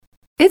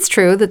It's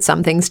true that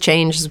some things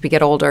change as we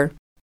get older.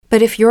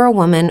 But if you're a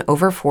woman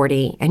over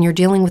 40 and you're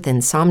dealing with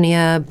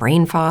insomnia,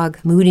 brain fog,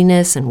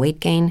 moodiness, and weight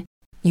gain,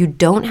 you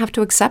don't have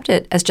to accept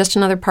it as just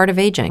another part of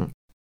aging.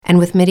 And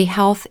with MIDI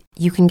Health,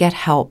 you can get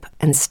help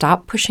and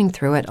stop pushing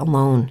through it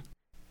alone.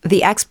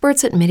 The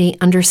experts at MIDI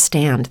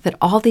understand that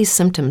all these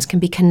symptoms can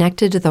be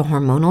connected to the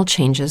hormonal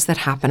changes that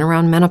happen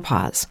around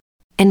menopause,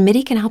 and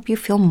MIDI can help you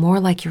feel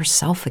more like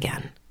yourself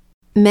again.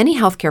 Many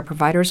healthcare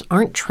providers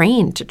aren't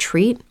trained to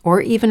treat or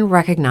even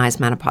recognize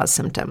menopause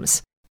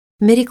symptoms.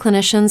 MIDI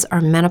clinicians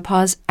are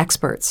menopause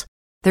experts.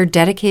 They're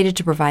dedicated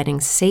to providing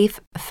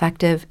safe,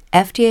 effective,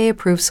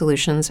 FDA-approved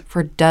solutions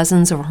for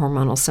dozens of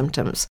hormonal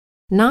symptoms,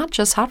 not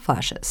just hot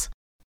flashes.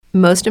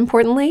 Most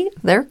importantly,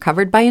 they're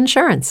covered by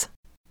insurance.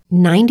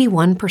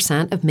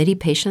 91% of MIDI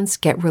patients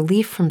get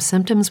relief from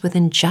symptoms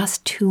within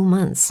just 2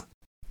 months.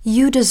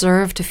 You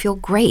deserve to feel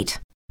great.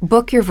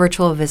 Book your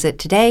virtual visit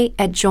today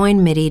at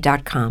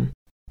joinmidi.com.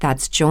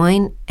 That's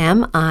joinmidi.com.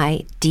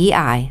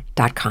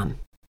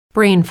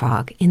 Brain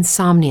fog,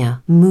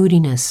 insomnia,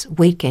 moodiness,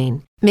 weight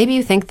gain. Maybe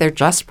you think they're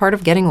just part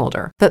of getting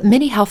older, but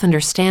MIDI Health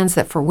understands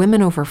that for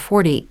women over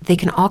 40, they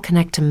can all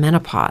connect to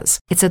menopause.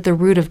 It's at the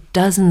root of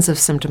dozens of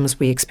symptoms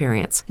we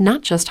experience,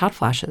 not just hot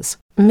flashes.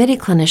 MIDI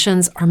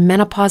clinicians are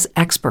menopause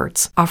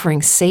experts,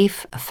 offering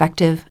safe,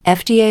 effective,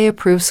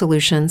 FDA-approved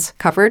solutions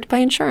covered by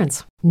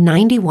insurance.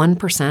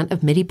 91%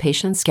 of MIDI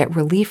patients get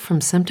relief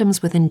from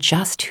symptoms within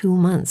just 2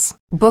 months.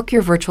 Book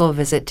your virtual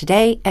visit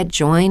today at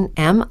joinmidi.com.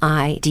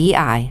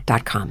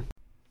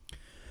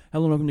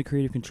 Hello and welcome to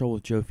Creative Control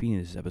with Joe Feeney.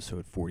 This is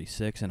episode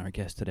 46, and our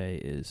guest today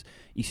is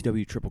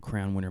ECW Triple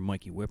Crown winner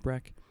Mikey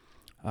Whipwreck.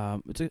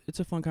 It's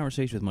a fun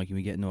conversation with Mikey.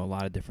 We get into a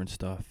lot of different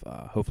stuff.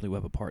 Hopefully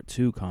we'll have a part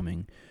 2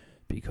 coming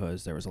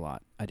because there was a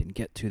lot I didn't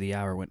get to. The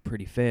hour went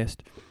pretty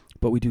fast,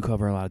 but we do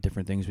cover a lot of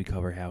different things. We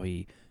cover how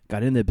he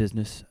got into the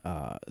business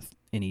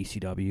in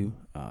ECW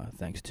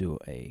thanks to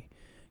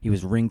he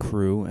was ring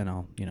crew, and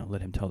I'll let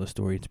him tell the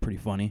story. It's pretty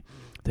funny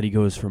that he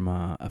goes from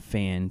a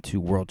fan to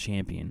world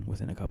champion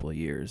within a couple of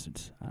years.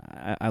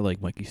 I like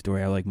Mikey's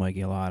story. I like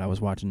Mikey a lot. I was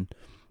watching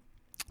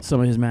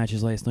some of his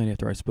matches last night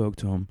after I spoke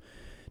to him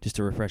just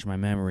to refresh my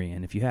memory.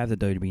 And if you have the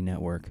WWE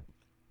Network,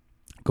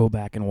 go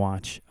back and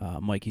watch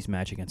Mikey's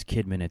match against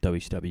Kidman at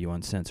WCW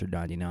Uncensored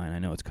 99. I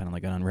know it's kind of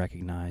like an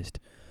unrecognized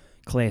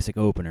classic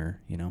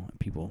opener.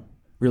 People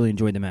really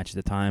enjoyed the match at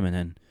the time, and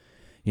then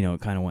it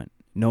kind of went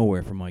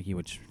nowhere for Mikey,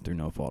 which through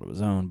no fault of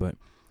his own, but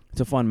it's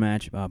a fun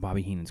match.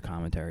 Bobby Heenan's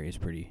commentary is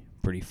pretty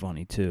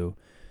funny too.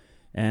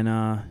 And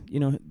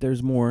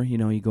there's more.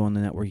 You go on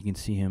the network, you can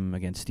see him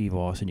against Steve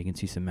Austin. You can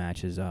see some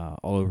matches all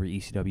over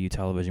ECW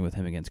television with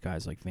him against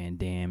guys like Van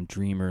Dam,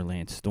 Dreamer,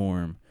 Lance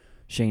Storm,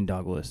 Shane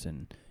Douglas,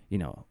 and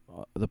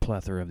the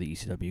plethora of the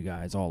ECW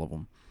guys, all of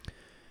them.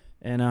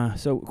 And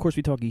so of course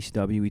we talk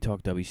ECW, we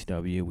talk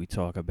WCW, we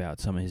talk about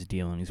some of his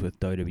dealings with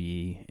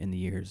WWE in the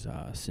years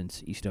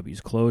since ECW's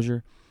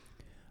closure.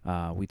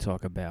 We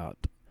talk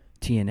about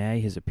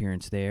TNA, his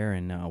appearance there,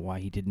 and why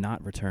he did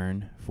not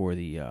return for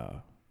the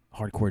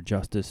Hardcore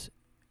Justice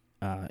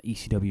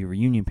ECW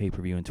reunion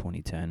pay-per-view in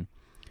 2010.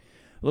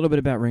 A little bit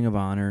about Ring of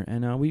Honor,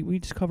 and we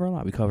just cover a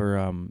lot. We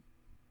cover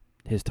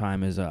his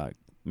time as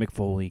Mick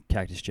Foley,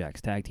 Cactus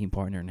Jack's tag team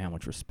partner, and how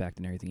much respect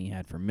and everything he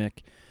had for Mick,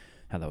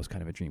 how that was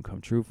kind of a dream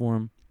come true for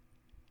him.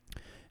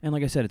 And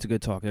like I said, it's a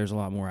good talk. There's a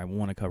lot more I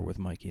want to cover with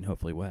Mikey, and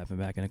hopefully we'll have him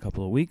back in a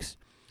couple of weeks.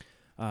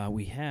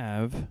 We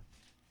have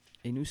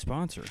a new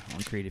sponsor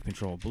on Creative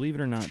Control. Believe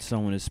it or not,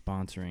 someone is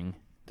sponsoring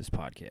this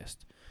podcast.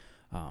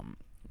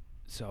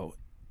 So,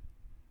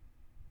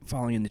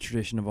 following in the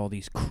tradition of all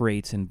these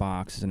crates and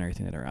boxes and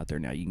everything that are out there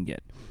now, you can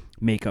get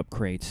makeup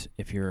crates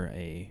if you're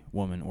a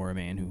woman or a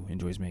man who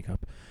enjoys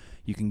makeup.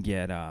 You can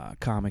get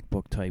comic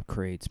book type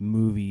crates,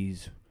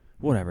 movies,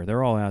 whatever.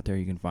 They're all out there.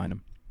 You can find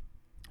them.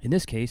 In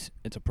this case,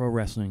 it's a pro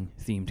wrestling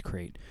themed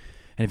crate.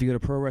 And if you go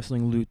to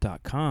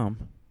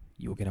ProWrestlingLoot.com,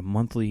 you'll get a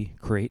monthly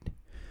crate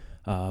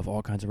of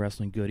all kinds of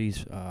wrestling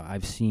goodies.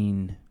 I've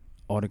seen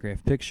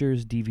autographed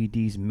pictures,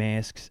 DVDs,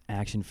 masks,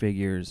 action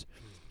figures,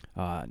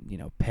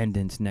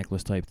 pendants,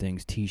 necklace type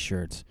things,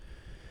 T-shirts.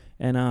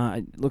 And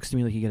it looks to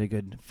me like you get a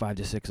good 5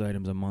 to 6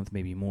 items a month,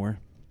 maybe more.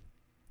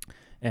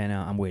 And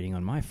I'm waiting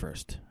on my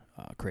first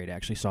crate,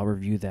 actually. So I'll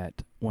review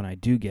that when I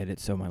do get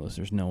it so my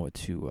listeners know what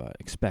to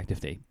expect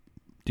if they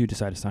do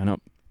decide to sign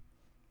up.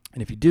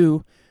 And if you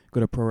do, go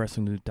to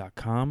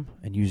ProWrestlingLoot.com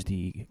and use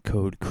the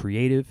code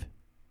CREATIVE.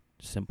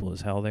 Simple as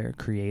hell there,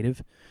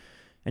 creative,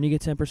 and you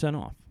get 10%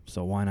 off.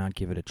 So why not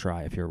give it a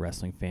try if you're a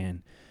wrestling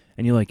fan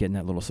and you like getting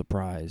that little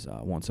surprise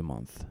once a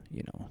month,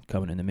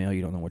 coming in the mail.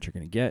 You don't know what you're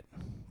going to get.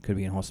 Could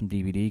be an awesome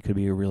DVD, could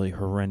be a really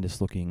horrendous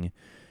looking,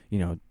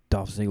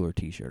 Dolph Ziggler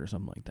t-shirt or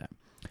something like that.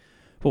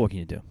 But what can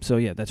you do? So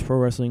yeah, that's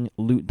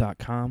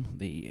ProWrestlingLoot.com.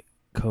 The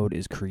code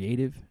is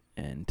creative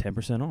and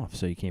 10% off,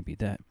 so you can't beat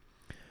that.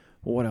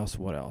 What else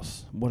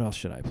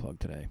should I plug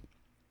today?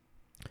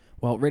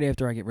 Well, right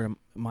after I get rid of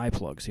my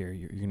plugs here,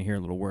 you're going to hear a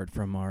little word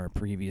from our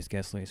previous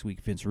guest last week,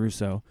 Vince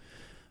Russo.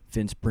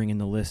 Vince bringing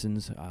the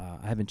listens. I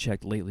haven't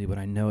checked lately, but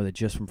I know that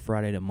just from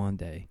Friday to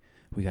Monday,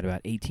 We got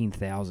about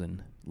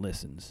 18,000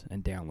 listens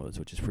and downloads,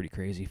 which is pretty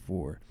crazy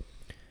for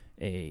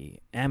a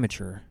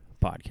amateur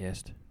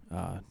podcast,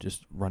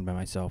 just run by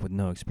myself with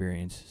no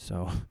experience.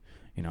 So,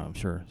 I'm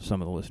sure some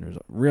of the listeners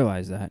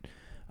realize that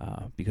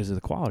because of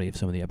the quality of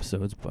some of the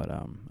episodes, but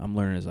I'm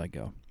learning as I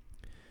go.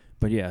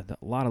 But yeah,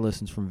 a lot of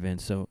listens from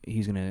Vince, so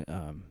he's going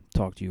to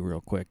talk to you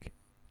real quick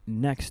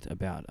next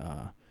about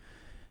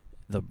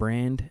the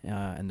brand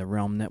and the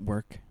Realm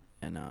Network,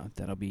 and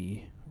that'll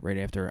be right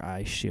after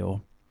I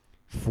shill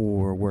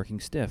for Working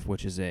Stiff,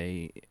 which is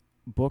a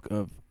book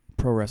of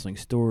pro wrestling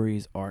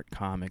stories, art,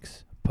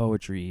 comics,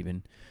 poetry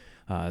even.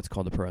 It's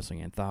called the Pro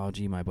Wrestling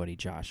Anthology. My buddy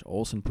Josh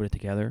Olson put it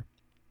together,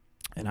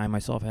 and I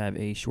myself have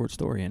a short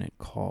story in it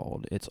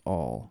called It's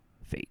All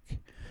Fake.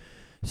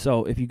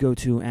 So if you go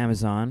to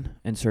Amazon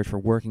and search for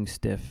Working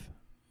Stiff,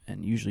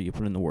 and usually you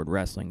put in the word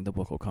wrestling, the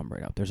book will come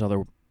right up. There's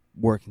other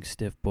Working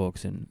Stiff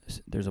books, and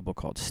there's a book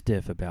called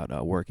Stiff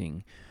about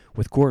working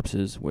with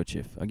corpses, which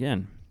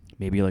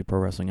maybe you like pro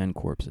wrestling and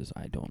corpses,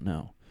 I don't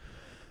know.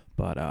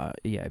 But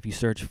yeah, if you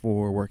search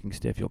for Working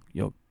Stiff,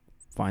 you'll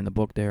find the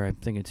book there. I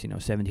think it's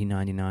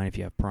 $17.99. If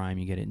you have Prime,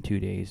 you get it in 2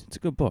 days. It's a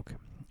good book.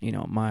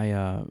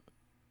 My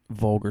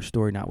vulgar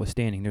story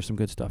notwithstanding, there's some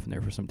good stuff in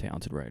there for some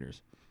talented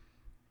writers.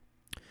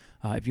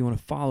 If you want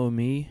to follow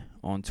me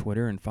on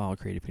Twitter and follow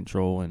Creative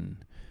Control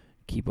and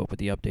keep up with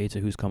the updates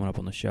of who's coming up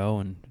on the show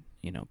and,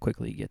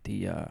 quickly get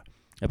the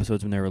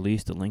episodes when they're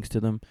released, the links to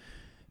them,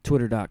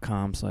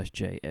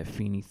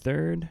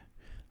 twitter.com/JFFeeney3rd,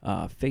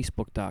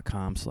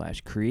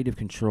 facebook.com/Creative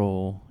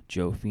Control,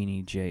 Joe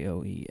Feeney,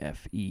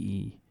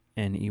 JoeFeeney.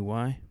 And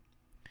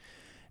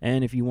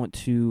if you want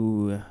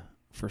to,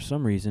 for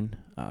some reason,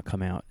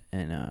 come out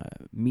and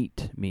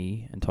meet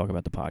me and talk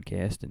about the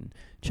podcast and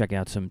check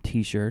out some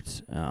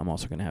T-shirts. I'm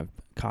also going to have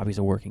copies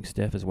of Working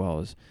Stiff as well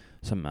as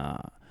some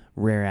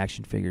rare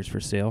action figures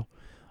for sale.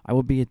 I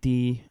will be at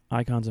the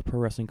Icons of Pro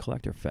Wrestling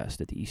Collector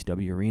Fest at the East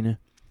W Arena.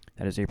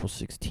 That is April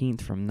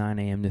 16th from 9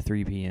 a.m. to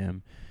 3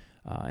 p.m.,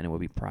 and it will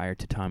be prior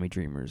to Tommy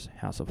Dreamer's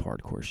House of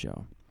Hardcore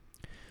show.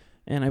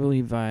 And I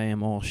believe I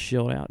am all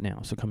shilled out now.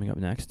 So coming up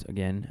next,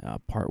 again,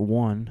 part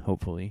 1,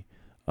 hopefully,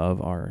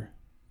 of our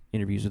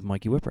interviews with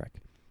Mikey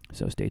Whipwreck.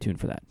 So stay tuned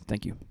for that.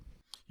 Thank you.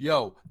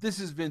 Yo, this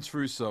is Vince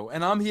Russo,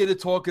 and I'm here to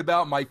talk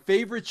about my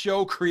favorite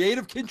show,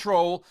 Creative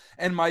Control,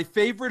 and my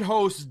favorite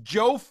host,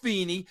 Joe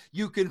Feeney.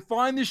 You can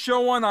find the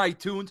show on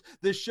iTunes,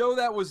 the show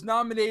that was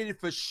nominated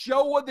for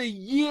Show of the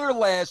Year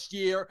last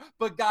year,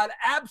 but got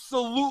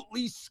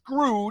absolutely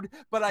screwed.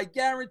 But I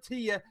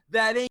guarantee you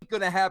that ain't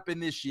going to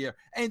happen this year.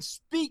 And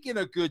speaking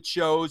of good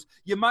shows,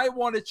 you might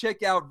want to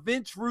check out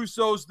Vince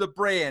Russo's The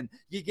Brand.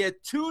 You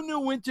get 2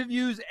 new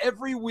interviews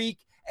every week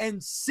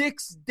and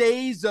 6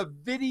 days of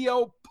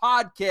video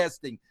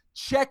podcasting.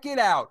 Check it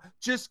out.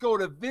 Just go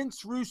to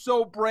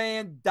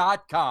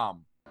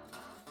VinceRussoBrand.com.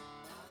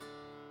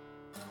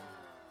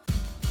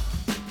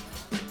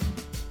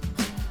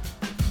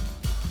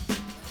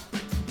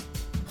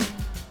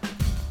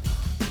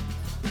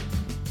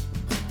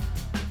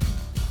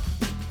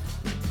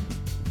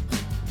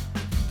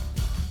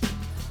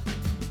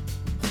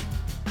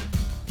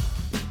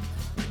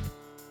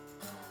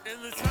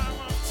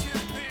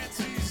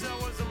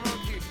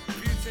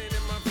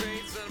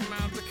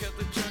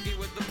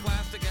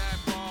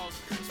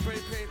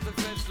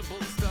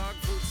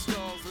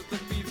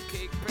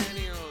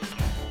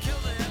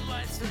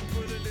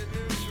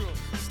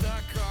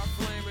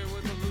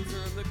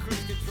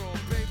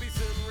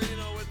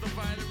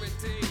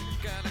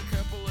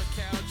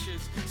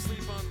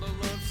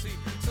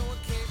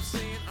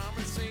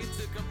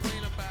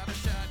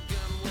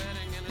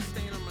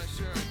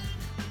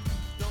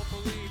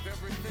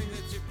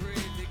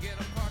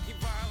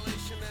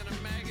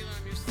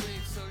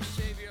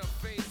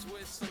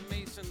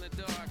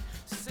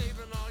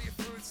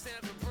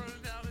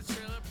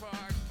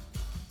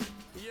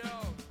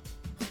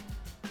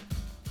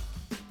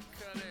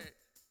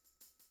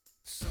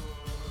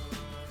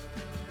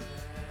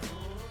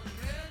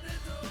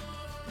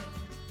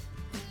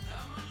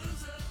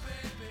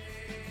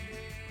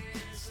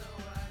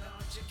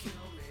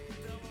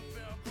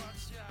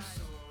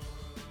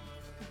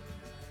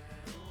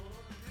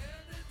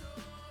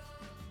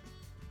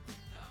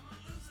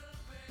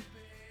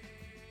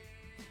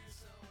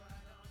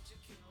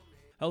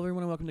 Hello,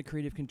 everyone, and welcome to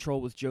Creative Control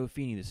with Joe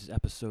Feeney. This is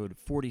episode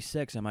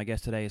 46, and my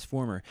guest today is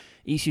former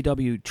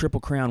ECW Triple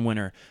Crown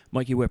winner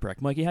Mikey Whipwreck.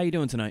 Mikey, how you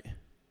doing tonight?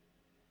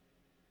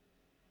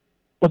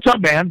 What's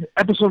up, man?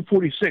 Episode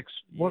 46.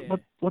 Yeah.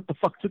 What the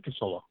fuck took you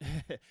so long?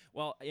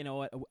 Well, you know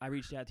what? I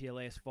reached out to you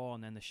last fall,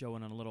 and then the show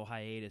went on a little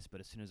hiatus,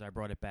 but as soon as I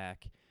brought it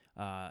back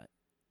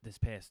this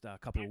past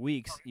couple of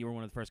weeks, you were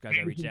one of the first guys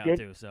I reached out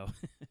to. So,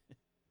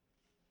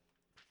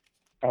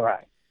 All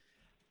right.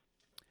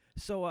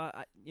 So,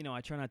 I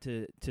try not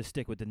to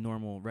stick with the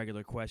normal,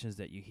 regular questions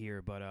that you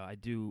hear, but I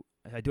do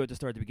have to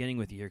start at the beginning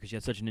with you here because you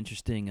had such an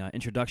interesting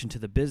introduction to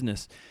the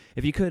business.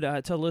 If you could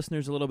tell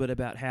listeners a little bit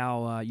about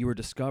how you were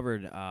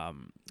discovered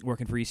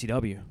working for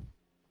ECW.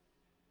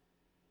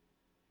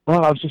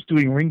 Well, I was just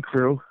doing ring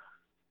crew,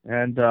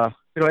 and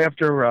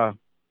after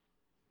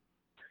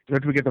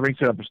after we get the ring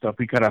set up and stuff,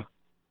 we kind of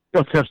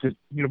test it.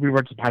 You know, we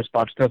run some high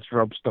spots, test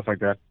ropes, stuff like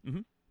that.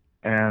 Mm-hmm.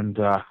 And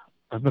I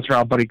was messing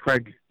around. Buddy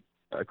Craig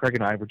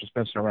and I were just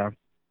messing around,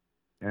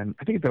 and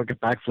I think I did like a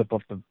backflip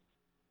off the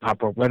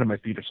top rope, landed on my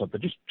feet or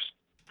something, just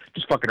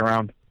fucking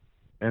around.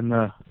 And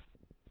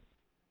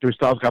Joey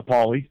Styles got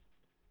Paulie,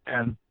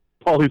 and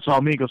Paulie saw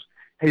me. He goes,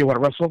 "Hey, you want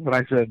to wrestle?" And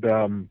I said,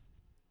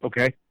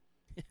 "Okay."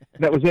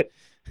 And that was it.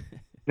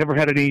 Never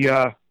had any,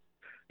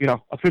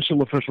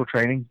 official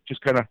training.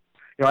 Just kind of,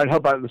 I'd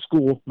help out at the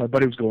school my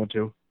buddy was going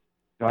to.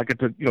 I get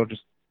to,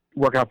 just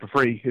work out for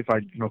free if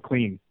I,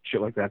 clean, shit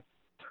like that.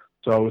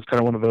 So it was kind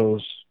of one of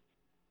those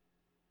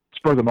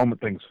spur of the moment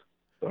things.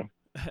 So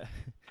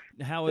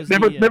how is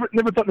never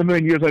thought in a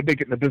million years I'd make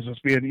it in the business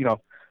being,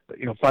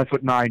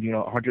 5'9",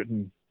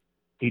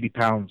 180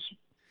 pounds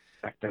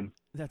back then.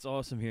 That's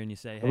awesome hearing you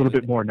say. A little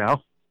bit more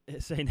now.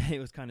 Saying hey, it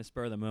was kind of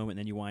spur of the moment, and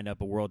then you wind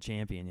up a world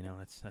champion.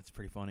 That's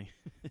pretty funny.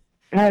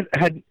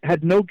 had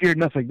no gear,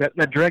 nothing.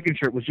 That dragon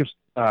shirt was just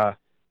a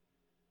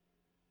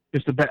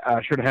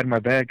shirt I had in my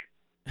bag,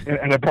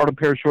 and I brought a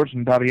pair of shorts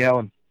from Bobby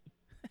Allen.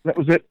 That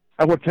was it.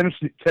 I wore tennis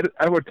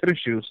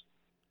shoes.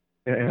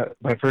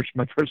 My first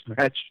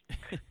match.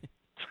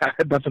 I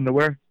had nothing to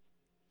wear.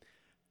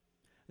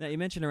 Now, you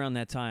mentioned around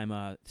that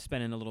time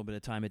spending a little bit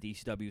of time at the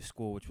ECW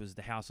school, which was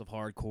the House of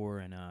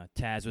Hardcore, and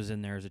Taz was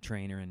in there as a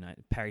trainer, and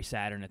Perry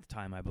Saturn at the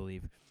time, I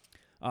believe.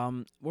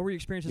 What were your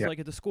experiences like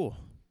at the school?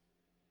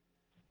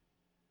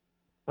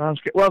 Well,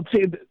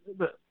 see,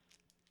 the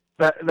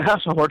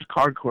House of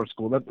Hardcore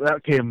school,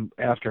 that came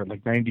after,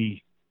 like,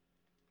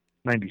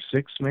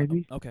 96,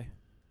 maybe? Okay.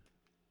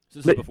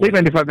 So this is late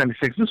 95,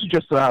 96. This is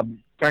just back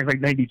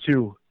like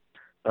 92.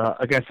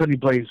 A guy, Sonny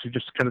Blaze, who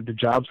just kind of did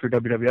jobs for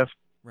WWF.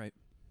 Right.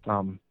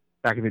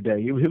 Back in the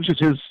day. It was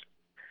just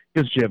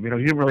his gym. He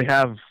didn't really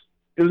have...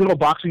 It was a little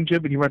boxing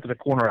gym, and he rented a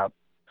corner out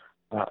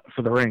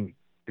for the ring.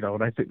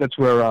 And I think that's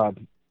where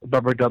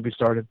Bubba Dudley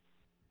started.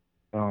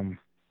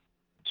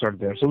 Started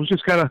there. So it was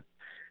just kind of...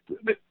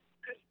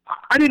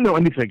 I didn't know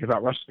anything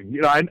about wrestling.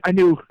 I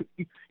knew...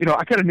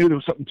 I kind of knew there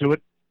was something to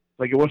it.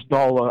 Like, it wasn't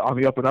all on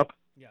the up and up.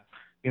 Yeah.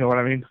 You know what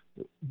I mean?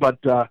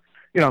 But,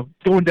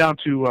 going down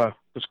to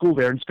the school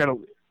there, and just kind of...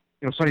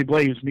 Sonny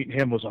Blaze, meeting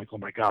him was like, oh,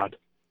 my God.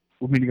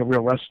 We're meeting a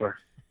real wrestler.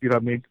 You know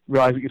what I mean?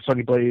 Realizing it's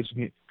Sonny Blaze.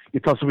 And you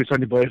tell somebody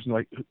Sonny Blaze, and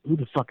like, who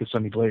the fuck is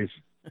Sonny Blaze?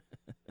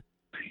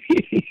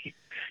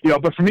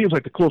 But for me, it was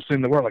like the coolest thing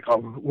in the world. Like, oh,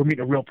 we're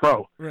meeting a real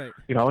pro. Right.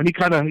 And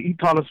he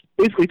taught us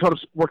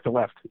work the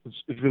left.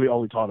 It's really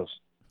all he taught us.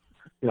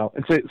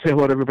 And say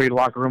hello to everybody in the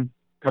locker room.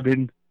 Come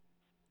in,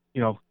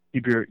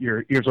 keep your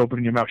ears open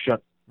and your mouth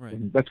shut. Right.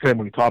 And that's kind of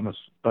what he taught us.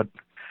 But,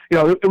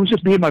 it was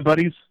just me and my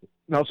buddies.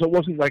 So it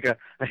wasn't like a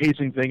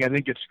hazing thing. I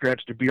didn't get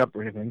scratched or beat up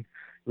or anything.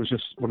 It was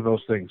just one of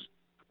those things.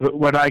 But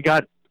when I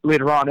got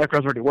later on, after I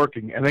was already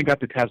working, and then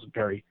got to Taz and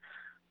Perry,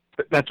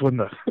 that's when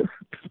the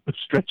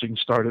stretching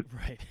started.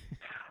 Right.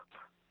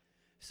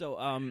 So,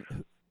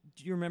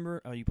 do you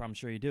remember? Oh, I'm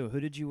sure you do. Who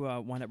did you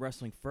wind up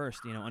wrestling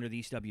first? Under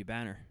the ECW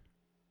banner.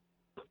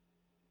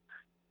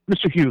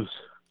 Mr. Hughes.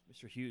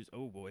 Mr. Hughes.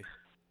 Oh boy.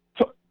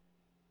 So,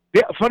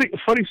 yeah, funny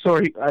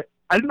story.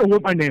 I didn't know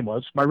what my name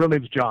was. My real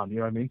name's John. You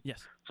know what I mean?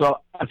 Yes. So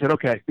I said,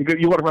 okay. They go,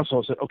 you want to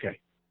wrestle? I said, okay.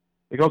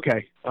 They go,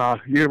 okay.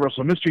 You're gonna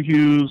wrestle Mr.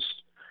 Hughes.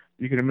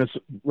 You're gonna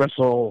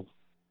wrestle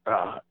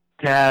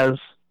Taz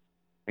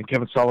and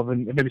Kevin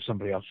Sullivan and maybe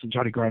somebody else,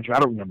 Johnny Granger. I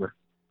don't remember.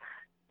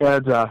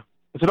 And I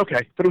said,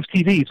 okay. But it was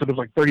TV, so there was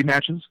like 30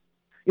 matches.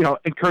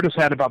 And Curtis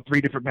had about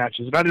 3 different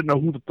matches, and I didn't know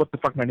what the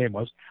fuck my name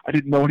was. I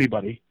didn't know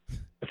anybody.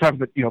 Aside from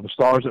the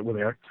stars that were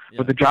there, yeah.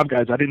 But the job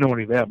guys, I didn't know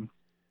any of them.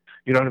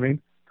 You know what I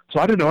mean? So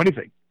I didn't know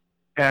anything.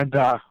 And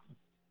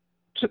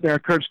sitting there,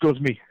 Curtis goes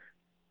to me,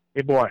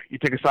 hey boy, you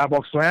take a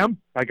sidewalk slam?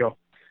 I go,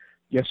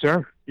 yes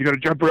sir. You gonna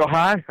jump real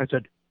high? I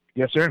said,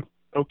 yes sir.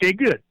 Okay,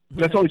 good.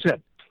 That's all he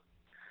said.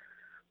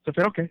 So I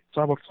said, okay,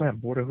 sidewalk slam.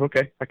 Whatever.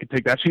 Okay, I can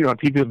take that. Seen it on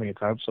TV many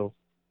times, so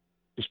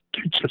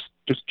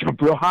just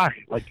jump real high,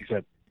 like you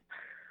said.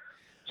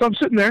 So I'm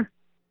sitting there,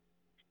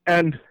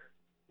 and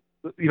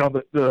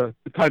the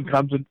time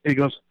comes, and he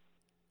goes,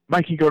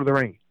 Mikey, go to the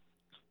ring.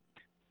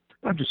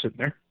 I'm just sitting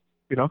there,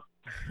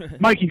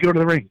 Mikey, go to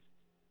the ring.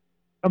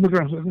 I'm looking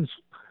around.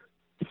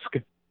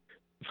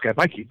 This guy,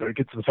 Mikey, better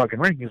get to the fucking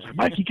ring. He's like,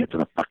 Mikey, get to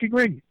the fucking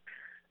ring.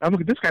 I'm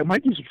looking at this guy.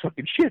 Mikey's a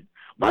fucking shit.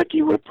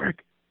 Mikey Whipwreck,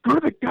 go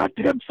to the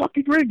goddamn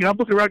fucking ring. And I'm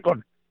looking around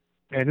going,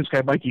 man, this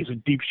guy Mikey's in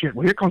deep shit.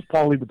 Well, here comes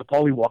Paulie with the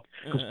Paulie walk.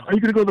 He goes, are you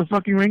going to go to the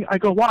fucking ring? I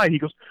go, why? He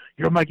goes,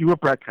 you're Mikey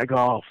Whipwreck. I go,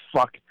 oh,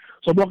 fuck.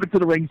 So I'm walking to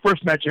the ring,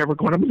 first match ever,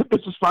 going, I'm in the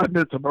business 5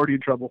 minutes. I'm already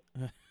in trouble.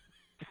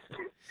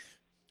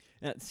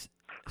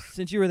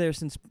 Since you were there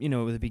since,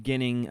 the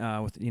beginning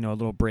with, a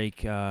little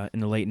break in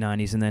the late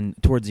 90s and then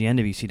towards the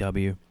end of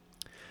ECW,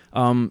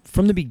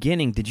 from the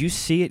beginning, did you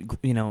see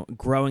it,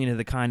 growing into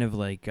the kind of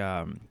like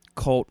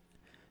cult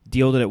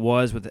deal that it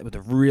was with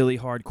the really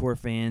hardcore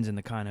fans and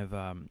the kind of,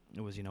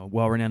 it was,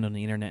 well-renowned on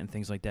the internet and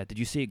things like that? Did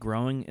you see it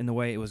growing in the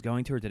way it was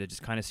going to, or did it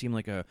just kind of seem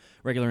like a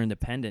regular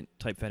independent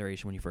type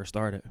federation when you first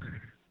started?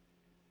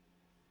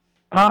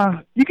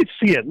 You could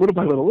see it little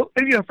by little.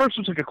 And, first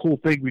it was like a cool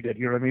thing we did,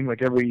 you know what I mean?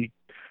 Like every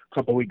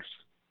couple of weeks,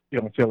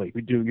 in Philly,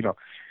 we do, we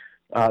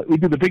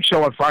do the big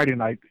show on Friday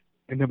night,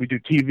 and then we do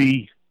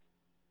TV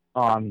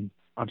on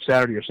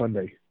Saturday or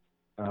Sunday.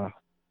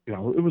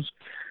 It was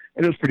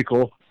pretty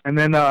cool. And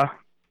then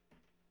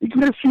you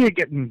can kind of see it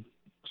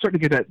starting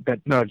to get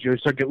that nudge. You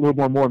start to get a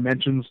little more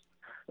mentions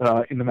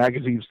in the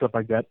magazine and stuff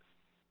like that,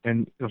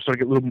 and start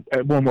to get a little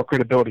more and more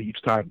credibility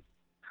each time.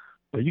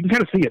 So you can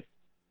kind of see it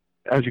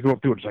as you go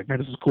through it. It's like, man,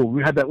 this is cool.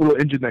 We had that little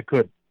engine that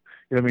could.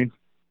 You know what I mean?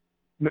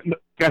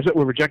 Guys that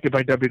were rejected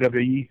by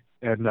WWE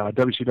and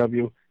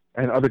WCW,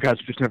 and other guys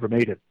who just never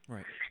made it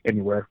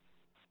anywhere.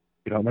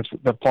 That's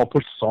that Paul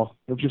pushed us all.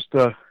 It was just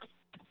a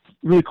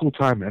really cool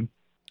time, man.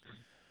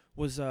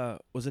 Was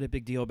it a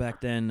big deal back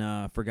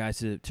then for guys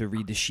to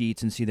read the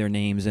sheets and see their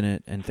names in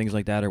it and things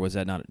like that, or was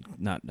that not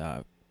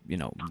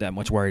that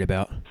much worried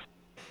about?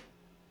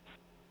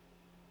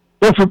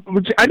 Well,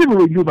 I never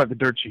really knew about the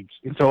dirt sheets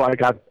until I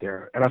got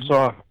there, and I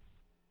saw.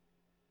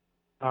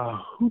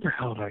 Who the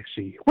hell did I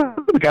see? Well,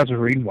 the guys were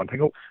reading one. I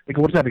go,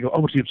 what's that? They go,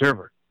 oh, it's the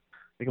Observer.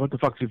 They go, what the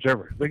fuck's the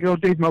Observer? They go,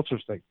 Dave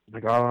Meltzer's thing. I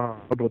go, I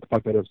don't know what the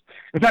fuck that is.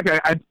 In fact,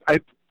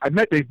 I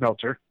met Dave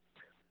Meltzer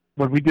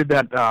when we did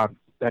that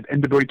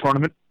NWA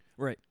tournament.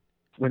 Right.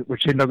 Where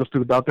Shane Douglas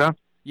threw the belt down.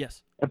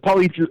 Yes. And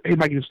Paulie, hey,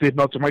 Mike, it's Dave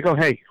Meltzer. I'm like, oh,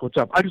 hey, what's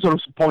up? I just thought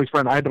it was Paulie's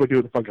friend. I had no idea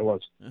what the fuck it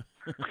was.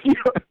 You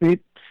know what I mean?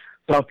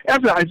 So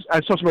after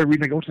I saw somebody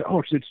reading, I go,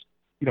 oh, it's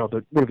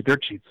one of the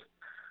dirt sheets.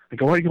 I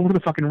go, what are the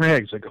fucking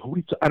rags? I go,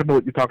 I don't know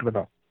what you're talking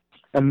about.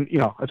 And,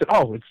 I said,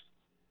 oh, it's,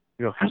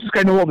 how does this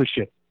guy know all this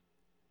shit?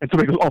 And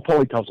somebody goes, oh,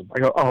 Paulie tells him. I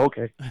go, oh,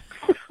 okay.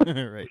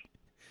 Right.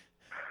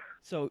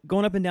 So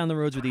going up and down the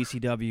roads with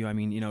ECW, I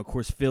mean, of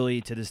course, Philly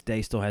to this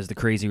day still has the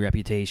crazy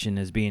reputation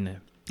as being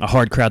a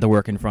hard crowd to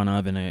work in front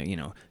of and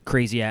a,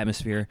 crazy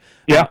atmosphere.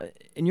 Yeah.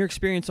 In your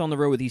experience on the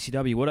road with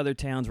ECW, what other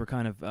towns were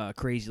kind of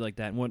crazy like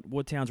that? And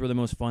what towns were the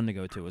most fun to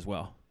go to as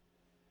well?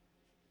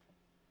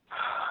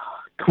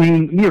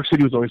 New York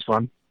City was always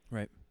fun.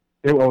 Right.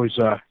 They were always,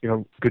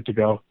 good to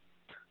go.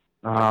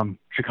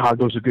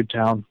 Chicago's a good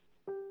town.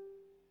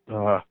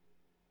 The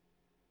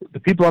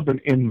people up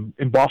in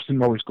Boston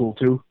were always cool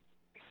too.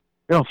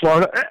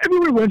 Florida,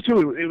 everywhere we went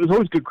to, it was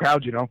always good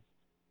crowds,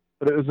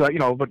 But it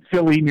was, but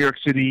Philly, New York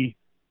City,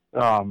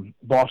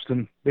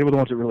 Boston, they were the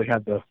ones that really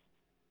had the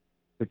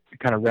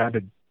kind of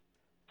rabid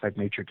type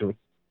nature to it.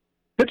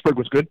 Pittsburgh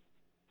was good.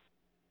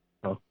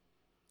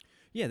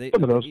 Yeah,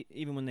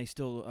 even when they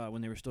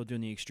were still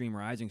doing the Extreme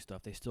Rising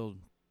stuff, they still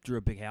drew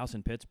a big house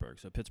in Pittsburgh.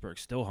 So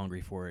Pittsburgh's still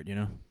hungry for it,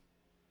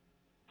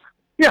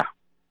 Yeah.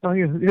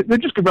 They're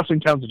just good wrestling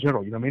towns in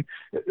general, you know what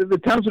I mean? The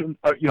towns that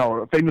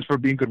are famous for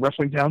being good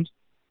wrestling towns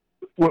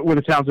were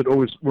the towns that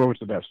were always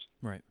the best.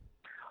 Right.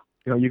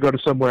 You go to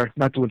somewhere,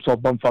 not to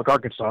insult bumfuck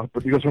Arkansas,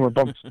 but you go somewhere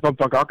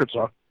bumfuck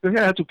Arkansas, yeah,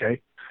 that's okay.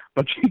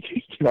 But,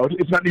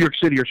 it's not New York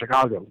City or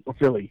Chicago or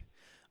Philly.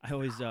 I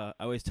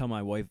always tell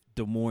my wife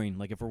Des Moines,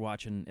 like if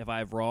I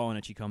have Raw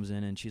and she comes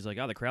in and she's like,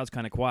 oh, the crowd's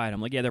kind of quiet.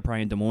 I'm like, yeah, they're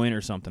probably in Des Moines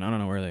or something. I don't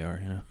know where they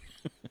are,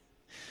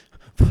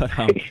 But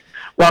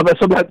well,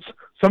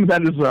 some of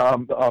that is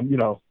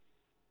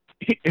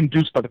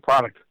induced by the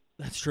product.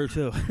 That's true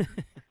too.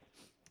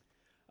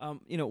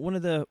 One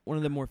of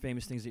the more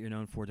famous things that you're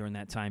known for during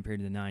that time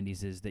period in the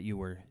 '90s is that you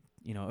were,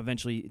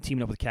 eventually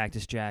teaming up with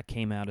Cactus Jack,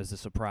 came out as a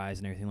surprise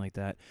and everything like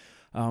that.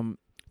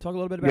 Talk a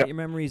little bit about your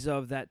memories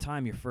of that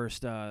time, your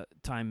first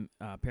time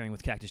pairing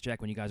with Cactus Jack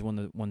when you guys won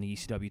the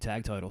ECW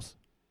tag titles.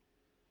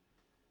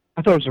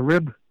 I thought it was a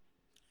rib.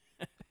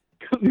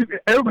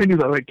 Everybody knew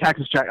that, like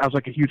Cactus Jack. I was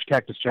like a huge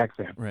Cactus Jack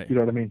fan. Right. You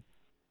know what I mean?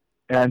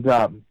 And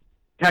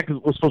Cactus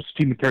was supposed to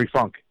team with Terry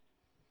Funk,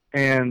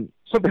 and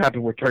something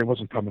happened where Terry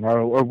wasn't coming,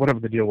 or whatever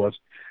the deal was.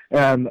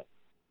 And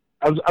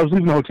I was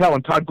leaving the hotel,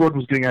 and Todd Gordon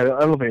was getting out of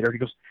the elevator. He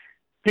goes,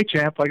 "Hey,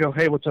 champ." I go,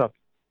 "Hey, what's up?"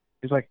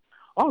 He's like,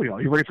 "Oh,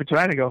 you ready for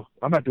tonight?" I go,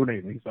 "I'm not doing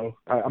anything, so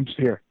I'm just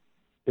here,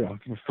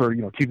 for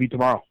TV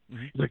tomorrow."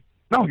 Mm-hmm. He's like,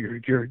 "No,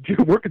 you're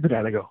working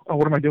tonight." I go, "Oh,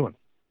 what am I doing?"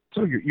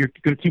 "So you're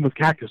going to team with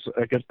Cactus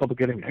against Public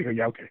Enemy." I go,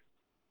 "Yeah, okay."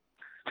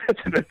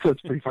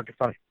 That's pretty fucking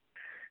funny.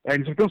 And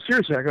he's like, "No,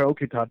 seriously." I go,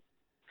 "Okay, Todd."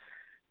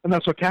 And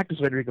that's what Cactus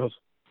later. He goes,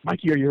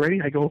 "Mikey, are you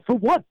ready?" I go, "For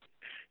what?"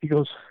 He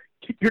goes,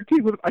 "Keep your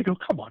team with." I go,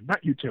 "Come on,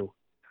 not you two."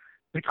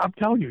 Like, I'm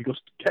telling you. He goes,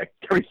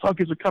 "Terry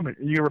Funk isn't coming,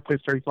 and you're gonna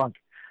replace Terry Funk."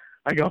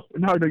 I go,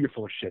 "Now I know you're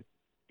full of shit."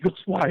 He goes,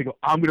 "Why?" I go,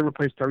 "I'm gonna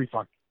replace Terry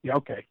Funk." "Yeah,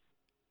 okay."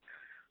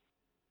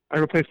 I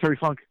replaced Terry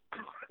Funk,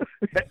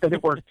 and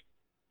it worked.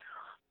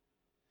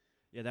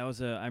 Yeah, that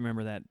was I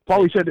remember that.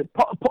 Paulie said it.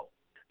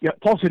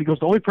 Paul said, he goes,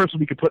 "The only person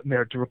we could put in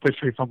there to replace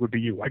Terry Funk would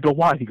be you." I go,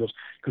 "Why?" He goes,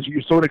 "Because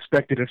you're so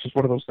unexpected. It's just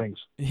one of those things."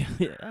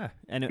 Yeah.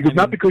 And he goes,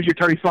 "Not because you're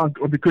Terry Funk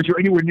or because you're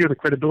anywhere near the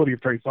credibility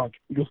of Terry Funk."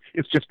 He goes,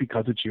 "It's just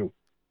because it's you."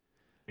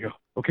 I go,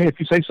 "Okay, if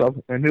you say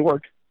so," and it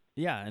worked.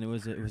 Yeah, and it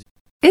was.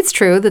 It's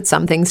true that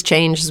some things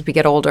change as we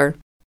get older.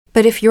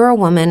 But if you're a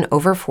woman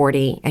over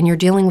 40 and you're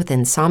dealing with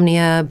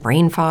insomnia,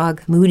 brain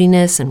fog,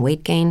 moodiness, and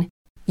weight gain,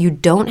 you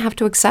don't have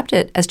to accept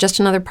it as just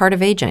another part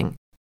of aging.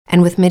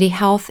 And with MIDI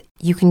Health,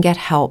 you can get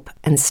help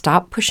and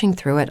stop pushing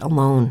through it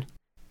alone.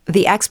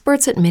 The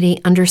experts at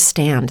MIDI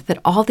understand that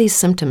all these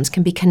symptoms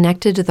can be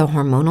connected to the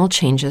hormonal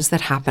changes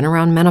that happen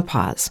around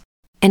menopause,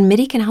 and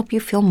MIDI can help you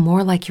feel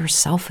more like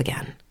yourself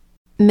again.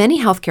 Many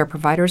healthcare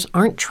providers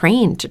aren't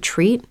trained to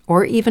treat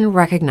or even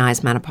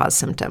recognize menopause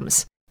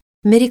symptoms.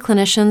 MIDI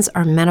clinicians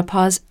are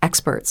menopause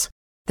experts.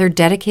 They're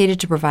dedicated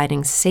to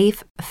providing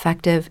safe,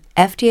 effective,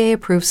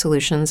 FDA-approved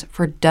solutions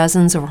for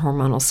dozens of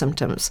hormonal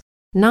symptoms,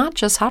 not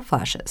just hot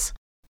flashes.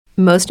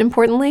 Most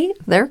importantly,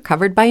 they're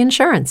covered by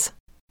insurance.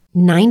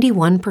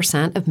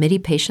 91% of MIDI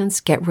patients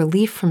get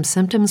relief from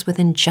symptoms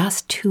within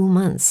just 2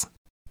 months.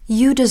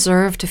 You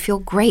deserve to feel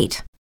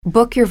great.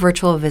 Book your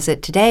virtual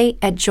visit today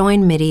at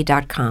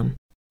joinmidi.com.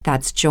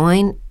 That's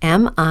joinmidi.com.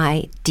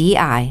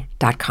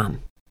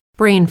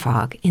 Brain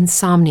fog,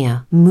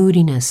 insomnia,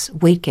 moodiness,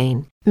 weight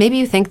gain. Maybe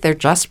you think they're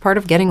just part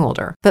of getting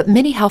older, but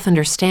MIDI Health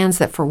understands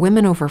that for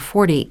women over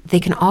 40, they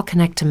can all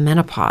connect to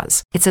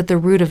menopause. It's at the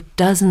root of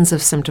dozens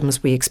of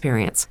symptoms we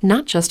experience,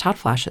 not just hot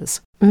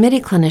flashes.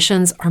 MIDI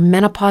clinicians are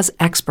menopause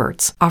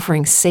experts,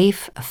 offering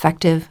safe,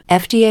 effective,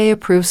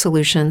 FDA-approved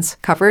solutions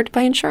covered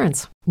by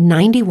insurance.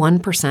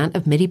 91%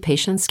 of MIDI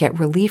patients get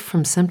relief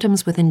from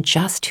symptoms within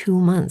just 2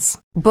 months.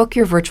 Book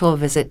your virtual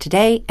visit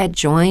today at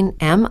joinmidi.com.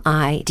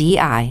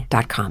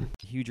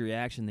 Huge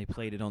reaction. They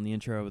played it on the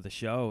intro of the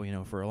show,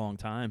 for a long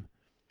time.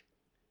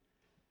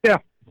 Yeah.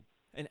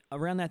 And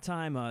around that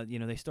time,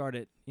 they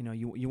started,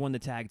 you won the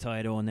tag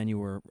title, and then you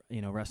were,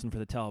 wrestling for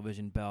the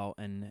television belt,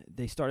 and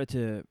they started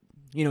to,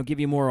 give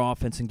you more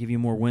offense and give you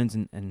more wins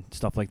and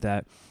stuff like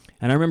that.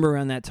 And I remember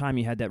around that time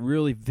you had that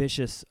really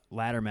vicious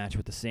ladder match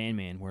with the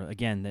Sandman, where,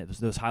 again,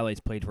 those highlights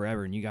played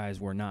forever, and you guys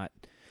were not,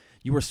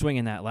 you were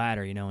swinging that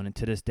ladder, and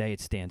to this day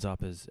it stands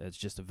up as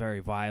just a very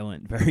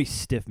violent, very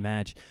stiff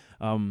match.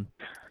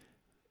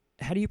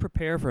 How do you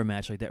prepare for a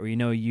match like that, where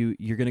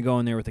you're going to go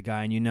in there with a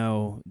guy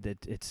and that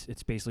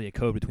it's basically a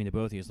code between the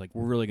both of you? It's like,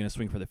 we're really going to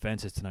swing for the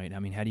fences tonight. I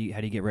mean, how do you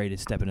get ready to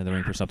step into the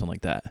ring for something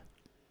like that?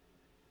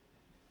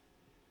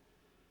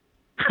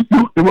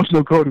 There was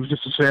no code. It was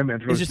just a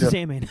Sandman. It's just a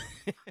Sandman.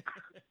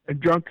 And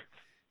drunk.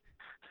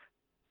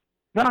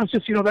 No, it's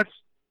just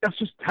that's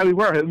just how we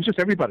were. It was just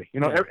everybody.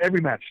 Every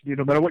match.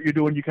 No matter what you're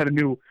doing, you kind of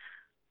knew.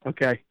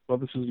 Okay, well,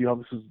 this is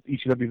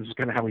ECW. This is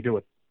kind of how we do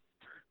it.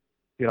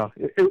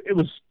 It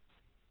was.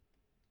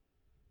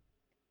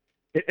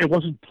 It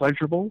wasn't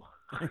pleasurable,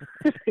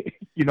 but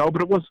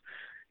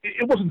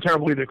it wasn't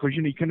terrible either, because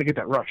you kind of get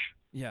that rush.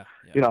 Yeah.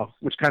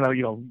 Which kind of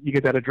you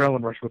get that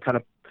adrenaline rush, but kind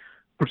of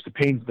push the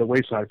pain to the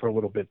wayside for a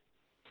little bit.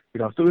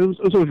 So it was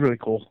always really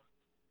cool.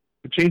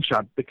 The cane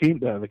shot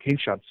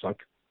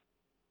sucked,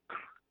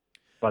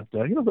 but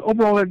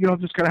overall,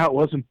 just kind of how it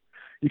was, and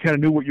you kind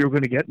of knew what you were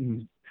going to get,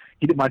 and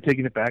he didn't mind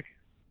taking it back.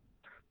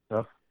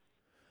 So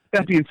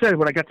that being said,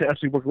 when I got to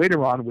actually work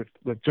later on with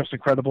Justin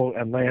Credible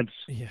and Lance.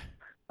 Yeah.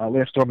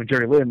 Lance Storm and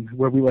Jerry Lynn,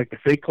 where we like the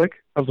fake click.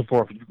 That was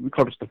before we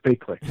called it the fake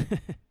click.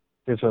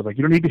 And so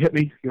you don't need to hit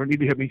me. You don't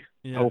need to hit me.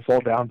 Yeah. I will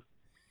fall down,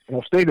 and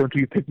I'll stay there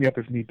until you pick me up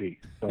if need be.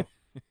 So,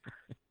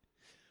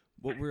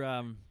 what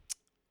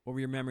were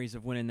your memories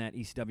of winning that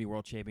ECW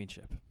World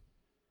Championship?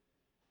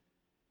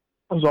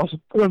 That was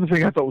awesome. Another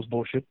thing I thought was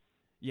bullshit.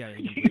 Yeah.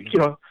 You're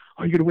gonna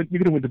win. You're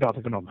gonna win the belt.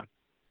 I go, no, man.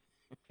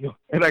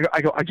 And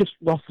I just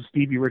lost to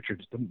Stevie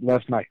Richards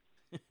last night.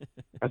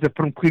 I said,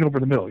 put him clean over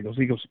the middle.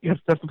 He goes, yes,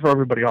 that's to throw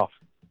everybody off.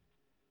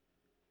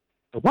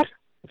 So what?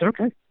 I said,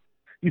 okay.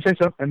 You say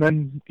so. And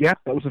then, that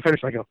was the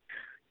finish. I go, you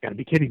gotta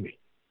be kidding me.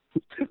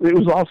 It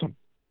was awesome.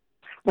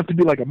 Not to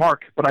be like a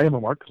mark, but I am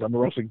a mark because I'm a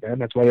wrestling fan.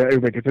 That's why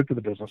everybody gets into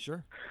the business.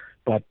 Sure.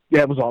 But,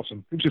 it was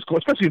awesome. It was just cool,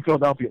 especially in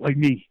Philadelphia, like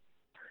me.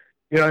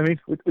 You know what I mean?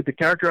 With the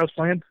character I was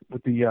playing,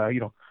 with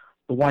the,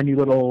 the whiny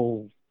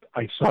little,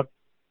 I suck,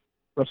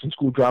 wrestling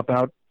school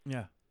dropout.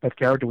 Yeah. That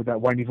character with that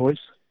whiny voice,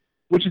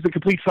 which is the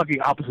complete fucking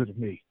opposite of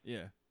me.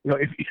 Yeah.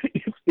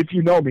 If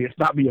you know me, it's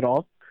not me at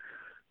all.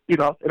 It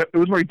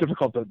was very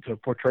difficult to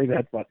portray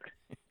that, but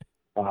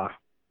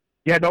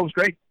it was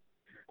great.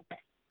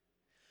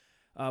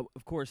 Of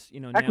course,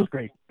 Hack was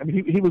great. I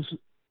mean, he was,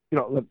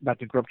 not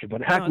to interrupt you,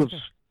 but Hack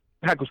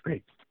was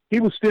great. He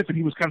was stiff and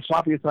he was kind of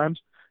sloppy at times,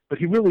 but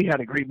he really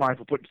had a great mind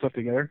for putting stuff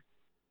together.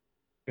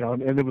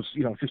 And it was,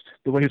 just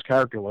the way his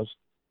character was.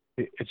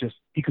 It's just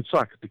he could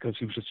suck because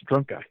he was just a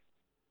drunk guy.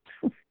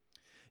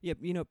 Yeah,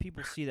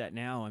 people see that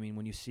now. I mean,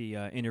 when you see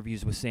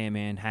interviews with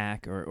Sandman,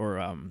 Hack,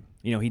 or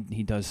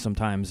he does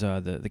sometimes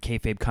the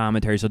kayfabe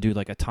commentaries. He'll do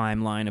like a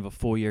timeline of a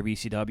full year of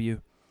ECW,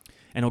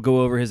 and he'll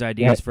go over his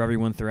ideas for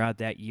everyone throughout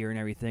that year and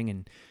everything.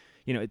 And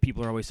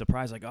people are always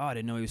surprised, like, oh, I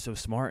didn't know he was so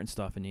smart and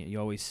stuff. And he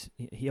always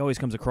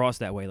comes across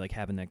that way, like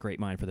having that great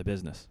mind for the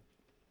business.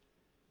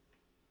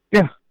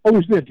 Yeah,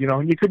 always did.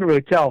 And you couldn't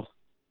really tell,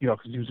 because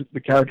he was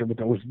the character, but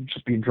that was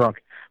just being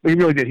drunk. But he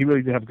really did. He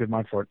really did have a good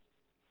mind for it.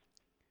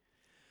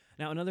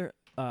 Now, another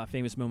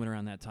famous moment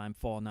around that time,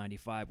 Fall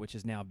 '95, which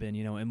has now been,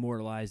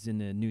 immortalized in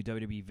the new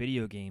WWE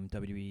video game,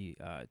 WWE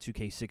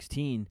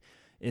 2K16,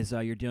 is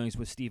your dealings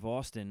with Steve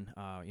Austin.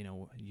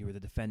 You were the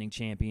defending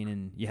champion,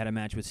 and you had a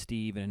match with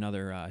Steve and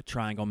another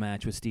triangle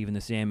match with Steve and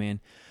the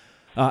Sandman.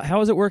 How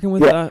was it working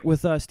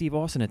with Steve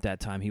Austin at that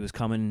time? He was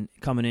coming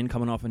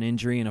off an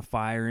injury and a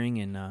firing,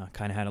 and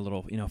kind of had a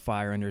little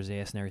fire under his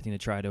ass and everything to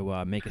try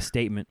to make a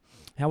statement.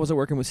 How was it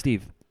working with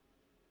Steve?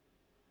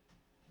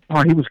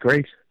 Oh, he was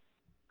great.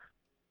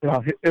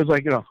 It was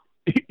like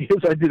his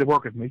idea to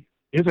work with me,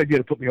 his idea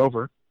to put me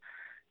over,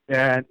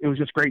 and it was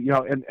just great.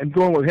 And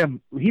going with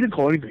him, he didn't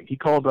call anything. He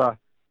called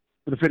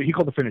he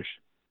called the finish.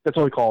 That's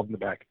all he called in the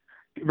back.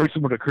 Very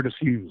similar to Curtis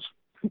Hughes,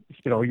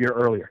 a year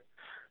earlier.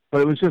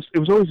 But it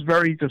was always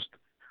very just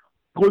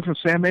going from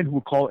Sandman, who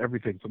would call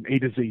everything from A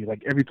to Z,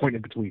 like every point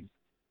in between.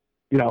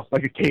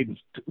 Like a cadence.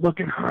 Look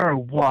at her,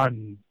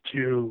 1,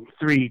 2,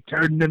 3.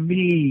 Turn to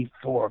me,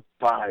 4,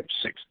 5,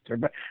 6. Turn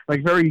back.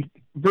 Like very,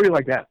 very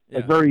like that. Yeah.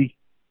 Like very.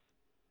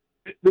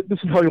 This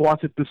is how he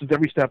wants it. This is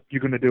every step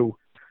you're going to do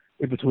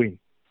in between.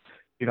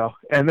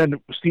 And then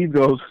Steve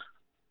goes,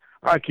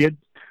 "All right, kid.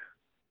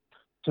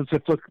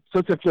 Sunset flip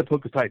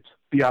the tights.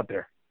 Be out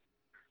there."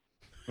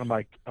 I'm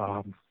like,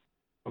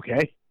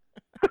 okay.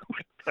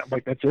 I'm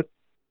like, that's it.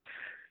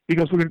 He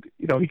goes, we're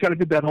gonna, he kind of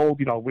did that whole,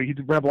 where he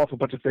ramble off a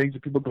bunch of things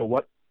and people go,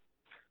 what?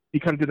 He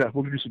kind of did that.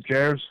 We're gonna do some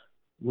chairs.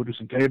 We'll do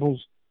some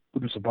tables.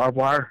 We'll do some barbed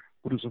wire.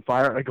 We'll do some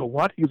fire. I go,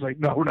 what? He was like,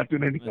 no, we're not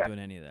doing any of that. Doing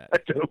any of that. I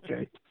said,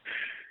 okay.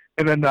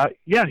 And then,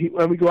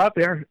 we go out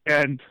there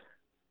and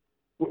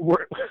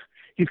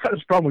he's got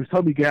this problem. He's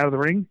telling me to get out of the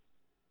ring.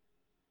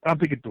 I'm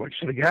thinking,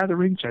 should I get out of the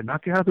ring? Should I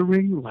not get out of the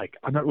ring? Like,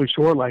 I'm not really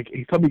sure. Like,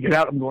 he's telling me to get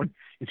out. I'm going,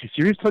 is he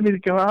serious telling me to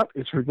go out?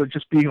 Is her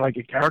just being like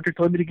a character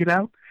telling me to get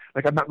out?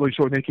 Like, I'm not really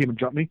sure. And then he came and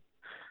jumped me.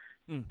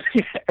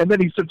 And then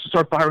he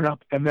started firing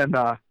up. And then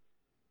I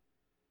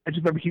just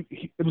remember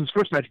it was his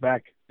first match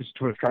back. This is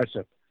towards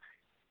tricep.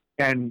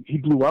 And he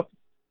blew up.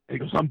 And he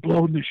goes, I'm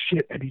blowing this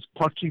shit. And he's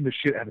punching the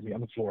shit out of me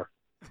on the floor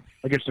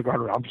against the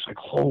guardrail. I'm just like,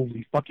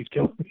 holy fuck, he's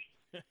killing me.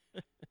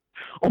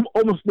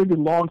 Almost made me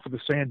long for the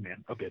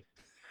Sandman a bit.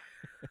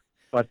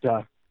 But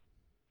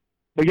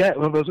yeah, it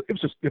was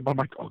just, I'm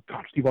like, oh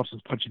God, Steve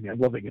Austin's punching me. I'm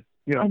loving it.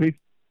 You know what I mean?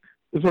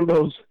 It's one of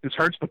those, this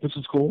hurts, but this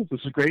is cool.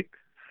 This is great.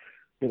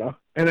 And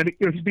then,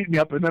 he's beating me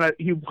up, and then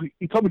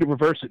he told me to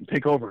reverse it and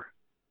take over.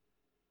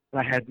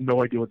 And I had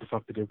no idea what the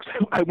fuck to do.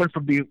 Cause I went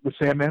from being the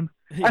Sandman,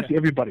 actually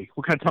everybody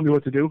will kind of tell me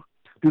what to do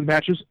the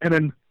matches. And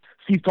then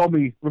Steve told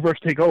me reverse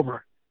take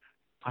over.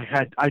 I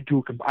had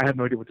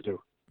no idea what to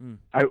do.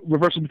 I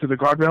reversed him to the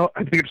guardrail.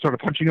 I think I started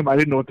punching him. I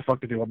didn't know what the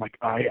fuck to do. I'm like,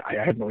 I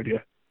had no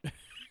idea.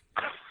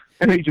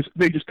 And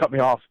they just cut me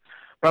off.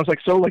 But I was like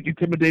so like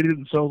intimidated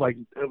and so like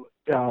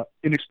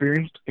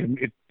inexperienced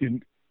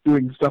in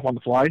doing stuff on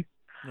the fly.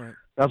 Right.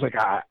 I was like,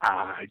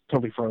 I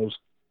totally froze.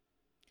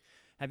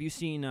 Have you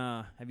seen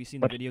the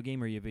video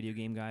game? Are you a video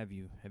game guy? Have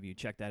you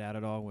checked that out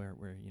at all? Where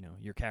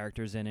your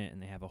character's in it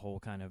and they have a whole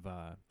kind of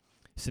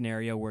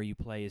scenario where you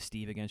play as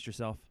Steve against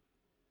yourself?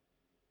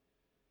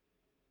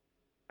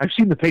 I've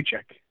seen the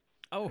paycheck.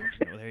 Oh,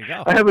 well, there you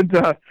go. I haven't.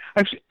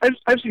 I've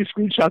seen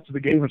screenshots of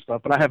the game and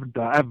stuff, but I haven't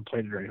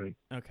played it or anything.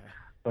 Okay.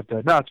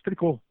 But no, it's pretty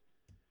cool.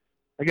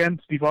 Again,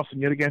 Steve Austin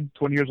yet again,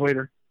 20 years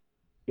later,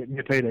 getting me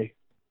a payday,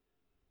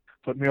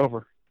 putting me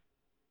over.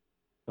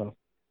 So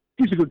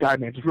he's a good guy,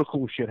 man. Just real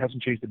cool shit.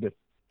 Hasn't changed a bit.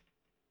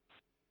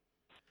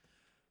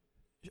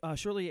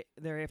 Shortly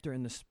thereafter,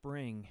 in the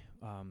spring,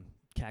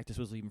 Cactus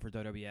was leaving for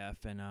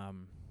WWF,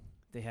 and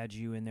they had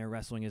you in there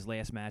wrestling his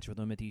last match with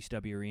him at the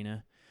ECW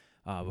Arena.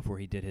 Before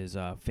he did his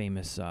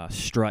famous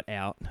strut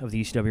out of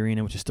the ECW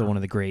Arena, which is still one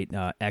of the great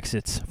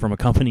exits from a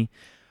company.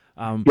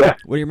 What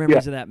are your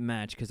memories of that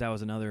match? Because that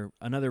was another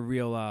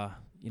real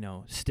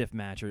stiff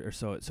match, or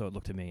so it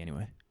looked to me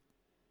anyway.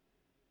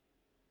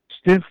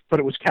 Stiff, but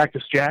it was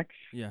Cactus Jack.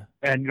 Yeah.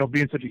 And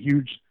being such a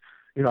huge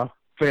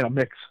fan of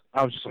Mix,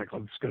 I was just like, oh,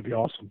 this is gonna be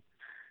awesome.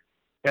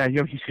 And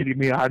he's hitting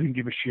me, I didn't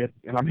give a shit,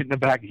 and I'm hitting him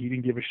back, he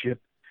didn't give a shit,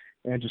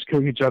 and just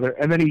killing each other.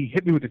 And then he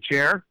hit me with a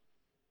chair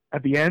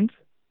at the end.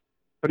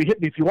 But he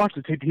hit me, if you watch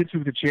the tape, he hits me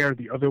with the chair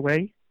the other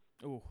way.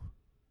 Ooh.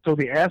 So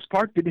the ass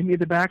part didn't hit me in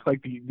the back,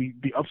 like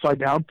the upside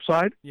down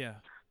side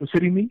was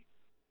hitting me.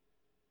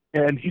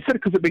 And he said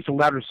it because it makes a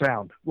louder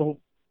sound. Well,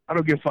 I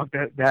don't give a fuck.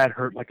 That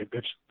hurt like a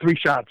bitch. 3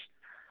 shots.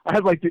 I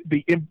had like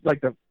I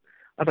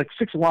had like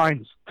 6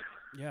 lines.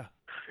 Yeah.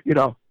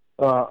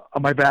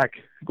 On my back,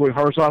 going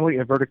horizontally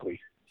and vertically.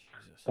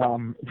 Jesus.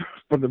 From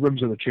the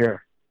rims of the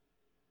chair.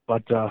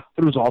 But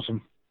it was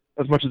awesome,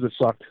 as much as it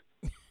sucked.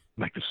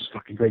 Like, this is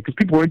fucking great because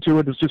people were into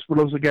it. It's just one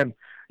of those, again,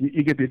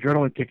 you get the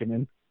adrenaline kicking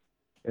in,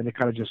 and it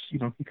kind of just, you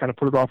kind of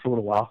put it off for a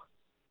little while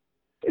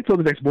until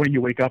the next morning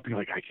you wake up and you're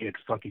like, I can't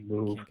fucking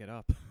move. Can't get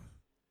up.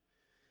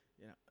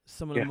 Yeah.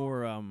 Some of the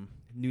more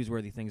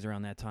newsworthy things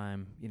around that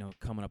time,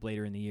 coming up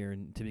later in the year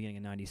and to the beginning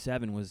of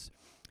 '97 was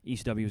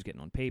ECW was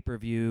getting on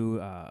pay-per-view,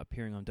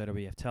 appearing on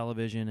WWF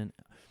television,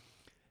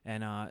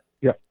 and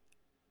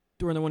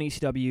during the one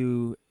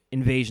ECW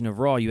invasion of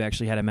Raw, you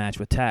actually had a match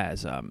with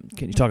Taz.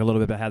 Can you talk a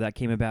little bit about how that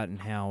came about and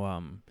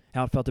how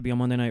it felt to be on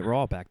Monday Night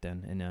Raw back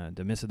then and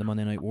the midst of the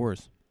Monday Night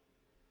Wars?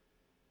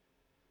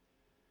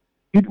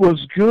 It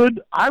was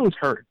good. I was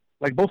hurt.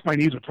 Like, both my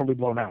knees were totally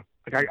blown out.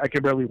 Like, I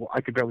could barely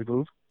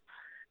move.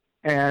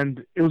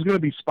 And it was going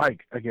to be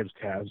Spike against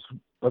Taz.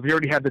 But we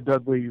already had the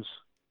Dudleys.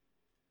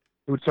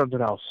 It was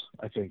something else,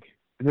 I think.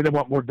 And then they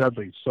want more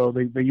Dudleys. So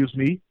they used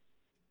me.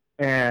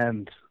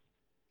 And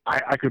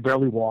I could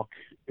barely walk.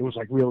 It was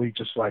like really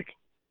just like,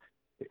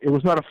 it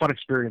was not a fun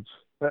experience.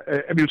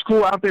 I mean, it was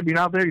cool out there, being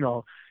out there, you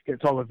know, getting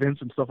to talk with Vince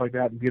and stuff like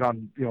that and being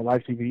on, you know,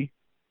 live TV.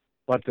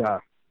 But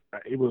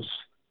it was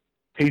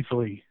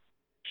painfully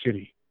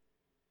shitty.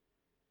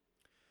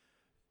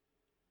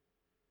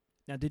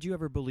 Now, did you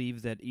ever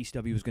believe that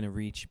ECW was going to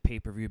reach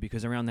pay-per-view?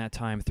 Because around that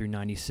time, through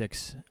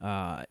 '96,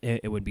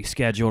 it would be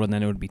scheduled, and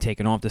then it would be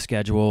taken off the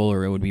schedule,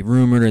 or it would be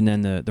rumored, and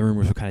then the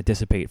rumors would kind of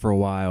dissipate for a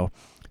while.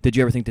 Did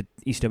you ever think that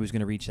ECW was going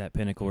to reach that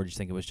pinnacle, or did you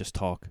think it was just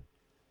talk?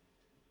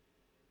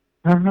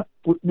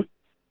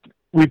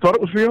 We thought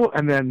it was real,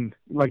 and then,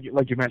 like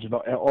you mentioned,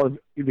 all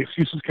the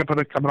excuses kept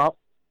on coming up.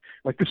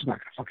 Like, this is not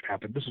going to fucking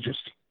happen. This is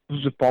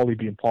just Paulie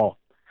being Paul.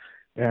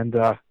 And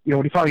you know,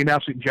 when he finally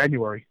announced it in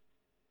January,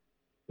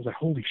 I was like,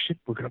 holy shit,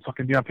 we're going to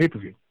fucking be on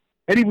pay-per-view.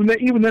 And even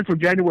then, from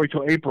January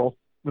till April,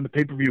 when the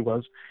pay-per-view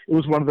was, it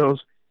was one of those,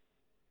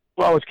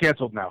 well, it's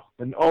canceled now.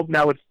 And oh,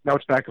 now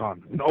it's back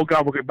on. And oh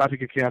God, we're about to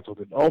get canceled.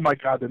 And oh my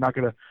God, they're not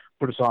going to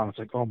put us on. It's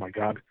like, oh my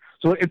God.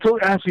 So until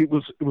actually it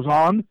was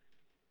on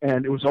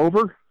and it was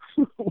over,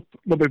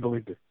 nobody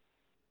believed it.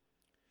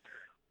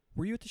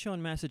 Were you at the show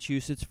in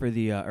Massachusetts for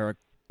the Eric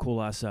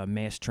Koulas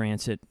mass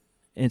transit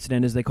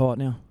incident, as they call it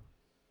now?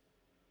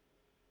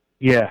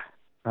 Yeah,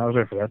 I was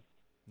there for that.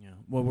 Yeah.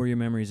 What were your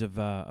memories of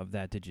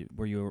that?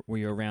 Were you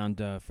around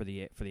for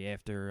the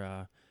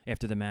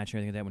after the match or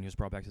anything like that when he was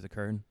brought back to the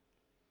curtain?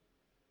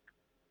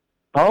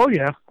 Oh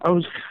yeah, I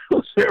was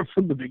there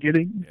from the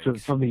beginning to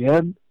from the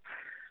end.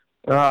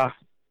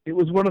 It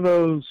was one of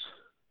those.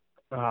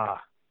 I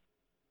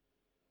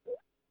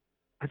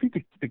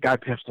think the guy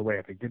passed away.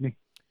 I think, didn't he?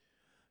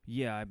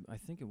 Yeah, I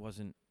think it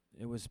wasn't.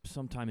 It was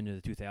sometime into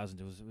the 2000s.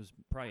 It was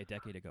probably a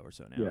decade ago or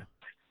so now. Yeah.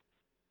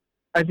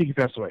 I think he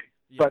passed away.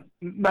 Yeah. But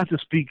not to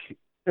speak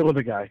ill of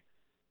the guy,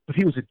 but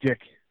he was a dick.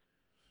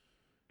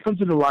 Comes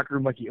into the locker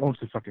room like he owns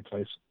the fucking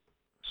place,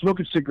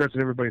 smoking cigarettes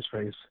in everybody's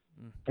face,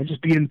 and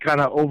just being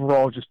kind of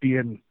overall, just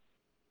being,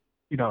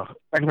 you know,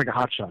 acting like a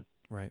hotshot.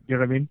 Right. You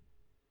know what I mean?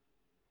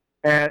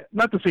 And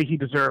not to say he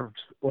deserved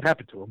what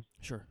happened to him.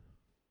 Sure.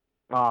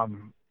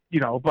 You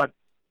know, but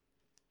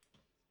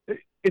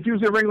if he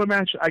was in a regular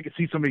match, I could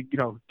see somebody, you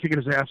know, kicking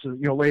his ass and,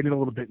 you know, laying in a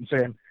little bit and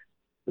saying,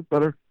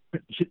 brother,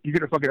 you're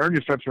going to fucking earn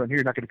your stripes around here.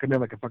 You're not going to come in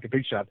like a fucking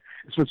big shot,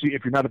 especially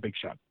if you're not a big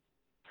shot.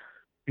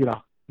 You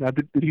know, now,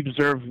 did he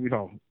deserve, you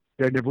know,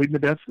 they're bleeding to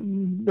death?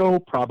 No,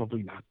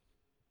 probably not.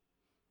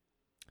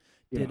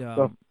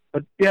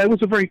 But yeah, it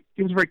was a very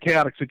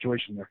chaotic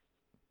situation there.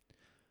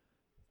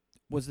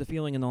 Was the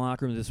feeling in the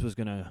locker room that this was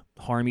going to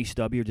harm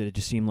ECW, or did it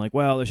just seem like,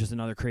 well, it's just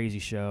another crazy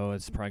show,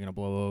 it's probably going to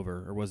blow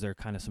over, or was there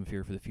kind of some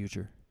fear for the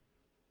future?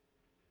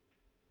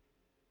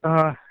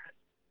 At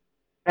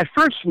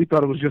first, we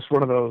thought it was just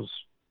one of those,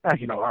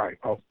 you know, all right,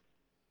 oh,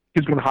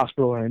 kid's going to the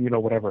hospital and, you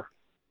know, whatever.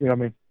 You know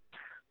what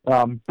I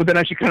mean? But then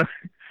as you kind of,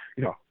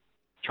 you know,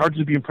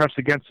 charges being pressed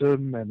against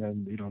him, and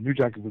then, you know, New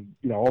Jack would,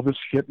 you know, all this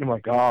shit, and I'm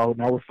like, oh,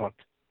 now we're fucked.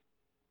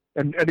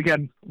 And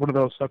again, one of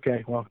those,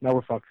 okay, well, now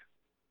we're fucked.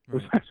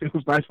 Right. It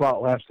was nice while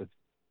it lasted.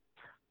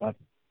 But,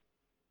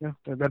 yeah,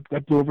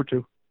 that blew over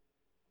too.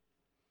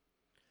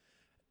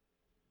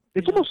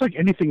 It's almost like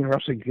anything in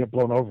wrestling can get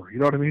blown over. You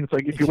know what I mean? It's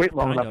like if you wait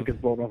long enough, it gets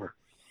blown over.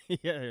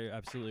 Yeah, you're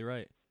absolutely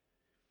right.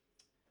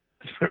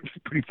 It's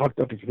pretty fucked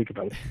up if you think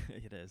about it.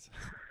 It is.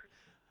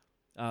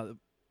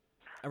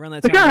 Around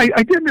that time, time,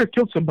 I damn near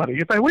killed somebody.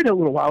 If I wait a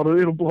little while,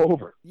 it'll blow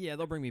over. Yeah,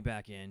 they'll bring me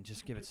back in.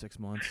 Just give it 6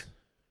 months.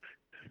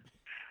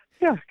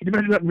 Yeah, can you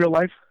imagine that in real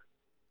life?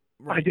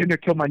 Right. I damn near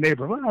killed my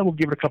neighbor. Well, I will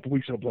give it a couple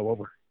weeks, it'll blow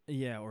over.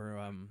 Yeah, or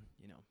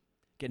you know,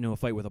 get into a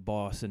fight with a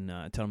boss and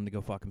tell him to go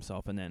fuck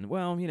himself, and then,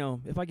 well, you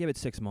know, if I give it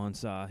 6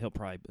 months, it'll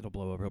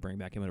blow over. He'll bring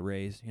back him with a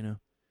raise, you know.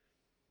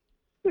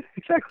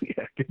 Exactly.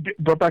 Yeah, get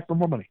brought back for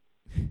more money.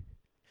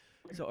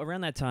 So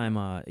around that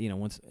time, you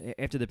know,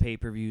 after the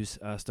pay-per-views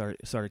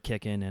started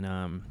kicking,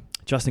 and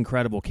Justin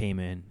Credible came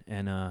in,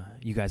 and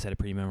you guys had a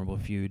pretty memorable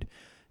feud.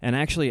 And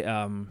actually,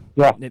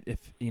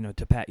 if you know,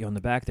 to pat you on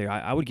the back there,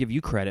 I would give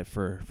you credit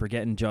for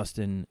getting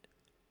Justin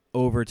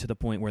over to the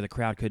point where the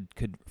crowd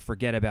could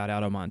forget about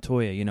Adam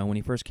Montoya. You know, when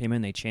he first came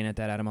in, they chanted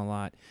that at him a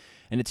lot,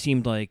 and it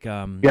seemed like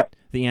the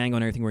angle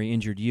and everything where he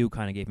injured you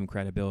kind of gave him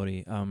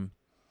credibility.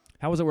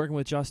 How was it working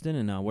with Justin,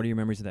 and what are your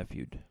memories of that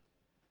feud?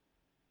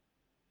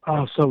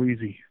 Oh, so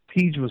easy.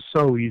 Peach was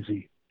so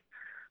easy.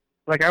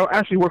 Like, I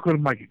actually worked with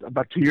him like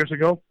about 2 years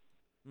ago,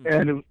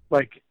 and it was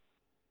like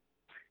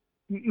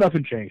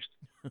nothing changed.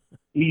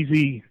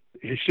 Easy.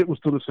 His shit was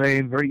still the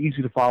same. Very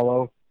easy to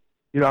follow.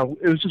 You know,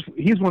 it was just,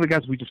 he's one of the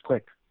guys we just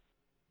clicked.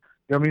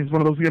 You know what I mean? He's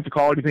one of those, we have to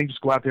call anything,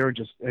 just go out there and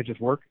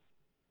just work.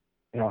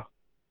 You know,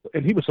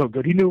 and he was so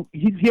good. He knew,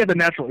 he had the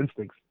natural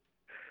instincts,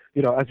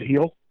 you know, as a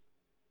heel,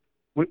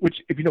 which,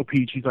 if you know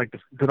Peach, he's like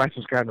the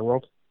nicest guy in the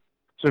world.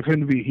 So for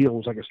him to be a heel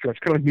was like a stretch.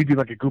 Kind of like me being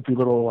like a goofy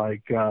little,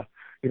 like, you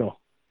know,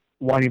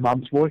 whiny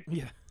mom's boy.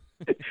 Yeah.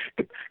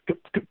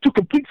 Two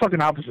complete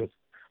fucking opposites.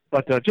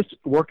 But just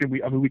working,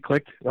 we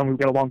clicked. We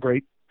got along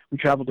great. We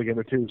traveled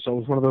together too, so it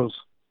was one of those.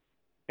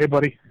 Hey,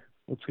 buddy,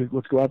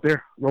 let's go out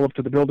there, roll up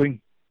to the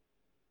building,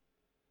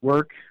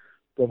 work,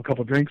 have a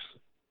couple of drinks,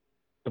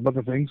 some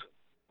other things,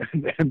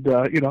 and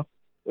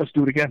let's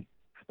do it again.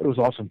 But it was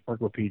awesome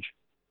working with Peach.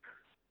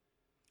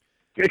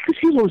 Because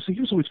he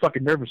was always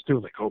fucking nervous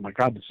too. Like, oh my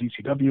God, this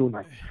ECW,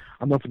 and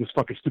I'm up for this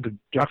fucking stupid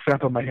jock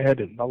strap on my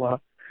head, and blah blah.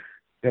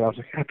 And I was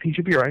like, yeah, Peach,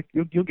 you'll be all right.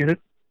 You'll get it.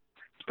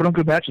 Just put on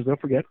good matches.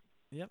 Don't forget.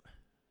 Yep.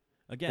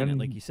 Again, and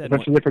like you said,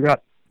 eventually they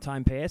forgot.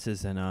 Time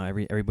passes, and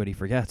everybody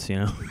forgets.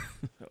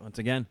 Once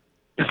again.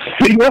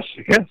 Yes.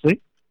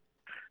 See.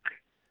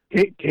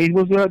 Kane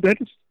was a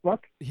dentist.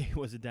 Fuck. He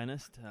was a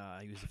dentist.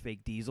 He was a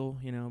fake Diesel.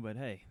 But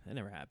hey, that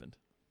never happened.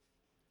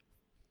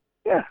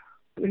 Yeah.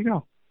 There you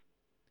go.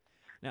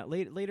 Now,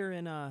 later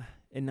in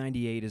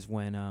 '98 is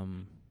when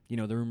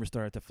the rumors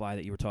started to fly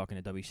that you were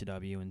talking to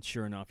WCW, and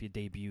sure enough, you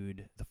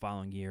debuted the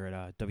following year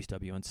at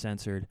WCW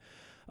Uncensored.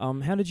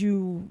 How did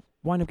you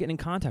wind up getting in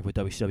contact with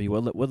WCW?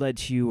 What led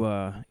to you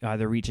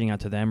either reaching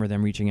out to them or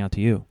them reaching out to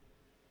you?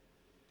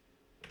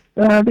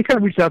 They kind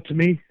of reached out to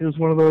me. It was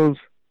one of those,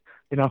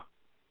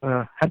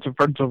 had some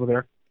friends over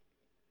there,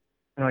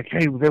 and like,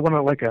 hey, they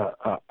want like a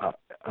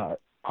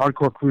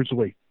hardcore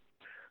cruiserweight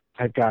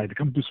type guy to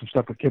come do some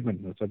stuff with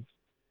Kidman. And I said,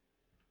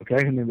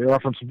 okay, and then they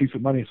offered him some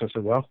decent money, so I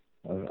said, well,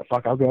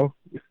 fuck, I'll go.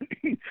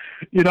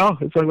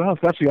 It's like, well,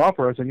 if that's the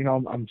offer, I said,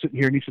 I'm sitting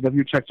here in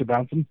ECW, checks are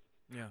bouncing.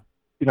 Yeah.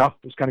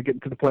 It's kind of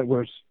getting to the point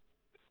where it's,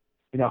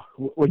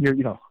 when you're,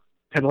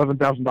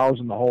 $10,000-$11,000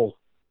 in the hole,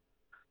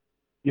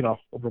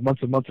 over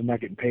months and months and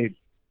not getting paid.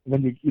 And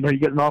then you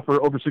get an offer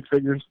over six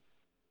figures.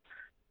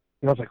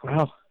 I was like,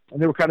 wow.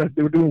 And they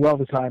were doing well at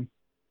the time.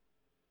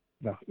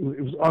 No,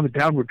 it was on the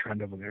downward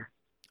trend over there.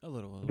 A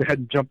little. They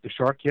hadn't jumped the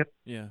shark yet.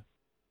 Yeah.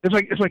 It's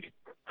like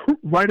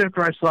right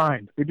after I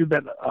signed, they did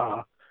that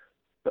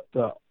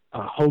the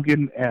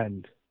Hogan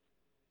and it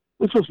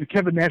was supposed to be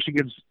Kevin Nash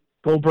against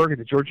Goldberg at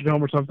the Georgia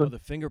Dome or something. Oh, the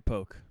finger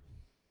poke.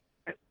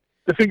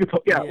 The finger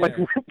poke, yeah. Like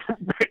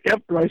right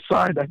after I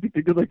signed, I think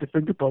they did like the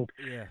finger poke.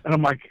 Yeah. And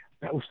I'm like,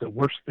 that was the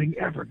worst thing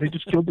ever. They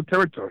just killed the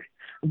territory.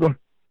 I'm going,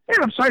 hey,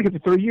 I'm signed here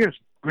for 3 years.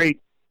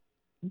 Great.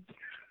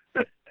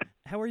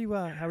 How are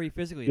you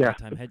physically at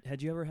that time?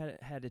 Had you ever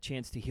had a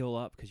chance to heal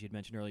up? Because you'd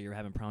mentioned earlier you were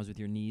having problems with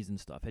your knees and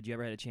stuff. Had you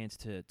ever had a chance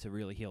to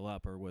really heal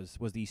up, or was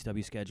the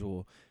ECW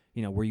schedule,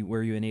 were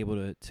you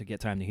unable to get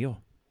time to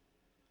heal?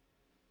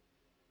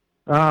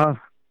 I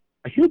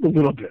healed a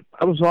little bit.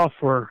 I was off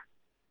for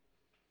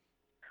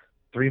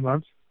 3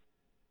 months.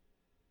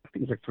 I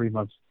think it was like 3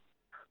 months.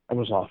 I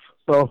was off.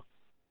 So,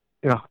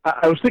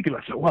 I was thinking,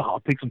 I said, well, I'll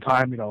take some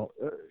time, I'll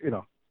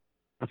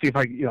see if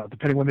I,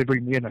 depending when they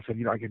bring me in, I said,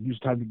 I can use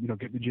time to,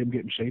 get in the gym,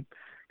 get in shape,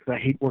 because I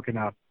hate working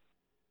out.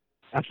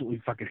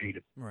 Absolutely fucking hate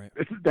it. Right.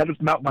 That is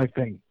not my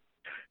thing.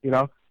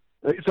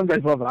 Some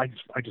guys love it.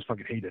 I just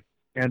fucking hate it.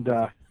 And,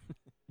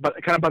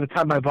 but kind of by the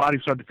time my body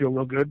started to feel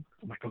real good,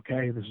 I'm like,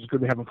 okay, this is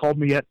good. They haven't called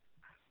me yet.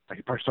 I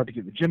can probably start to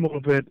get in the gym a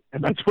little bit.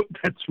 And that's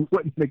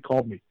when they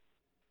called me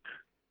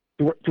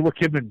to work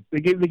Kidman. They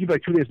gave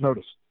like 2 days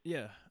notice.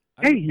 Yeah.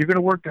 Hey, you're going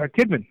to work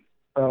Kidman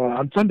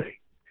on Sunday.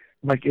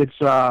 I'm like, it's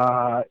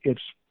Friday,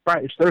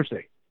 it's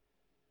Thursday.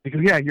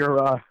 Because you're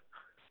at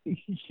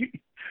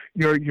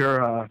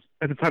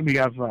the time we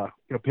have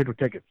paper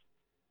tickets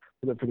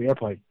for the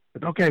airplane.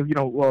 But okay,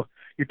 well,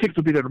 your tickets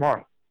will be there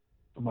tomorrow.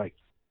 I'm like,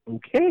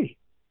 okay.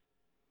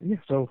 Yeah.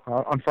 So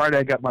on Friday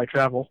I got my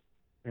travel,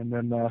 and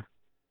then that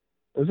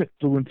was it.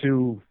 Flew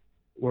into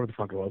where the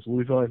fuck it was,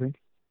 Louisville, I think.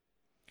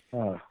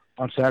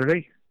 On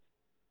Saturday,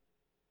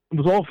 I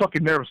was all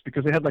fucking nervous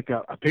because they had like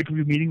a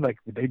pay-per-view meeting like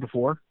the day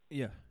before.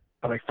 Yeah.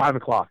 At like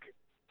 5:00,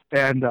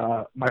 and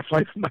my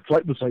flight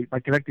was late.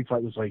 My connecting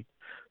flight was late,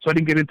 so I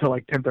didn't get in until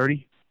like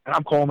 10:30. And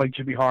I'm calling like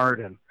Jimmy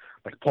Hart and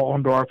like Paul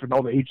Orndorff and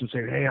all the agents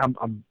saying, "Hey,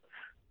 I'm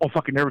all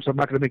fucking nervous. I'm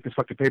not going to make this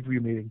fucking pay-per-view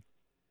meeting."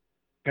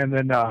 And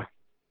then I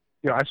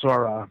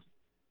saw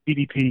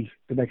EDP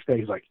the next day.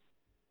 He's like,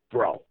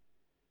 "Bro,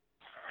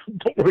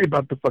 don't worry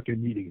about the fucking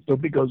meetings.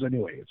 Nobody goes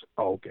anyway." It's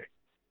okay.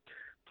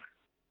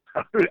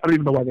 I don't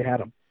even know why they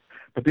had them,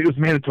 but it was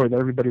mandatory that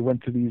everybody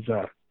went to these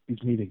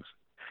meetings.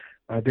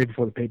 Day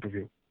before the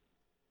pay-per-view.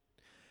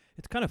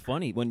 It's kind of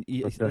funny when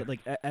you,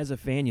 like as a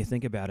fan you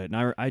think about it,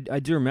 and I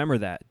do remember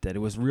that it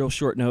was real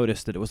short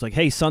notice, that it was like,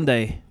 hey,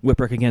 Sunday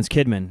Whipwreck against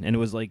Kidman, and it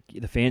was like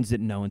the fans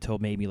didn't know until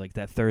maybe like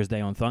that Thursday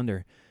on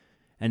Thunder,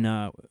 and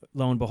lo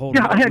and behold,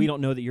 we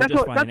don't know that you're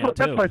just finding out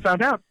too. That's what I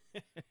found out.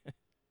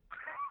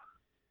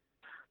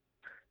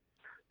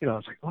 I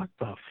was like, what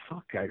the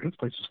fuck, guy? This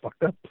place is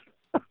fucked up.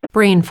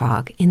 Brain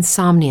fog,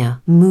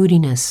 insomnia,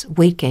 moodiness,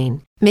 weight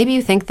gain. Maybe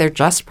you think they're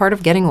just part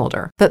of getting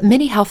older, but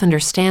MIDI Health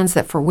understands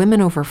that for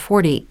women over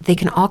 40, they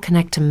can all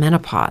connect to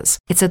menopause.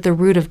 It's at the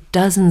root of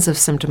dozens of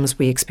symptoms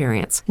we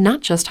experience, not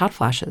just hot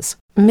flashes.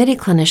 MIDI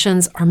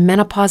clinicians are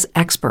menopause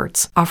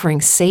experts, offering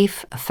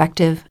safe,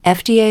 effective,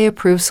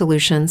 FDA-approved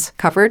solutions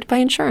covered by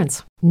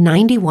insurance.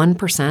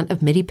 91%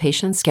 of MIDI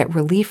patients get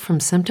relief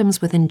from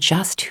symptoms within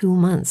just 2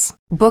 months.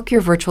 Book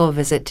your virtual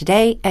visit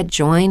today at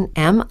joinmidi.com.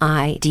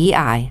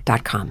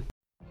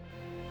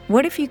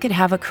 What if you could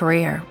have a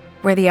career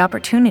where the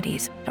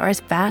opportunities are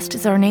as vast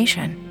as our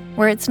nation,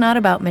 where it's not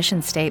about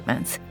mission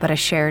statements, but a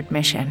shared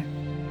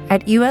mission?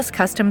 At U.S.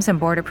 Customs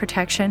and Border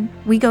Protection,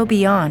 we go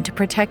beyond to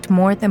protect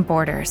more than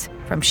borders.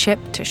 From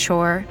ship to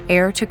shore,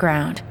 air to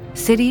ground,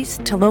 cities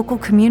to local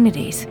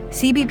communities,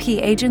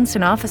 CBP agents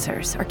and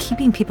officers are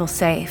keeping people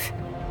safe.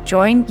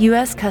 Join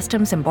U.S.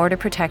 Customs and Border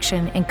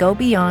Protection and go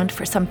beyond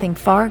for something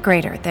far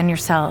greater than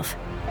yourself.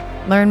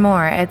 Learn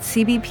more at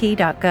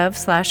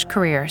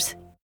cbp.gov/careers.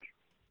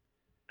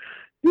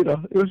 It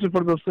was just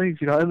one of those things,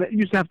 and you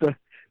used to have to,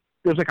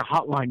 there was like a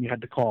hotline you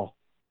had to call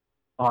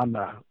on,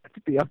 I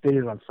think they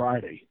updated it on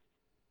Friday.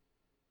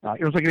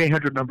 It was like an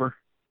 800 number,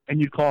 and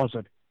you'd call and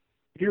said,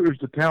 here is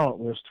the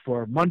talent list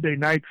for Monday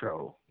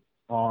Nitro,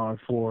 for,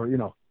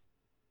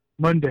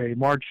 Monday,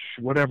 March,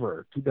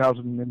 whatever,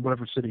 2000 in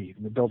whatever city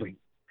in the building.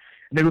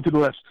 And they go through the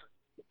list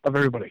of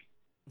everybody.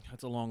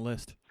 That's a long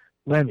list.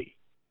 Lenny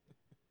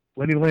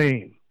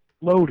Lane,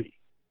 Lodi,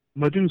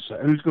 Medusa,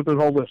 and he'd go through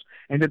the whole list,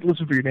 and they'd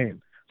listen for your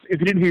name. If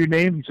you didn't hear your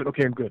name, he said,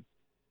 okay, I'm good.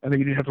 And then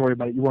you didn't have to worry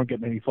about it. You weren't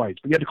getting any fights.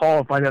 But you had to call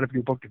and find out if you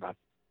were booked or not.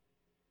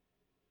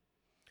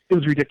 It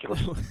was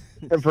ridiculous.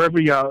 And for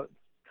every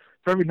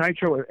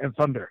Nitro and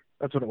Thunder,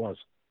 that's what it was.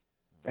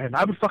 And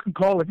I would fucking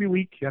call every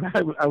week, and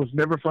I was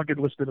never fucking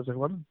listed. I was like,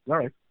 well, all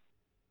right.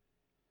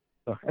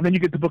 And then you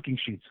get the booking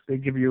sheets. They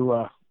give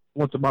you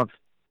once a month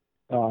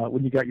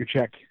when you got your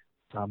check.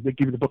 They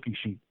give you the booking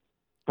sheet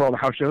for all the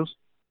house shows.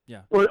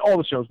 Yeah. Well, all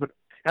the shows, but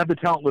had the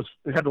talent list.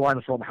 They had the line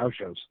for all the house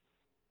shows.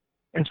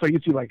 And so you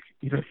see,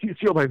 you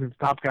feel like the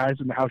top guys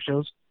in the house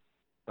shows.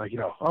 Like,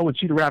 in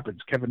Cedar Rapids,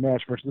 Kevin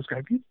Nash versus this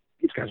guy.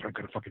 These guys aren't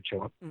going to fucking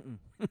show up.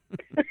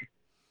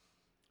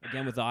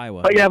 Again with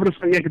Iowa. But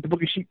you get the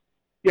booking sheet.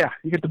 Yeah,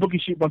 you get the booking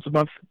sheet once a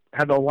month.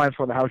 Had the line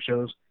for the house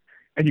shows,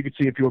 and you could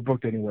see if you were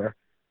booked anywhere.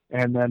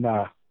 And then,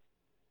 I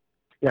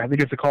think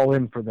you have to call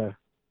in for the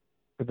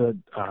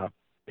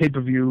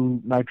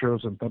pay-per-view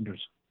Nitros and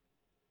Thunders.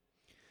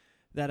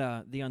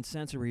 That the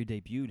Uncensored where you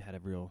debuted had a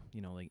real,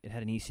 it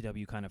had an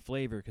ECW kind of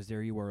flavor because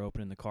there you were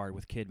opening the card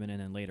with Kidman,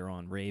 and then later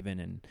on Raven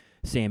and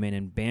Sandman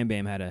and Bam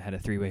Bam had a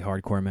three-way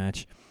hardcore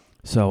match.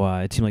 So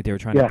it seemed like they were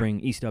trying to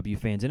bring ECW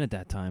fans in at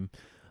that time.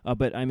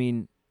 But I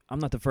mean, I'm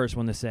not the first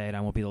one to say it.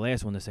 I won't be the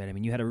last one to say it. I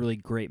mean, you had a really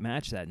great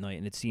match that night,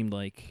 and it seemed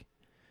like,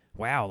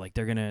 wow, like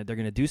they're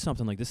gonna do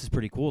something. Like, this is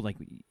pretty cool. Like,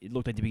 it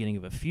looked like the beginning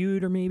of a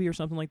feud or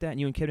something like that. And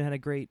you and Kidman had a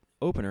great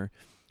opener,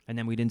 and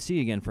then we didn't see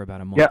you again for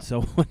about a month. Yeah.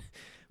 So.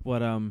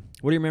 What are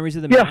your memories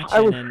of the match?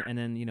 And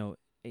then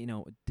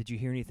did you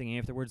hear anything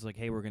afterwards? Like,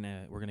 hey, we're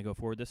gonna go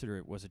forward with this,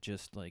 or was it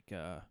just like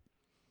you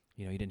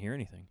didn't hear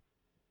anything?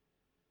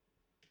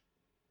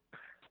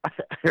 I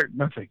heard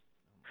nothing.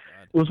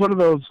 It was one of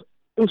those.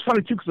 It was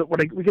funny too because when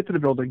we get to the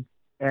building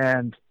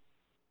and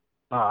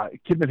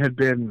Kidman had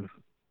been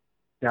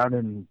down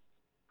in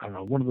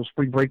one of those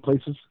spring break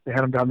places. They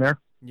had him down there.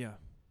 Yeah.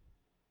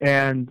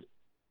 And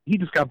he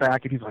just got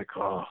back and he's like,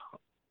 oh,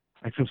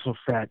 I feel so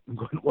fat. I'm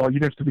going, well,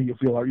 you next to me, you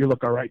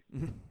look all right.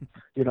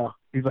 He's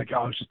like, oh,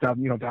 I was just down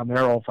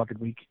there all fucking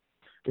week,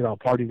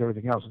 parties and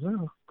everything else. I said,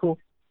 oh, cool.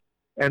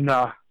 And,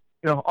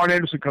 Arn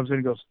Anderson comes in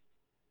and goes,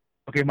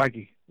 okay,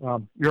 Mikey,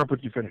 you're up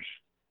with your finish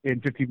in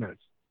 15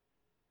 minutes.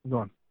 I'm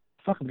going,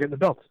 fuck, I'm getting the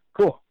belt.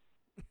 Cool.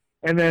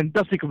 And then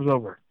Dusty comes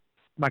over.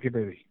 Mikey,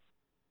 baby.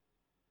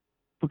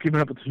 Who came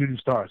up with the shooting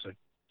star? I said,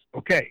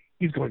 okay,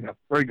 he's going up.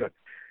 Very good.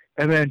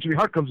 And then Jimmy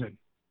Hart comes in.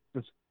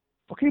 Says,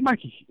 okay,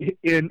 Mikey,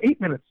 in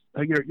 8 minutes,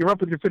 you're up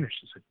with your finish.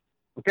 I said,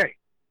 okay.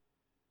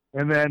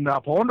 And then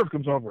Paul Orndorff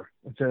comes over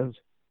and says,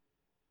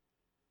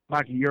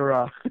 Mikey,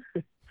 you're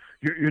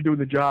doing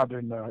the job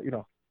in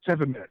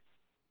 7 minutes.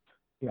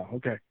 Yeah,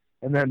 okay.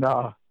 And then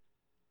Arn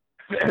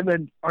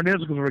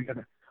Anderson goes over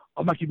again.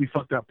 Oh, Mikey, be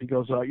fucked up. He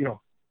goes,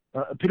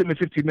 pit him in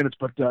 15 minutes,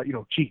 but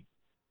cheat.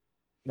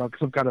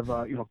 Some kind of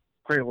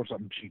cradle or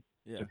something cheat.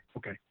 Yeah. Said,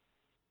 okay.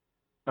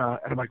 And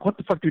I'm like, what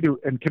the fuck do we do?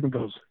 And Kevin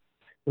goes,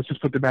 let's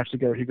just put the match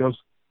together. He goes,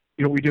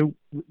 you know what we do?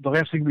 The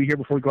last thing we hear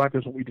before we go out there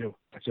is what we do.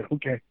 I said,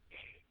 okay.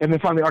 And then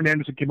finally Arn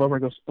Anderson came over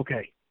and goes,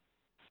 okay,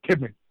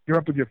 Kidman, you're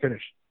up with your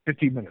finish.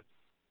 15 minutes.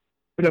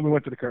 But then we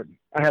went to the curtain.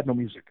 I had no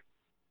music.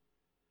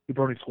 The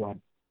Burning Squad. I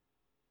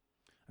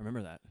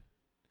remember that.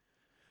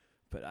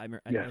 But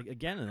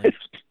again,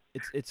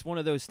 it's it's one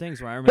of those things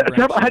where I remember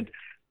Go ahead.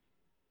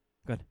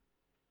 Yeah,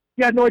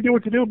 I had no idea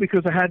what to do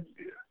because I've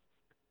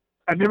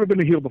never been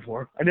a heel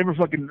before. I never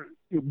fucking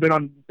been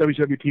on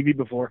WCW TV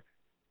before,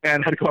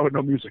 and had to go out with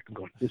no music. I'm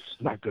going, this is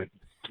not good.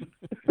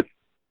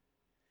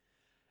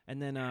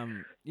 And then,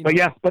 the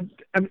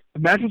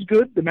match was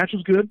good. The match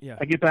was good. Yeah.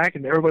 I get back,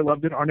 and everybody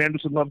loved it. Arn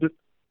Anderson loved it.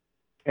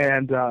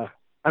 And I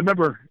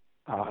remember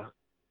I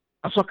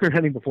saw Kurt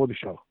Hennig before the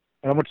show,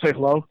 and I went to say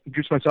hello,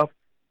 introduce myself,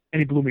 and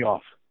he blew me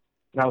off.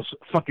 And I was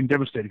fucking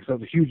devastated because I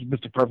was a huge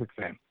Mr. Perfect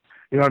fan.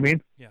 You know what I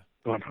mean? Yeah.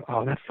 Going,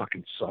 oh, that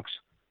fucking sucks.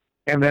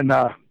 And then,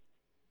 I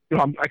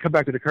come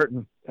back to the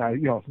curtain,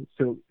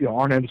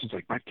 Arn Anderson's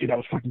like, my kid, that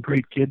was fucking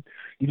great, kid.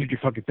 You did your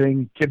fucking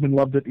thing. Kidman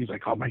loved it. He's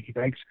like, oh, Mikey,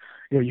 thanks.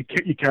 You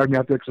carried me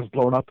out there because I was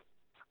blowing up.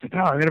 I said,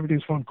 no,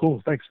 everything's fun.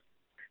 Cool, thanks.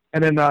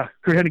 And then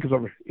Kurt Hennig comes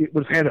over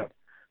with his hand up.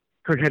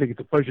 Kurt Hennig, it's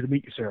a pleasure to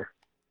meet you, sir.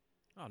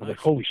 Oh, I was nice. like,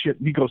 holy shit.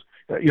 And he goes,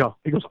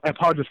 I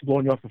apologize for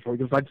blowing you off before. He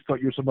goes, I just thought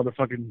you were some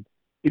motherfucking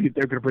idiot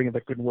they're going to bring in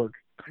that couldn't work.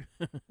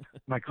 I'm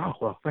like, oh,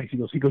 well, thanks.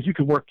 He goes, you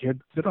can work,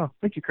 kid. I said, oh,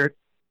 thank you, Kurt.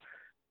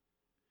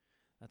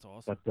 That's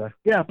awesome.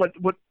 But,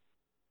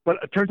 but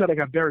it turns out I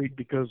got buried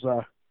because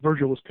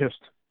Virgil was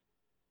pissed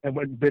and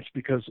went and bitched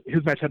because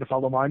his match had to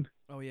follow mine.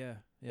 Oh, yeah.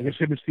 I guess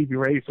him and Stevie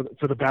Ray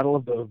for the battle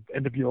of the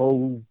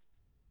NWO,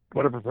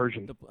 whatever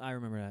version. I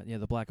remember that. Yeah,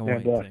 the black and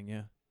white thing,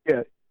 yeah.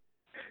 Yeah.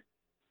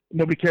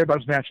 Nobody cared about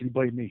his match, and he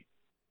blamed me.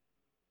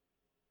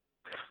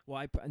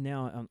 Well,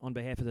 now, on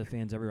behalf of the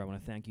fans everywhere, I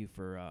want to thank you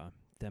for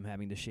them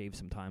having to shave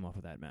some time off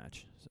of that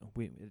match. So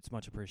it's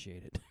much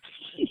appreciated.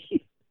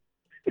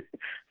 If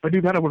I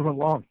knew that, I would have went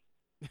long.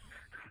 If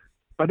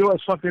I knew I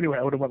was fucked anyway,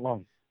 I would have went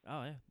long.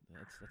 Oh, yeah.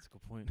 That's a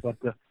good point. But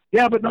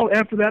but no,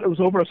 after that, it was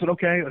over. I said,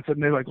 okay. I said,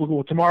 and they're like,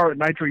 well, tomorrow at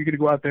Nitro, you're going to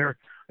go out there.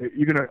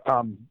 You're going to,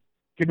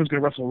 Kidman's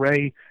going to wrestle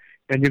Ray,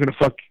 and you're going to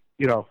fuck,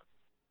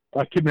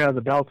 Kidman out of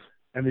the belt,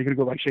 and you're going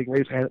to go, shake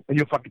Ray's hand, and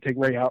you'll fucking take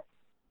Ray out.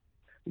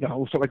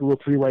 We'll start like a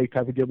little three-way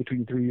type of deal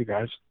between the three of you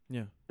guys.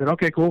 Yeah. Then,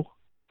 okay, cool.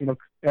 And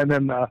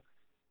then I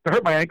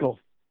hurt my ankle,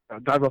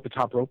 diving off the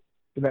top rope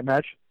in that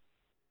match.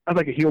 I had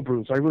like a heel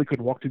bruise. I really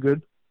couldn't walk too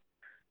good.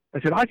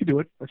 I said, I could do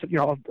it. I said,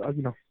 I'll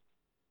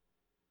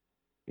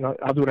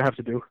do what I have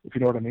to do, if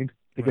you know what I mean,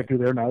 to get through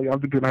there now. I'll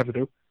do what I have to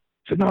do.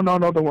 I said, no,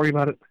 don't worry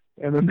about it.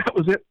 And then that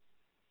was it.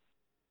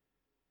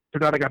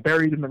 Turned out I got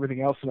buried and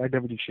everything else, and I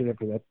never did shit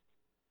after that.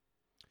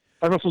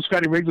 I wrestled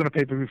Scotty Riggs on a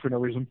pay-per-view for no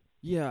reason.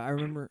 Yeah, I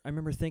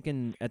remember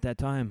thinking at that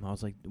time, I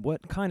was like,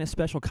 what kind of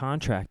special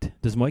contract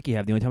does Mikey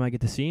have? The only time I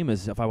get to see him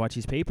is if I watch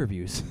these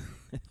pay-per-views.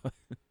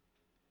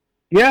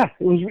 Yeah,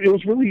 it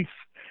was really.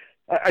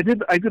 I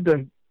did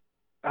the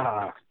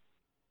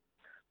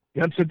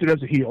Uncensored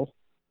as a heel,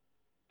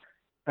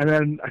 and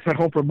then I sat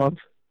home for a month.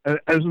 And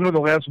it was another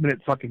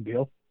last-minute fucking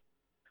deal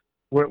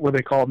where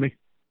they called me,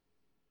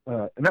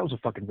 and that was a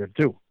fucking rib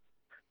too.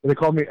 They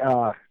called me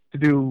to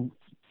do.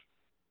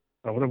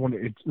 Whatever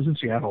it was in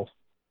Seattle,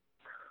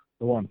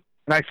 the one,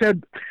 and I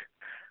said,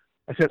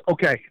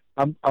 okay,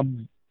 I'm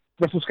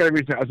wrestling Scotty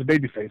Riggs now as a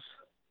babyface.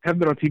 Haven't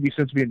been on TV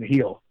since being the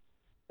heel,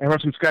 and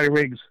wrestling Scotty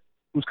Riggs,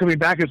 who's coming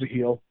back as a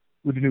heel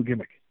with a new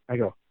gimmick. I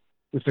go,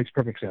 this makes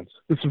perfect sense.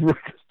 This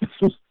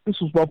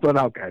was well thought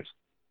out, guys.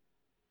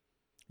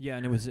 Yeah,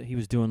 and he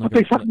was doing like. But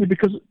they fucked me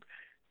because.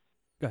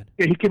 Go ahead.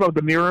 Yeah, he came out with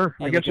the mirror,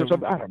 yeah, I guess, or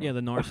something. I don't know. Yeah, the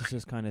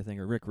narcissist kind of thing,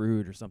 or Rick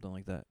Rude, or something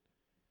like that.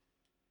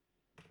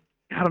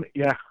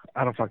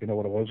 I don't fucking know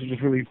what it was. It was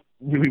just really,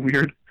 really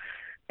weird.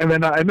 And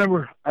then I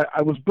remember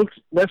I was booked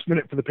last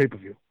minute for the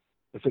pay-per-view.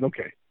 I said,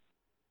 okay.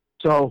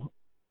 So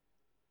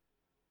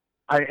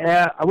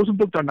I wasn't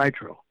booked on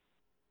Nitro,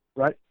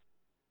 right?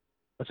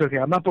 I said, okay,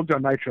 I'm not booked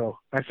on Nitro.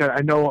 I said,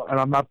 I know, and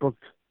I'm not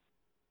booked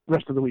the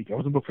rest of the week. I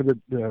wasn't booked for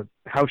the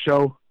house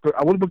show.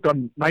 I wasn't booked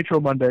on Nitro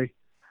Monday.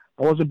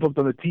 I wasn't booked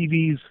on the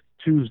TVs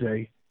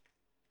Tuesday.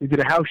 They did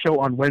a house show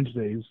on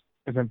Wednesdays,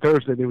 and then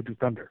Thursday they would do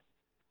Thunder.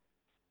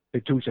 They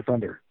 2 weeks of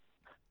Thunder.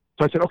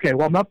 So I said, okay,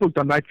 well, I'm not booked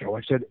on Nitro.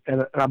 I said,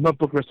 and I'm not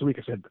booked the rest of the week.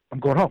 I said,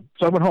 I'm going home.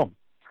 So I went home.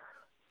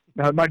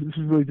 Now, this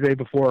is really the day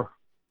before,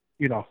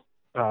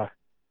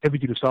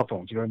 heavy-duty cell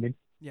phones, you know what I mean?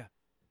 Yeah.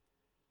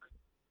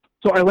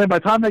 So I land. By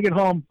the time I get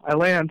home, I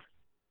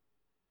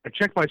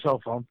check my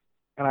cell phone,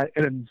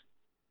 and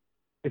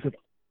it said,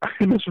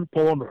 Mr.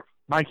 Polander,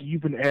 Mikey,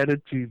 you've been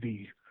added to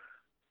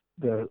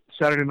the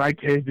Saturday night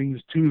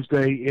tapings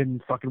Tuesday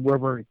in fucking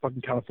wherever, in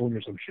fucking California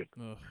or some shit.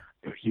 Ugh.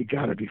 You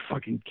gotta be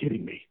fucking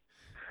kidding me.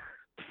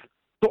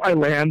 So I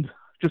land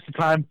just in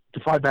time to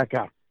fly back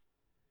out.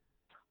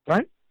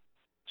 Right?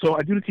 So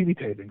I do the TV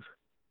tapings.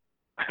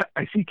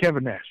 I see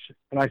Kevin Nash,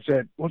 and I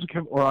said, was it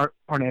Kevin or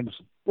Arn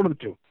Anderson? One of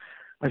the two.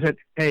 I said,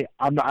 hey,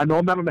 I know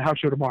I'm not on the house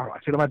show tomorrow. I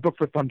said, am I booked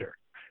for Thunder?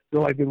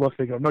 They're like, they look,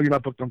 they go, no, you're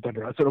not booked on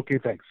Thunder. I said, okay,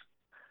 thanks.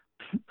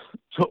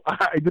 So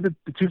I did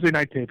the Tuesday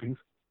night tapings,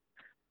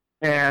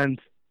 and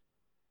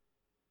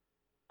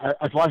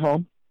I fly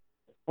home,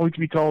 only to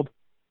be told,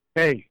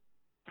 hey,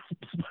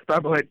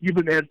 you've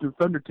been added to the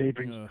Thunder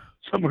tapings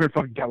somewhere in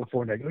fucking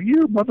California. I go,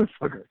 you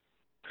motherfucker.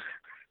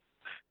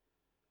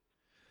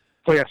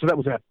 So yeah, so that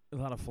was that. A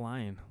lot of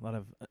flying, a lot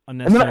of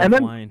unnecessary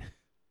flying.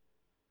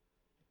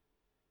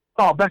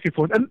 Oh, back and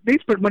forth. And they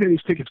spent money on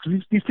these tickets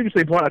because these tickets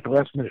they bought at the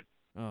last minute.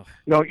 Oh.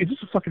 It's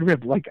just a fucking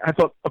rib. Like, I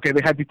thought, okay,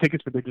 they had these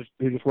tickets, but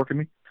they're just working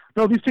me.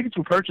 No, these tickets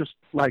were purchased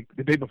like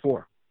the day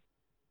before.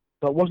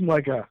 So it wasn't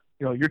like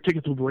your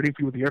tickets will be waiting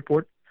for you at the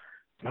airport.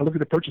 And I look at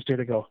the purchase date,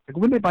 I go, like,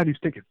 when did they buy these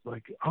tickets?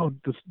 Like, oh,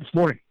 this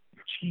morning.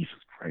 Jesus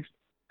Christ.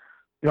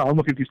 I'm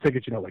looking at these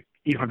tickets, like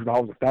 $800,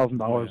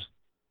 $1,000.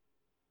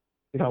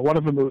 Yeah. One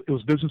of them, it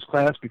was business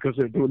class because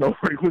there were no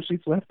regular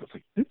seats left. I was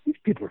like, these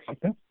people are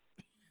fucked up.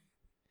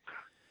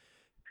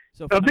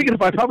 So I'm thinking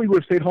if I probably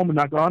would have stayed home and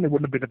not gone, it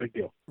wouldn't have been a big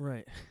deal.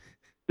 Right.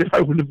 If I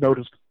wouldn't have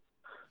noticed.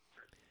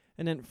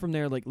 And then from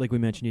there, like we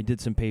mentioned, you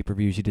did some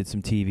pay-per-views, you did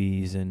some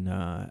TVs, and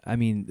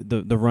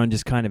the run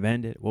just kind of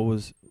ended.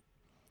 Was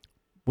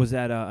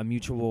that a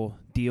mutual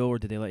deal, or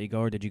did they let you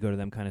go, or did you go to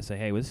them kind of say,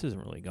 hey, well, this isn't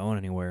really going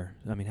anywhere?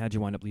 I mean, how'd you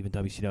wind up leaving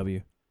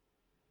WCW?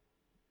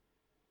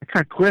 I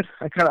kind of quit.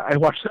 I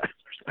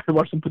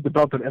watched them put the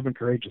belt on Evan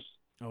Courageous.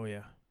 Oh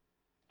yeah.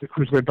 The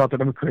cruiserweight belt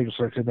on Evan Courageous.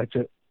 So I said that's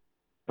it.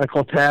 I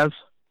called Taz.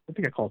 I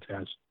think I called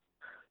Taz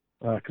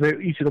because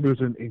ECW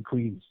was in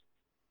Queens,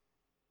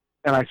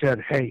 and I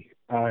said, "Hey,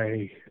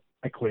 I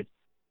quit.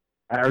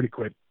 I already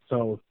quit.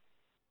 So,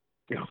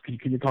 can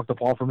you talk to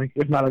Paul for me?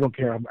 If not, I don't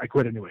care. I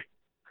quit anyway."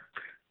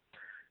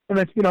 And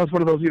then, it's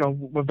one of those,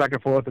 went back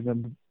and forth, and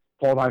then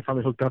Paul and I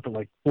finally hooked up at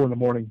like 4 in the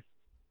morning,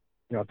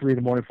 3 in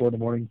the morning, 4 in the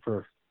morning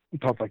we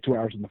talked like 2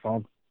 hours on the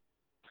phone.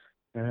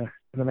 And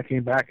then I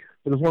came back.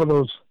 It was one of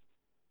those,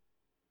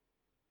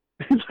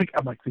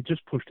 I'm like, they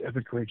just pushed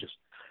Evan Courageous.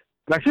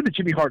 And I said to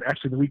Jimmy Hart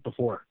actually the week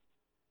before,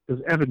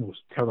 because Evan was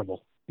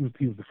terrible.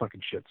 He was the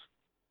fucking shits.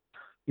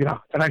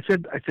 And I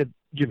said,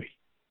 Jimmy,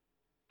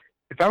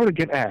 if I were to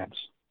get abs,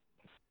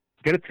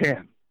 get a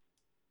tan,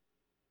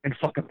 and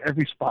fuck up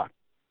every spot,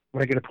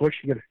 when I get a push,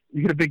 you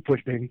get a big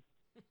push, baby.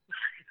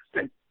 I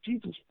said,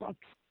 Jesus fuck.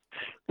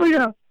 So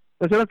yeah,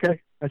 I said, okay,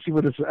 I see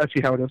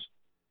how it is.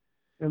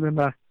 And then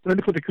they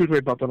put the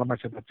cruiserweight belt on him. I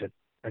said, that's it.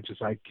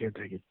 I can't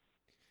take it.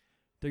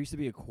 There used to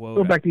be a quote.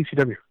 Go back to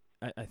ECW.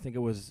 I think it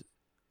was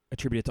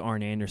attributed to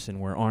Arn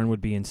Anderson, where Arn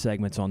would be in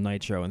segments on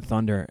Nitro and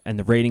Thunder, and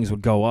the ratings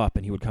would go up,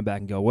 and he would come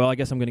back and go, well, I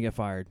guess I'm going to get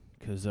fired,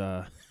 because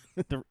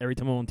every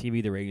time I'm on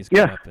TV, the ratings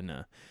go up, and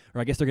or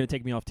I guess they're going to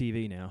take me off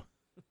TV now.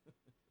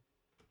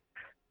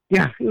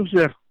 Yeah, it was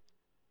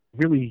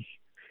really,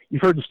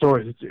 you've heard the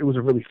stories, it was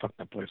a really fucked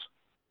up place.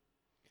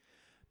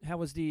 How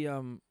was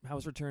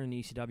returning to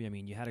ECW? I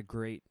mean, you had a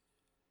great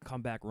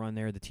comeback run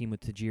there. The team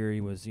with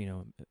Tajiri was,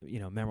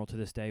 memorable to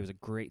this day. It was a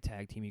great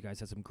tag team. You guys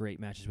had some great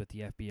matches with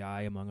the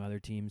FBI, among other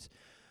teams.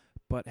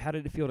 But how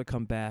did it feel to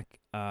come back?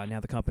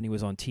 Now the company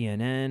was on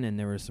TNN, and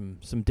there were some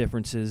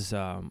differences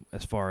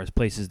as far as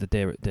places that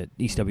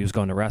ECW was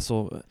going to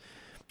wrestle.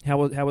 How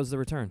was the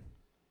return?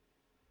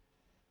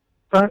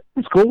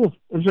 It's cool.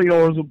 It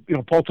was,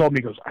 Paul told me,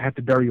 he goes, I have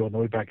to bury you on the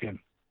way back in.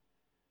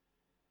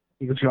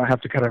 He goes, I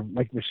have to kind of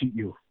receipt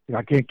you.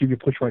 I can't give you a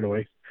push right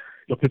away.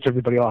 You'll piss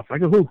everybody off. I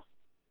go, who?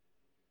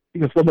 He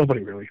goes, well,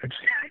 nobody really. I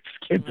just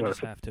can't do it.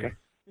 Have to. Okay.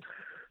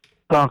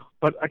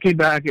 But I came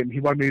back, and he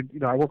wanted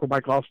me, I worked with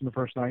Mike Lawson the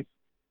first night,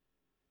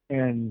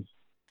 and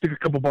took a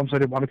couple bumps I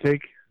didn't want to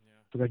take,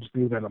 because I just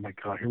knew that. I'm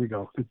like, God, here we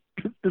go.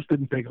 This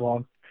didn't take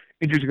long.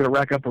 Injuries are going to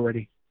rack up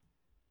already.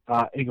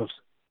 And he goes,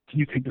 can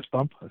you take this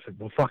bump? I said,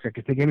 well, fuck, I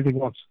can take anything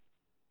once.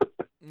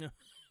 No.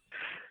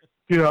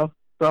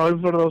 So it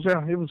was one of those,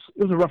 it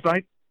was a rough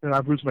night, and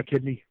I bruised my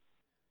kidney.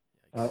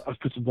 I was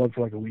pissing blood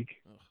for like a week.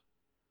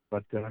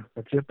 But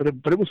that's it.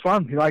 But it was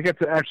fun. I got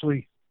to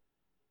actually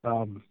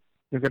got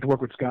to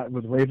work with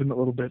Raven a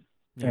little bit,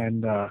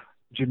 and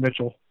Jim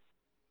Mitchell.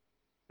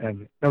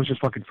 And that was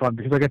just fucking fun,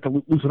 because I got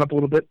to loosen up a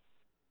little bit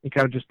and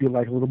kind of just be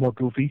like a little more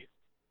goofy.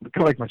 Kind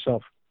of like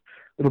myself.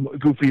 A little more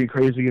goofy and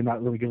crazy and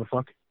not really give a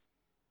fuck.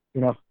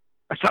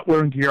 I stopped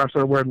wearing gear. I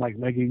started wearing like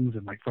leggings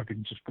and like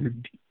fucking just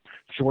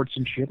shorts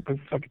and shit. What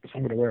the fuck is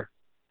I'm gonna wear?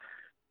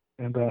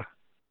 And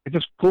it's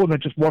just cool, and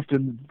it just morphed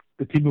in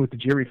the teaming with the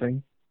Jerry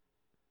thing.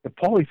 And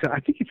Paulie said, I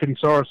think he said he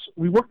saw us.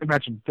 We worked a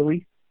match in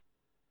Philly,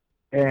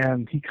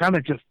 and he kind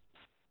of just.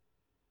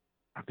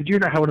 Did you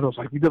not have one of those?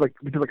 Like we did like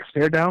a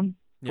stare down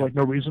for like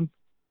no reason.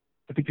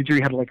 I think the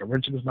Jerry had like a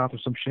wrench in his mouth or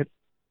some shit.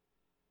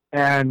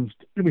 And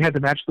then we had the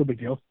match, no big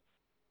deal.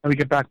 And we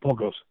get back, Paul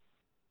goes,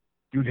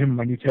 you and him are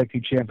my new tag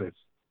team champions.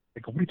 I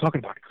go, what are you talking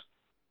about? He goes,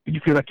 did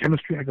you feel that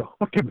chemistry? I go,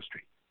 what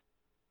chemistry?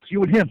 It's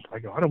you and him. I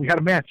go, I know, we had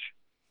a match.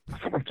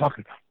 That's what I'm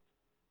talking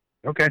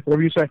about. Okay,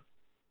 whatever you say.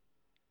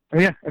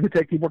 And yeah, and the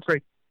tag team worked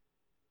great.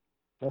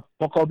 So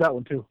Paul called that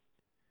one too.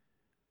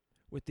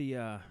 With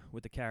the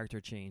character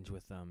change,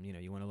 with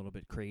you went a little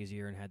bit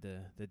crazier and had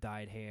the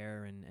dyed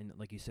hair, and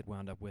like you said,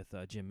 wound up with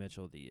Jim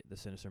Mitchell, the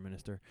Sinister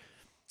Minister.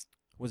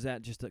 Was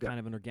that just kind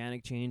of an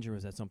organic change, or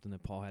was that something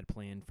that Paul had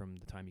planned from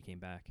the time you came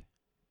back?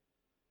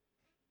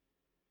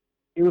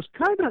 It was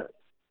kind of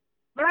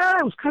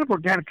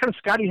organic. Kind of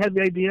Scotty had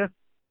the idea,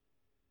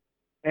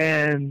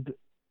 and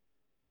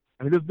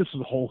I mean this is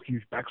a whole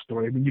huge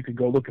backstory. I mean you could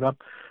go look it up,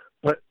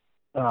 but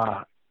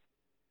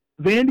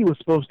Vandy was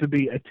supposed to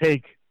be a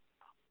take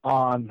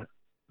on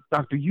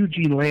Dr.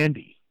 Eugene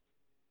Landy,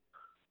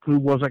 who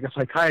was like a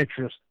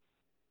psychiatrist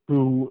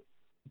who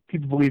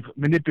people believe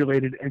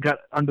manipulated and got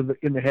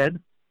in the head.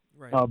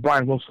 Right.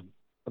 Brian Wilson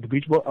of the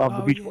Beach Boys.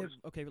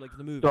 Okay, like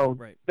the movie. So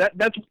right.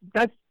 That's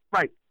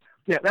right.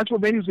 Yeah, that's where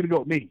Manny was going to go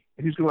with me,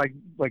 and he's going to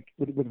like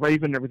with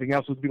Raven and everything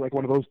else, it would be like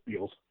one of those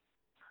deals.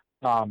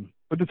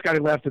 But this guy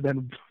left, and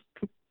then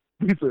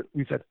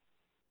we said,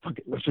 "Fuck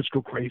it, let's just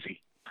go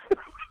crazy."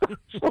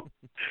 so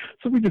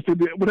we just did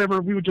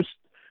whatever. We would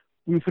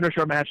finish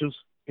our matches,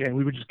 and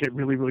we would just get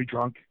really, really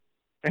drunk,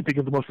 and think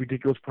of the most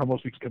ridiculous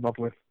promos we could come up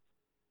with,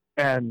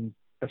 and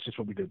that's just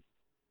what we did.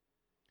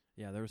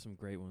 Yeah, there were some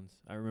great ones.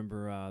 I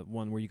remember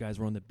one where you guys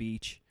were on the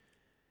beach.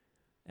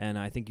 And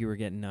I think you were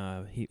getting,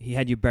 he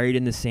had you buried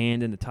in the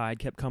sand and the tide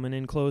kept coming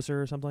in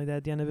closer or something like that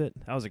at the end of it.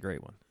 That was a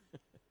great one.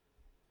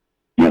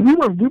 Yeah,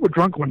 we were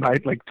drunk one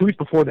night, like 2 weeks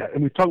before that,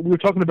 and we were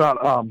talking about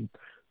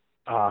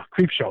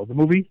Creepshow, the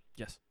movie.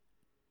 Yes.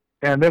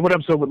 And then one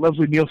episode with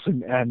Leslie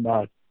Nielsen and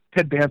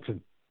Ted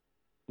Danson,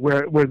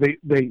 where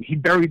he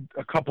buried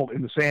a couple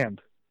in the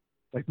sand,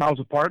 like miles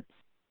apart,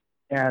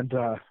 and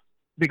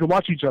they could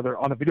watch each other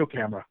on a video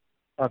camera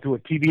through a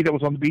TV that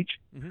was on the beach,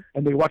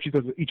 and they watch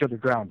each other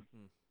drown.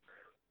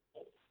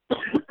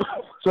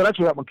 So that's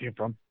where that one came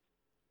from.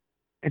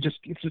 And it's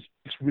just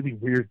really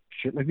weird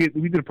shit. Like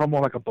we did a promo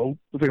on like a boat.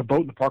 It was like a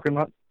boat in the parking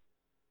lot.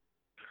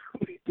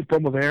 We did a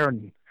promo there,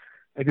 and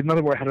I did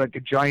another where I had like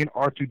a giant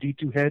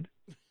R2-D2 head.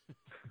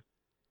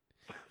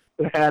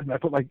 And I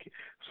put like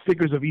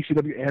stickers of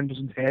ECW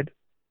Anderson's head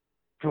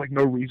for like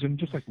no reason,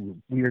 just like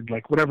weird,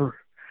 like whatever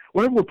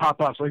would pop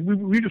up. So like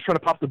we just try to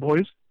pop the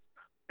boys,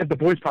 and the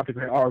boys popped it.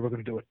 Like, we're going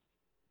to do it.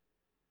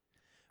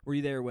 Were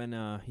you there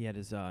when he had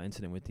his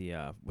incident with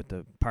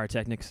the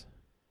pyrotechnics?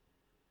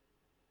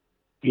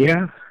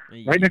 Yeah,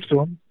 right next to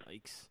him.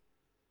 Yikes.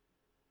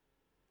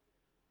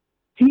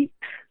 He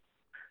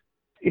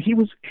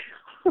was.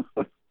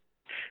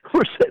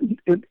 We're sitting.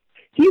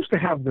 He used to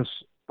have this.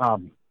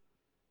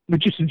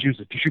 Magicians use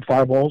it to shoot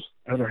fireballs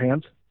out of their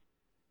hands.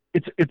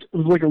 It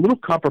was like a little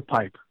copper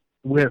pipe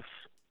with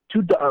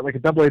like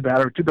a AA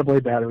battery, 2 AA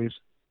batteries,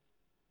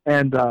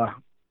 and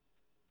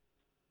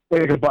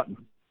like a button.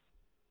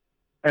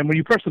 And when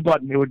you press the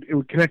button, it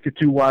would connect to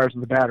 2 wires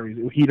of the batteries.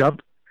 It would heat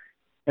up,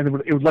 and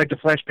it would light the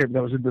flash paper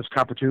that was in this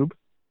copper tube.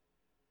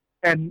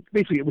 And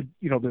basically, it would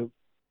the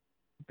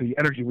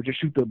energy would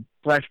just shoot the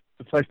flash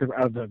paper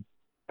out of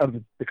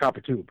the copper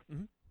tube,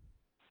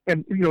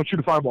 and shoot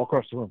a fireball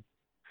across the room.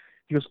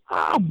 He goes,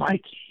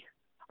 Mikey,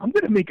 I'm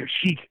going to make a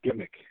Sheik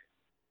gimmick.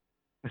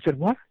 I said,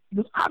 what? He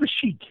goes, I'm a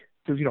Sheik.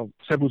 Because,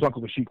 Sabu's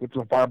uncle was Sheik with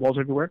some fireballs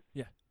everywhere.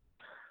 Yeah.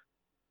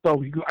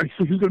 So he was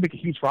going to make a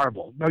huge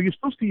fireball. Now, you're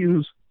supposed to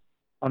use,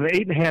 on an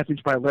 8.5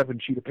 inch by 11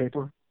 sheet of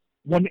paper,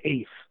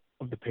 1/8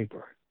 of the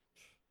paper.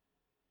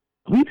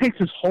 He takes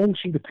this whole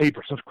sheet of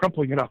paper, starts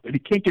crumpling it up, and he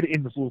can't get it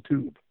in this little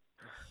tube.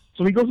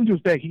 So he goes into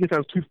his bag, he gets out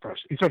his toothbrush.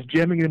 He starts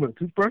jamming it in with a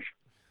toothbrush.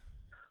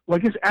 Well, I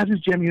guess as he's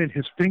jamming it in,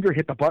 his finger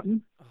hit the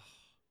button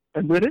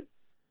and lit it.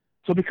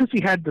 So because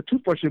he had the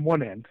toothbrush in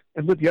one end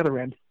and lit the other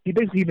end, he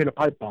basically made a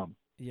pipe bomb.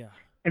 Yeah.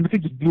 And the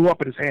thing just blew up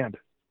in his hand.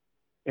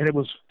 And it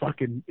was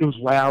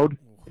loud,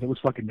 and it was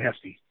fucking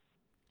nasty.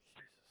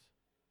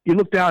 You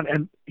look down,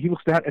 and he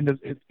looks down, and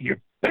you're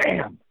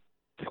bam!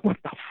 What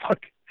the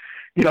fuck?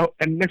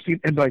 And next thing,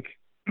 and like,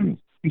 you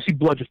see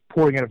blood just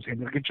pouring out of his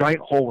hand, like a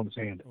giant hole in his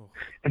hand.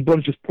 And blood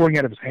is just pouring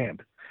out of his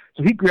hand.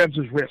 So he grabs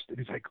his wrist, and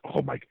he's like,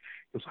 oh, Mike.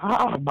 He goes,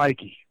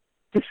 Mikey,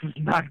 this is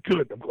not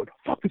good. I'm going,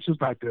 fuck, this is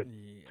not good.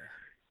 Yeah.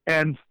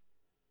 And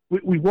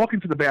we walk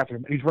into the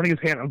bathroom, and he's running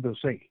his hand under the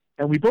sink.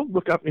 And we both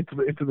look up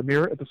into the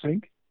mirror at the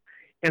sink,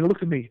 and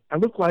look at me. I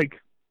look like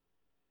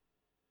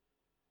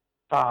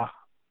I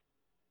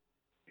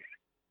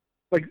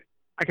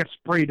got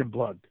sprayed in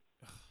blood.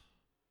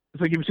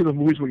 It's like you ever see those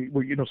movies where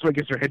somebody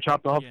gets their head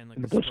chopped off, and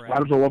the blood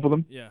splatters all over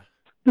them? Yeah.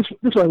 This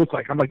is what I look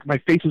like. I'm like, my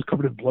face is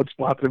covered in blood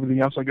spots and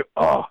everything else. I go,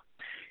 oh.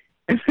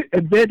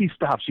 And then he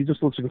stops. He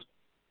just looks and goes,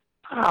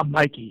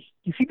 Mikey,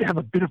 you seem to have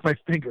a bit of my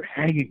finger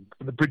hanging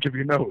from the bridge of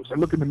your nose. I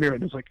look in the mirror,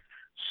 and there's like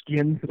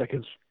skin, like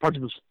his part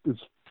of his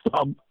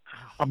thumb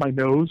on my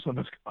nose. I'm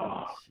just,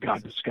 oh,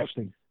 God,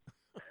 disgusting.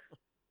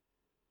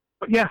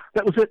 But yeah,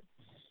 that was it.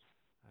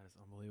 That is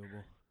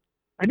unbelievable.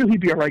 I knew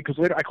he'd be all right because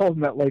later I called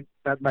him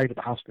that night at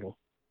the hospital,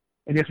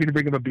 and he asked me to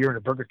bring him a beer and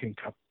a Burger King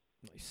cup.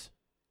 Nice.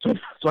 So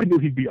I knew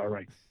he'd be all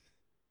right.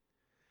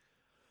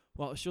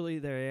 Well, shortly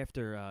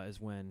thereafter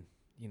is when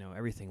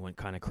everything went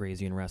kind of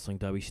crazy in wrestling.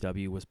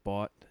 WCW was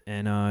bought,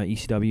 and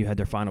ECW had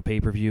their final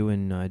pay-per-view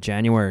in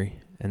January,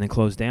 and then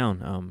closed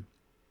down.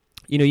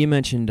 You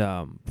mentioned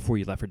before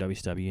you left for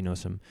WCW,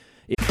 some.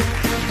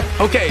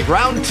 Okay,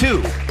 round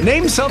 2.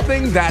 Name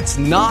something that's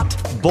not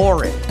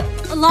boring.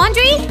 A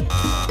laundry?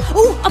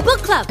 Ooh, a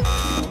book club.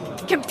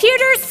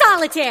 Computer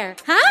solitaire,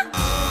 huh?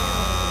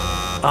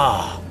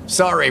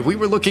 Sorry, we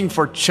were looking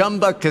for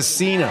Chumba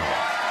Casino.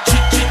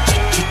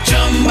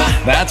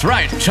 That's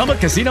right,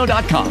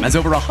 ChumbaCasino.com has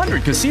over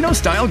 100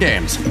 casino-style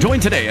games. Join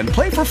today and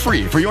play for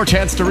free for your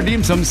chance to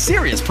redeem some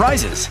serious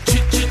prizes.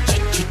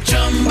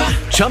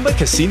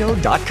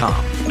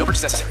 ChumbaCasino.com. No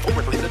purchase necessary. Void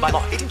where prohibited by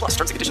law. 18+ terms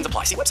and conditions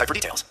apply. See website for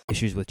details.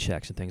 Issues with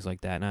checks and things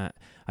like that. And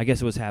I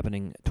guess it was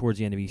happening towards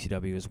the end of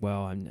ECW as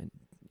well. And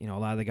a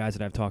lot of the guys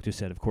that I've talked to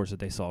said, of course, that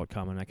they saw it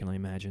coming. I can only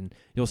imagine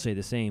you'll say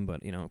the same.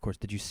 But of course,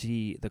 did you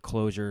see the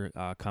closure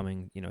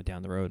coming?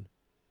 Down the road.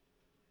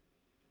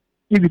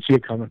 You could see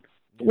it coming.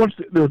 Once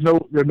there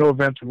were no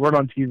events, we weren't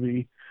on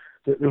TV.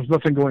 There was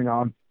nothing going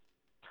on.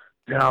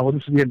 Yeah, well,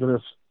 this is the end of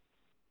this.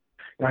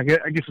 And I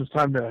guess it's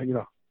time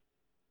to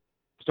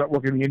start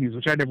working the indies,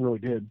 which I never really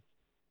did.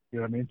 You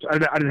know what I mean? So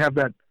I didn't have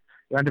that.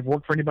 I never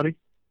worked for anybody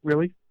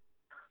really.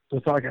 So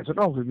it's not like I said,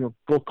 go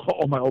call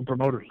all my old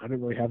promoters. I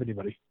didn't really have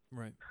anybody.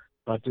 Right.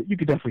 But you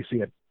could definitely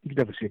see it. You could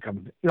definitely see it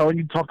coming. And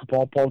you talk to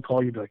Paul. Paul would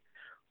call you, be like,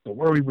 "Well,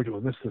 where are we? We're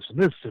doing this, and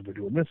this, and we're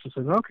doing this." I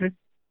said, "Okay."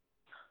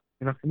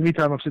 In the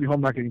meantime, I'm sitting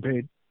home not getting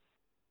paid.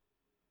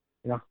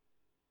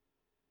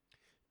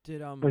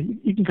 Did but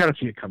you can kind of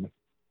see it coming.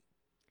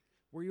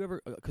 Were you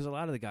ever, because a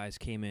lot of the guys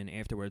came in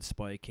afterwards,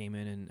 Spike came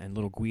in and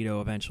little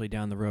Guido eventually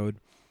down the road,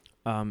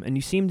 and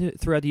you seemed to,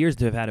 throughout the years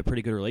to have had a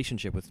pretty good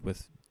relationship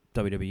with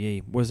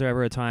WWE. Was there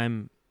ever a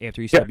time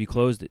after ECW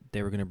closed that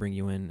they were going to bring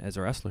you in as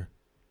a wrestler?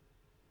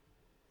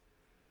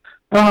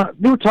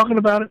 They were talking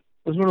about it.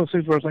 It was one of those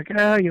things where I was like,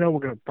 we're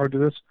going to part of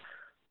this.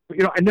 But,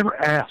 I never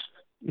asked.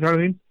 You know what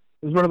I mean?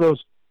 It was one of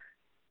those,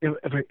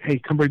 hey,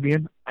 come bring me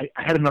in. I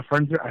had enough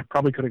friends there. I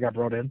probably could have got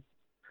brought in.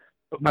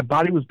 But my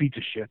body was beat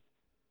to shit.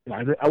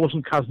 I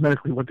wasn't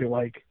cosmetically what they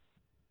like.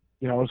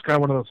 It was kind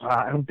of one of those,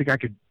 I don't think I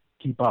could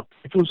keep up.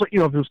 If it was like,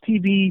 if it was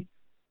TV,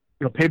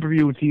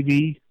 pay-per-view and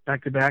TV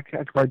back to back, I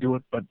could probably do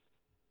it. But,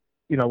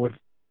 with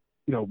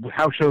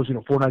house shows,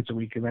 4 nights a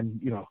week and then,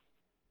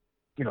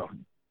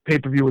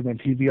 pay-per-view and then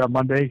TV on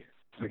Monday,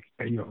 like,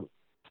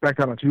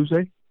 SmackDown on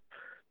Tuesday,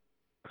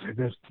 I was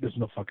like, there's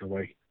no fucking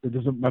way.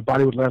 My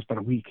body would last about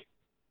a week.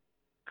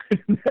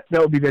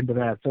 That would be the end of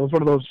that. So it was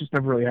one of those, just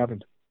never really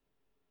happened.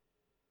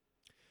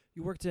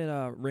 You worked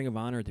at Ring of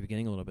Honor at the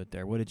beginning a little bit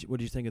there. What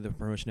did you think of the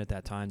promotion at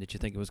that time? Did you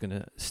think it was going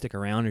to stick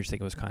around, or did you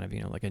think it was kind of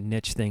like a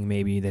niche thing?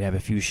 Maybe they'd have a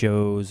few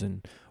shows,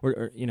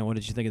 or what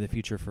did you think of the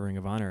future for Ring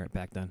of Honor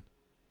back then?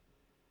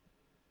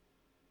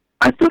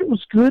 I thought it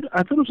was good.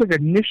 I thought it was like a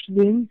niche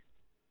thing.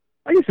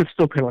 I guess it's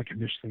still kind of like a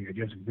niche thing, I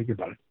guess, if you think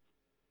about it.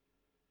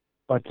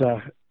 But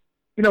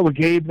with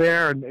Gabe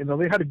there, and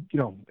they had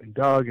and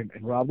Doug and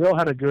Rob, they all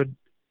had a good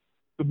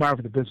mind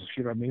for the business.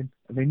 You know what I mean?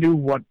 And they knew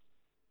what,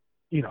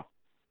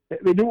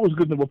 they knew it was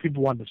good than what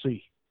people wanted to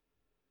see.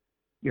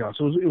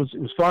 So it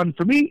was fun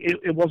for me.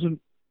 It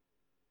wasn't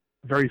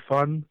very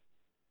fun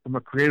from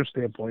a creative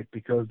standpoint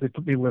because they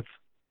put me with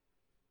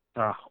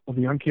all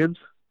the young kids,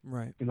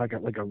 right? In like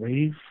a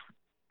rave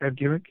type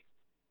gimmick.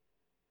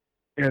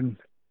 And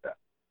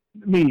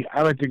me,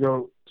 I like to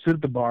go sit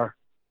at the bar,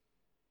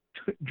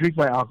 drink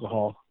my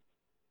alcohol,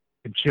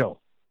 and chill.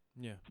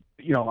 Yeah.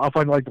 I'll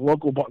find the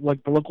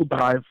local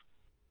dive.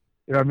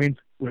 You know what I mean?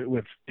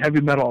 With heavy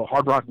metal,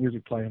 hard rock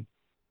music playing.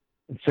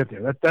 And sit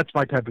there. That's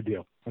my type of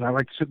deal. And I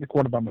like to sit in the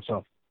corner by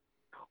myself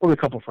or with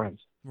a couple of friends.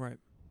 Right.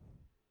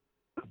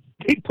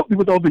 They put me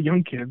with all the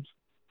young kids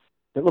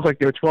that look like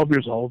they were 12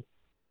 years old.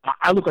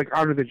 I look like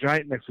Andre the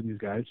Giant next to these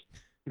guys.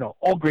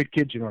 All great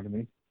kids, you know what I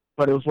mean?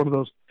 But it was one of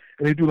those,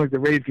 and they do like the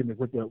rave gimmick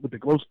with the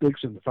glow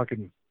sticks and the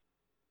fucking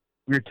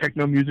weird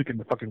techno music and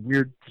the fucking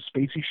weird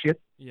spacey shit.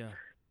 Yeah.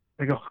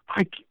 I go,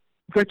 I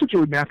took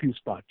Joey Matthews'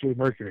 spot, Joey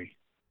Mercury.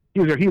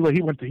 He was there.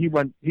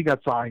 He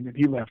got signed and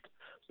he left.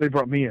 So they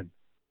brought me in.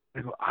 I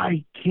go,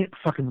 I can't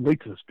fucking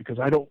relate to this because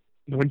I don't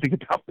know anything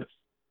about this.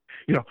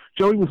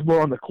 Joey was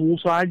more on the cool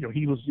side.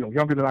 He was,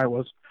 younger than I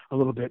was a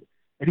little bit.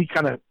 And he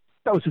that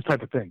was his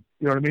type of thing.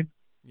 You know what I mean?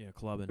 Yeah,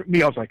 clubbing. For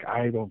me, I was like,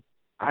 I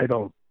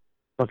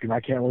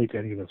can't relate to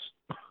any of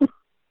this.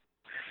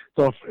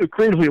 So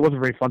creatively, it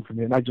wasn't very fun for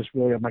me. And I just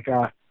really, I'm like,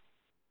 I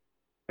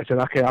said,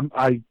 okay, I'm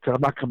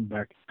not coming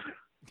back.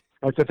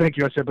 I said, thank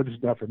you. I said, but this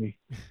is not for me.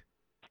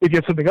 If you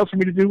had something else for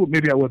me to do,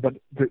 maybe I would. But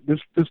this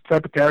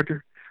type of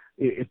character,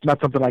 it's not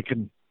something I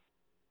can,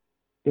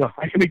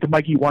 I can make the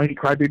Mikey whiny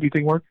crybaby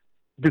thing work.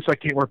 This I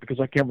can't work because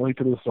I can't relate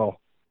to this at all.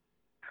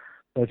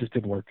 That just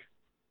didn't work.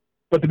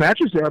 But the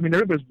matches there,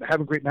 everybody's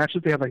having great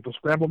matches. They have like those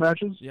scramble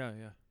matches. Yeah.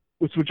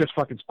 Which were just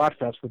fucking spot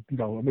fest with,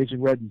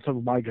 Amazing Red and some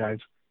of my guys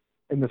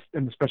and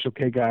the Special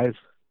K guys.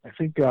 I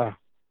think, who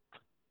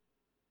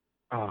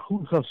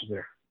else was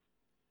there?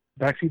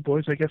 Backseat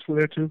Boys, I guess, were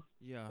there too.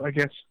 Yeah. I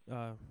guess.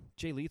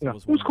 Jay Lethal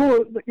was one. It was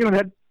cool.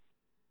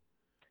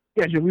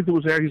 Jay Lethal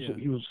was there.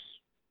 He was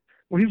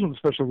one of the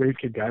Special Rave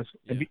Kid guys.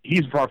 And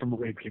he's far from a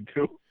Rave Kid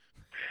too.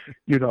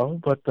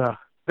 But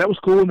that was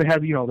cool. And they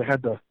had,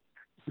 the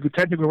good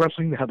technical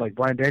wrestling. They had like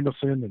Bryan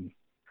Danielson and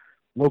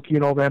Loki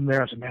and all them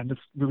there. I said, man, this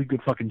really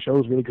good fucking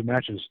shows, really good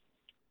matches.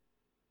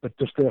 But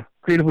just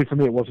creatively for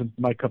me, it wasn't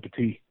my cup of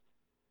tea.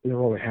 They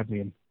were all they had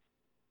me in.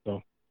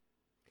 So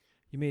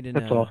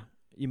that's all.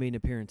 You made an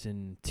appearance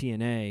in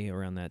TNA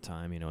around that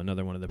time.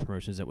 Another one of the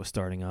promotions that was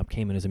starting up.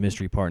 Came in as a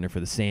mystery partner for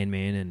the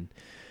Sandman and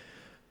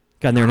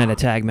got in there and had a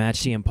tag match.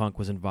 CM Punk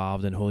was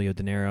involved and Julio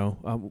De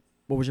Niro.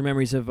 What was your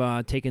memories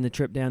of taking the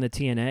trip down to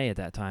TNA at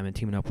that time and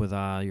teaming up with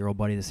your old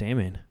buddy the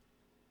Sandman?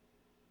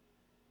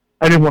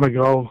 I didn't want to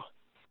go.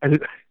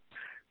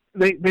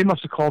 They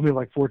must have called me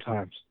like 4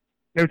 times.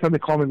 Every time they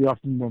called me, they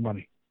offered me more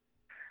money.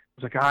 I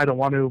was like, I don't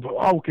want to, but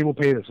okay, we'll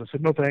pay this. I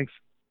said, no thanks.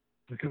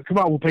 Said, come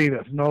on, we'll pay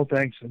this. No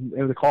thanks. And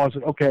the call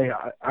said, okay,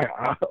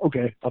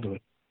 okay, I'll do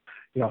it.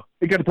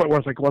 It got to the point where I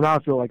was like, well, now I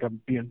feel like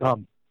I'm being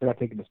dumb. They're not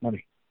taking this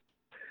money.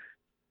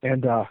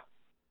 And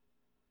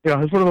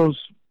it's one of those.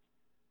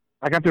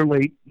 I got there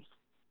late.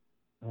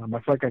 My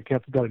flight got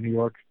canceled out of New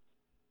York,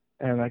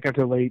 and I got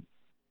there late.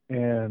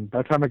 And by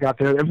the time I got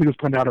there, everything was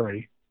planned out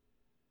already.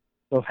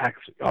 Those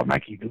hacks,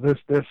 Mikey, do this,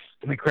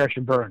 and they crash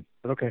and burn.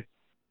 I said, okay.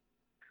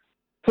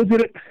 So I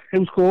did it. It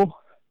was cool.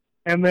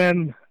 And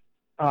then,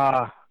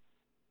 so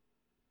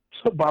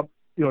Bob,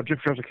 Jeff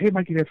was like, hey,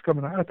 Mikey, thanks for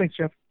coming. Oh, thanks,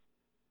 Jeff.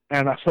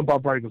 And some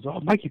Bob Bryan goes,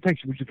 oh, Mikey,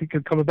 thanks. Would you think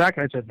of coming back?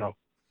 And I said, no.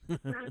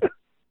 Kind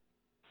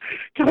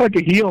of like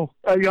a heel.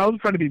 I was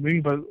trying to be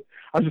mean, but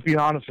I was just being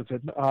honest and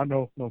said,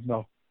 no,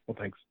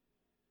 thanks.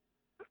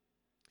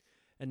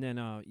 And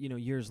then,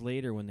 years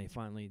later, when they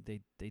finally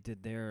they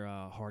did their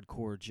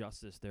Hardcore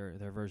Justice, their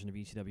version of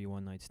ECW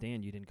One Night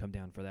Stand, you didn't come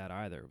down for that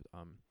either.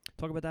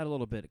 Talk about that a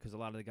little bit, because a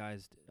lot of the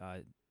guys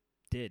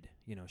did,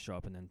 show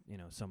up, and then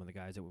some of the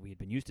guys that we had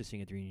been used to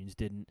seeing at the reunions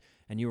didn't,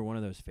 and you were one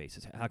of those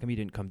faces. How come you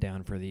didn't come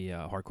down for the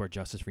Hardcore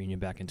Justice reunion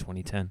back in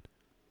 2010?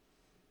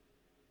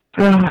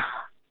 I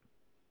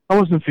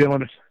wasn't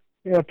feeling it.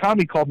 Yeah,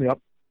 Tommy called me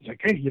up. He's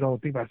like, "Hey,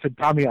 I said,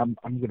 Tommy, I'm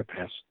going to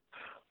pass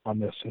on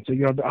this." I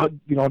said,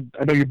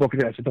 I know you're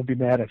booking it. I said, don't be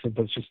mad. I said,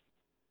 but it's just,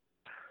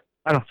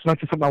 I don't know, it's not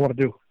just something I want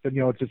to do. I said,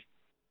 it's just,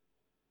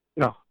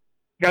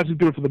 guys who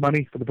do it for the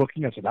money, for the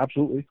booking. I said,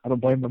 absolutely. I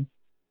don't blame them.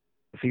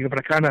 I said, but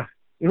I kind of,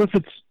 if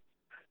it's,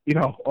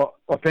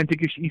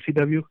 authentic-ish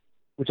ECW,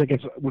 which I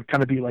guess would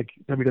kind of be like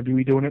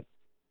WWE doing it,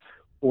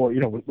 or,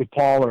 with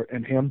Paul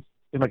and him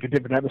in like a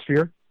different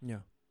atmosphere. Yeah.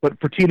 But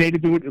for TNA to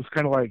do it, it was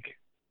kind of like,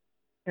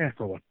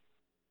 for what?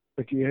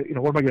 Like,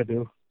 what am I going to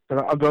do?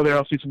 But I'll go there,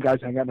 I'll see some guys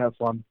hang out and have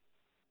fun.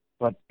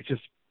 But it's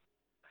just,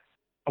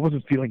 I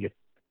wasn't feeling it.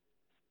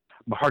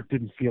 My heart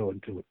didn't feel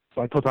into it.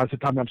 So I told him, I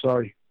said, Tommy, I'm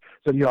sorry.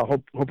 I said, I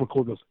hope we're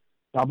cool. He goes,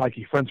 "Nah,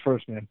 Mikey, friends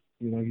first, man.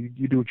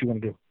 You do what you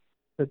want to do."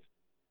 I said,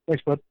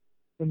 "Thanks, bud."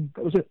 And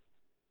that was it.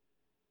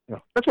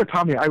 That's why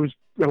Tommy, I was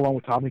got along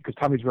with Tommy, because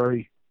Tommy's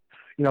very,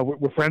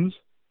 we're friends.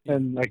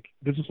 And like,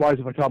 business-wise,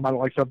 if I tell him I don't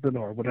like something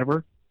or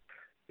whatever,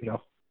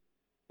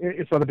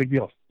 it's not a big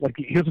deal. Like,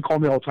 he doesn't call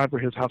me all the time for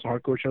his House of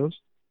Hardcore shows.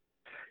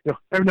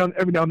 Every now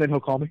and then he'll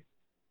call me.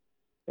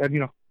 And,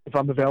 if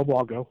I'm available,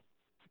 I'll go.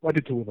 Well, I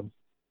did 2 of them.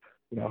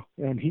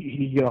 And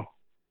he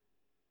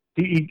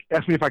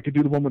asked me if I could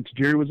do the one when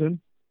Tajiri was in,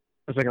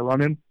 as like a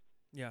run-in.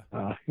 Yeah.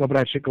 But I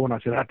had shit going on.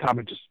 I said, Tom,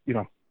 and just,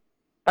 I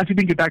actually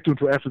didn't get back to him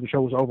until after the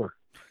show was over.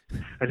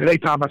 I said, "Hey,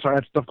 Tom, I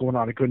had stuff going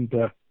on. I couldn't, He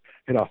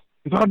said,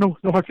 "Oh,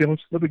 no hard feelings.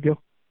 No big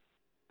deal."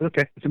 I said,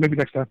 "Okay." I said, "Maybe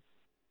next time."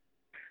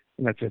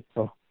 And that's it.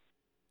 So,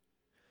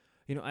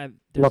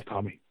 love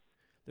Tommy.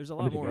 There's a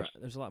lot more.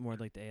 There's a lot more I'd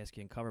like to ask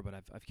you and cover, but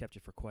I've kept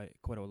you for quite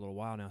a little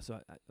while now. So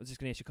I was just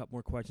going to ask you a couple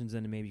more questions,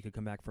 and then maybe you could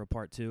come back for a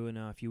part 2 in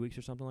a few weeks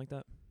or something like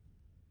that.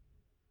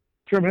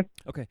 Sure, man.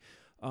 Okay.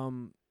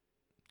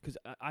 Because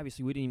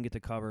obviously we didn't even get to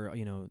cover,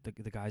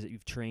 the guys that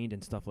you've trained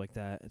and stuff like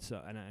that. So,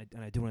 and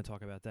I do want to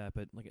talk about that.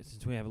 But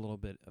since we have a little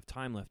bit of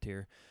time left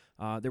here,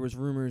 there was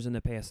rumors in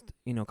the past,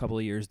 couple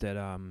of years that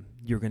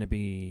you're going to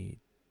be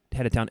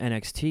headed down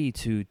NXT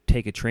to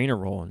take a trainer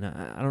role. And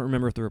I don't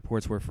remember if the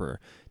reports were for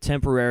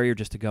temporary or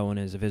just to go in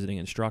as a visiting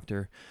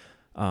instructor.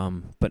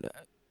 But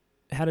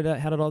how did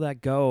all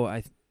that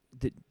go?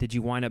 Did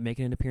you wind up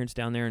making an appearance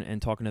down there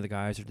and talking to the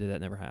guys, or did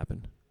that never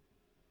happen?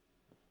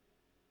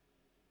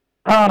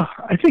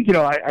 I think,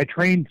 I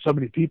trained so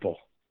many people.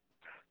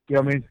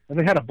 And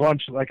they had a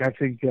bunch. Like, I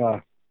think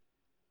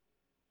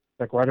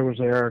Zack Ryder was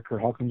there,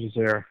 Kurt Hawkins was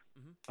there.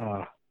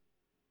 Mm-hmm.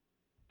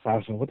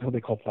 Plasma. What the hell do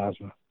they call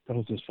Plasma? That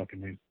was his fucking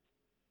name.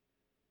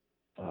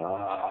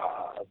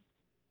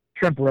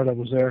 Trent Beretta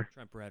was there.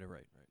 Trent Beretta,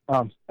 right.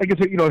 I guess,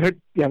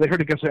 they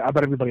heard against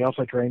about everybody else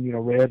I trained,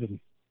 Red, and,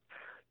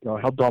 I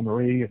helped Dawn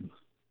Marie and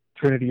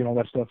Trinity and all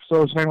that stuff. So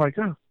it was kind of like,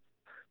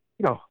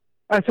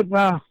 I said,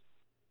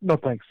 no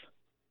thanks.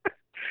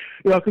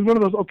 Because one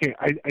of those, okay,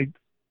 because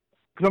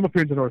I'm up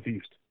here in the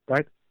Northeast,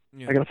 right?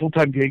 Yeah. I got a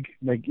full-time gig,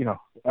 like,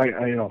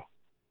 I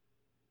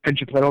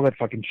pension plan, all that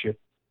fucking shit,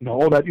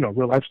 all that,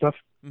 real life stuff,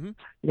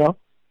 mm-hmm.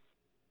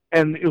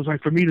 And it was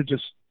like, for me to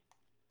just,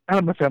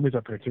 and my family's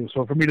up here too,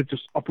 so for me to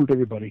just uproot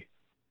everybody,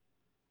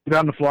 get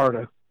down to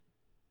Florida,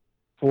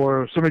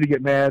 for somebody to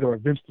get mad or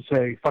Vince to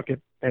say, fuck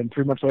it, and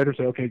 3 months later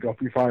say, okay, go,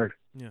 you're fired.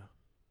 Yeah.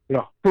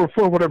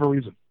 For whatever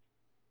reason.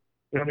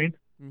 You know what I mean?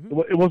 Mm-hmm.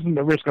 It wasn't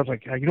a risk. I was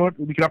like, you know what?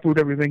 We can uproot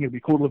everything. It'd be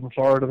cool to live in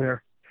Florida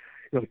there.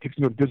 The kids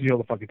can go to Disney all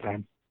the fucking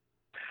time.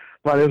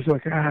 But it was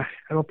like, I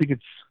don't think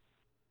it's,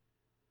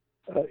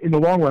 in the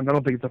long run, I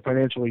don't think it's a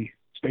financially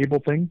stable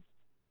thing.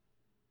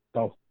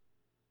 So,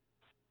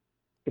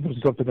 it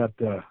wasn't something that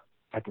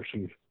I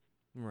pursued.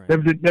 Right.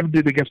 Never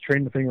did the guest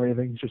training thing or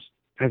anything. It just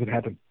hasn't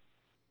happened.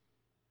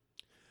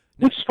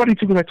 Which is funny,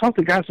 too, because I talked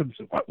to guys and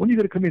said, when are you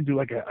going to come in and do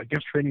like a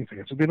guest training thing?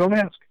 I said, they don't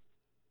ask.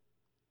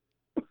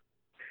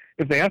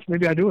 If they ask,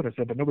 maybe I do it. I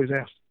said, but nobody's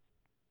asked.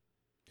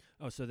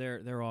 Oh, so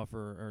their offer,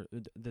 or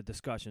the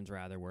discussions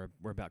rather, were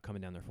about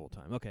coming down there full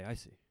time. Okay, I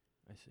see.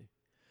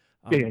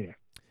 Yeah.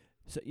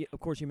 So of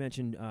course you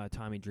mentioned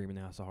Tommy Dream in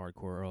the House of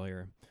Hardcore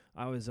earlier.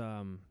 I was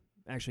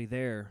actually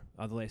there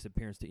the last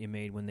appearance that you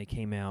made when they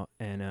came out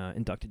and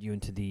inducted you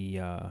into the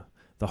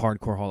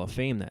Hardcore Hall of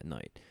Fame that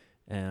night.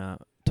 And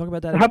talk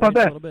about that. How about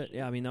that? A little bit.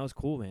 Yeah, I mean that was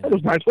cool, man. That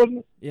was nice, wasn't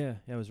it? Yeah,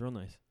 it was real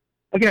nice.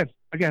 Again,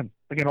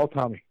 all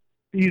Tommy.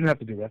 He didn't have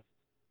to do that.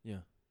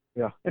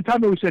 Yeah. And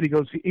Tommy always said, he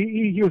goes,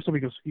 he was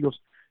somebody goes,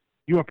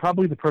 you are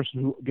probably the person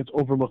who gets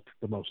overlooked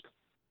the most.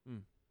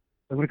 And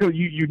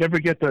you never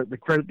get the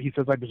credit he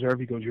says I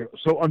deserve. He goes, you're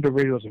so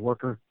underrated as a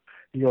worker.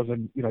 He goes,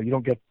 and you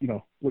don't get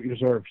what you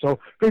deserve. So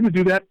for him to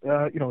do that,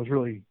 was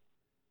really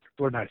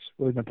nice.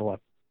 Really meant a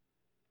lot.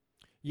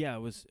 Yeah,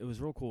 it was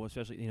real cool,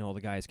 especially all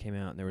the guys came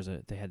out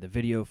and they had the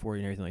video for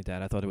you and everything like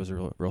that. I thought it was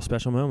a real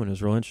special moment. It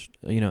was real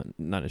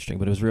not interesting,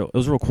 but it was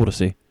real cool to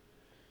see.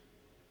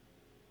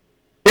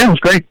 Yeah, it was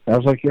great. I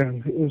was like, yeah,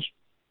 it was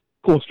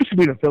cool, especially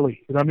being in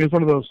Philly. I mean, it's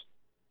one of those.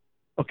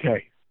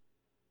 Okay,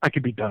 I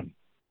could be done.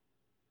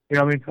 You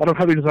know what I mean? I don't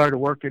have any desire to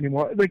work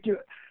anymore. Like,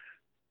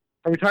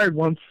 I retired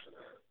once,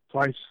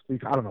 twice. I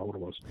don't know what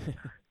it was.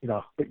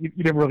 But you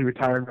never really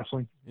retire in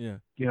wrestling. Yeah.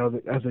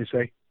 As they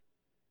say.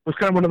 It was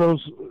kind of one of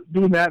those,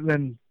 doing that and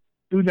then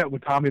doing that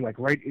with Tommy, like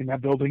right in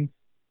that building,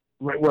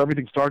 right where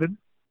everything started.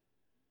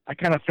 I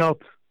kind of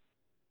felt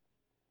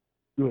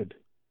good.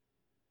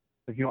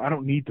 Like, I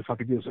don't need to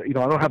fucking do this. I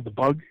don't have the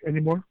bug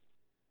anymore.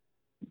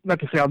 Not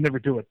to say I'll never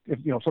do it. If,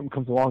 something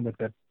comes along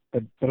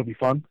that'll be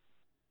fun.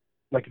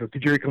 Like,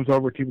 Tajiri comes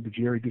over, team with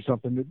Tajiri, do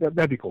something,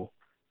 that'd be cool.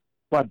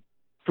 But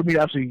for me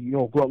to actually,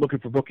 go out looking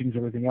for bookings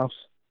and everything else,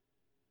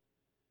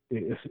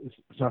 it's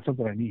not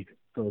something I need.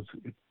 So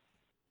it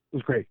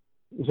was great.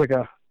 It was like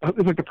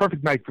the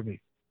perfect night for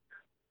me.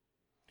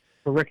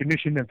 For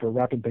recognition and for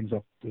wrapping things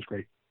up. It was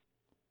great.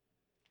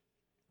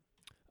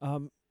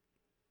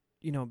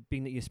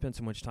 Being that you spent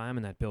so much time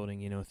in that building,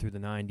 through the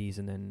 90s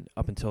and then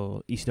up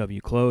until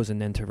ECW closed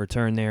and then to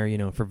return there,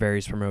 for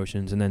various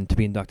promotions and then to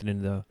be inducted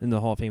into the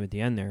Hall of Fame at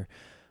the end there.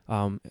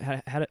 What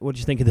did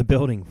you think of the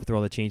building through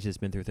all the changes it's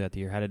been through throughout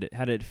the year? How did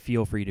it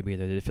feel for you to be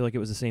there? Did it feel like it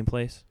was the same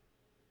place?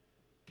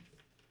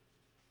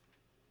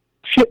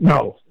 Shit,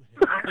 no.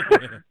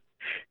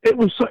 It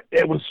was like,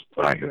 it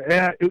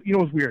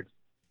was weird.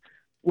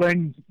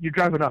 When you're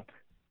driving up,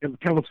 it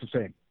kind of looks the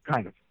same,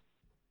 kind of.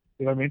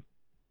 You know what I mean?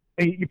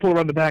 And you pull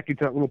around the back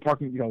into that little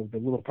parking, the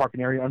little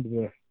parking area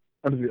under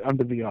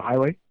the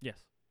highway. Yes.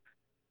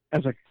 I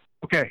was like,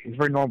 okay, it's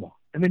very normal.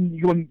 And then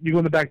you go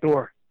in the back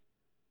door,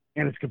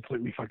 and it's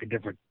completely fucking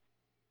different.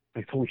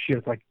 Like, holy shit,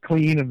 it's like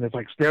clean, and there's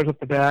like stairs up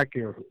the back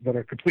that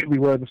are completely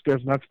where the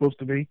stairs are not supposed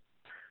to be.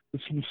 The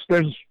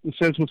stairs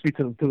are supposed to be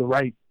to the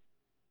right.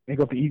 And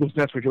go up the Eagles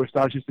Nest where Joey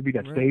Styles used to be,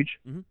 that stage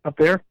up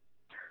there.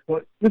 Well,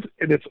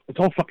 it's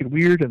all fucking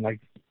weird and like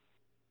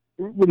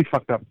really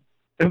fucked up.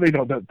 And with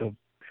the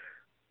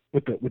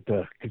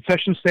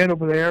concession stand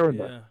over there and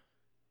the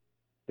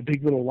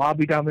big little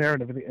lobby down there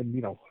and everything, and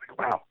like,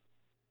 wow.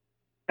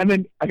 And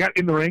then I got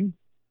in the ring,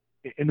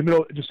 in the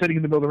middle, just sitting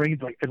in the middle of the ring,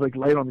 like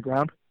laying on the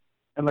ground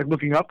and like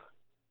looking up.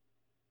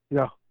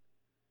 That's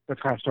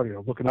how I started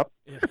looking up.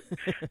 Yeah.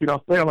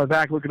 Laying on my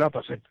back, looking up.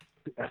 I said,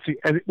 I see.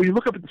 And when you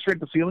look up at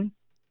the ceiling,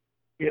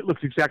 it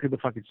looks exactly the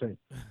fucking same.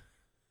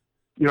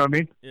 You know what I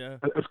mean? Yeah.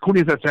 As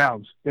corny as that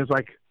sounds, it's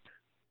like,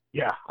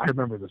 yeah, I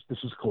remember this. This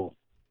is cool.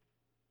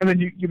 And then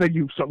you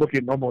start looking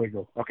at normal and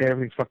go, okay,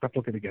 everything's fucked up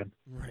looking again.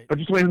 Right. But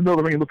just laying in the middle of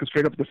the ring and looking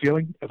straight up at the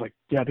ceiling, I was like,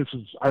 yeah,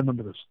 I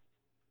remember this.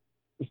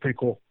 It's pretty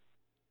cool.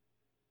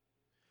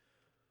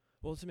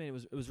 Well, listen, man,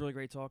 it was really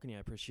great talking to you.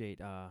 I appreciate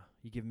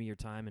you giving me your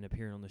time and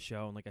appearing on the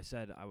show. And like I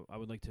said, I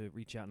would like to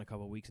reach out in a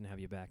couple of weeks and have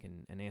you back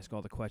and ask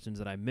all the questions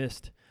that I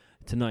missed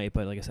tonight.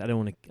 But like I said, I don't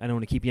want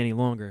to keep you any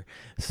longer.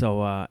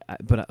 So,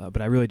 but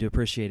I really do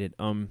appreciate it.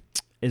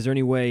 Is there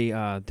any way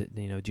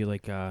do you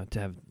like to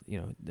have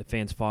the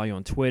fans follow you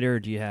on Twitter?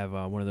 Do you have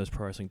one of those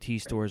pro wrestling tee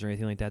stores or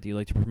anything like that you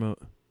like to promote?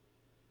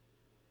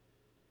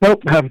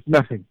 Nope, I have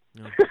nothing.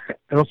 No.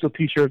 I don't sell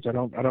T-shirts. I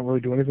don't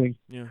really do anything.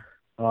 Yeah.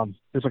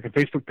 There's like a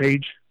Facebook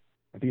page.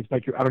 I think it's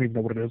I don't even know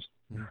what it is.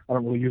 Yeah. I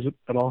don't really use it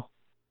at all.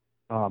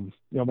 My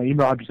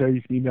email address there,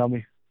 you can email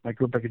me,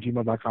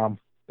 MikeWhipwreck@gmail.com.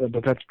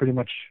 But that's pretty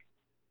much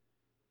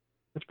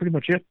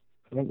it.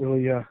 I don't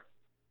really I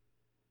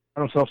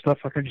don't sell stuff.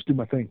 I can just do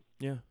my thing.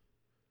 Yeah.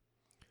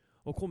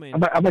 Well, cool, man.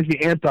 I'm like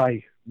the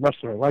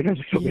anti-wrestler. Like, I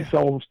just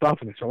sell all the stuff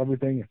and they sell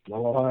everything. And blah,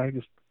 blah, blah.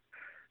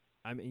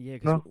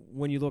 Because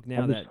when you look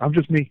now I'm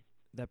just me.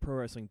 That pro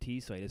wrestling tee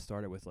site, it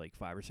started with like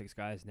 5 or 6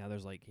 guys. Now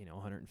there's like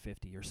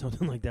 150 or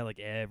something like that. Like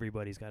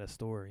everybody's got a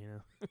store,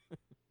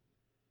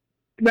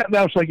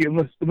 Now it's like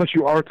unless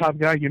you are a top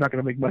guy, you're not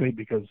going to make money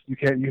because you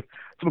can't.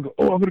 Someone go,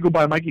 oh, I'm going to go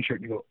buy a Mikey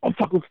shirt, and you go, oh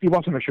fuck, look, Steve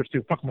Austin has shirts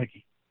too. Fuck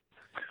Mikey.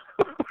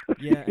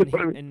 Yeah,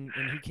 and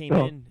he came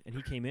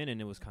in, and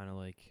it was kind of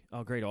like,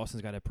 oh great,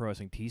 Austin's got a pro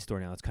wrestling tee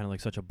store now. It's kind of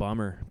like such a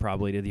bummer,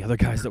 probably, to the other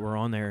guys that were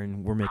on there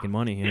and were making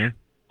money,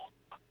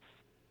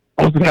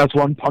 Austin has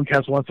one, Punk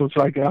has one, so it's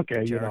like,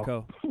 okay,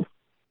 Jericho. And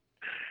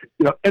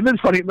then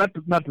it's funny, not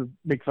to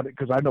make fun of it,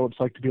 because I know what it's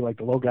like to be like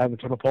the low guy in the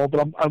totem pole,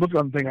 but I look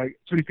on the thing,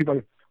 so many people are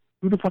like,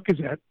 who the fuck is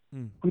that?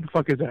 Who the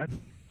fuck is that?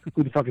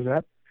 Who the fuck is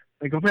that?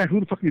 I go, man, who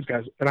the fuck are these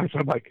guys? And I'm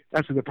like,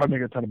 actually, they're probably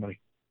making a ton of money.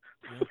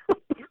 Yeah.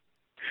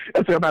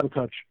 That's I'm out of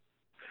touch.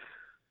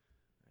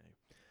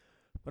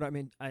 But I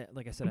mean,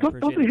 like I said,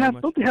 don't they have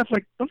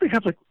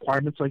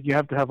requirements, like you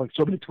have to have like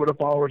so many Twitter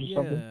followers or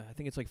something? Yeah, I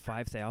think it's like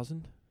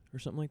 5,000 or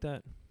something like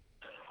that.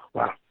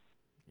 Wow.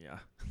 Yeah.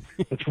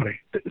 That's funny.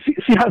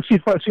 See how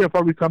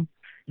far we've come.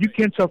 You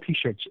can't sell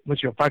T-shirts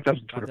unless you have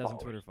 5,000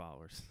 Twitter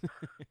followers.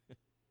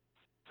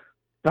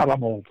 God,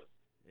 I'm old.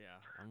 Yeah,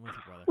 I'm with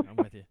you, brother. I'm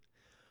with you.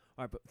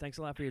 All right, but thanks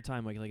a lot for your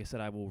time, Mike. Like I said,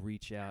 I will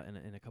reach out in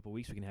a couple of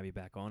weeks. We can have you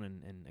back on.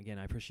 And again,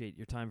 I appreciate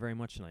your time very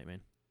much tonight,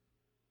 man.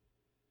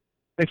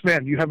 Thanks,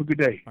 man. You have a good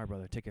day. All right,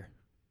 brother. Take care.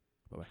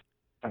 Bye-bye.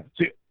 All right,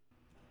 see you.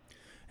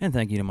 And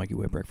thank you to Mikey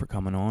Whipwreck for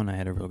coming on. I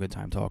had a real good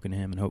time talking to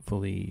him, and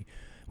hopefully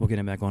we'll get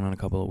him back on in a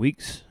couple of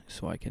weeks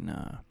so I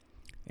can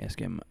ask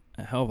him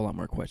a hell of a lot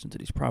more questions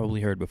that he's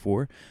probably heard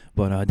before,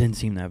 but didn't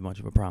seem to have much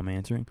of a problem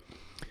answering.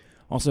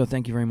 Also,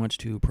 thank you very much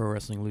to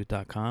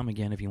ProWrestlingLoot.com.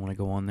 Again, if you want to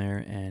go on there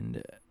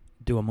and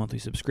do a monthly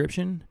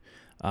subscription,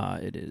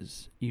 it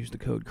is use the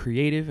code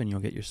CREATIVE and you'll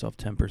get yourself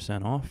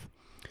 10% off.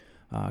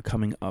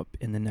 Coming up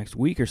in the next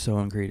week or so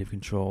on Creative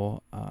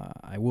Control,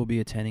 I will be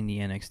attending the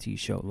NXT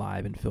show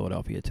live in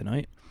Philadelphia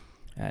tonight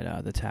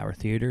at the Tower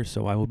Theater,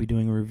 so I will be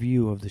doing a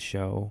review of the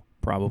show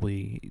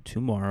probably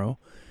tomorrow.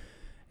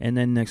 And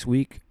then next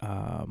week,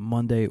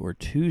 Monday or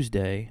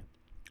Tuesday,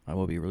 I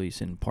will be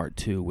releasing part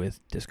 2 with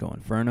Disco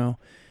Inferno.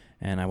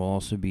 And I will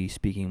also be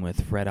speaking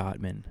with Fred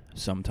Ottman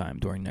sometime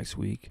during next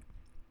week.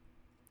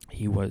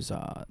 He was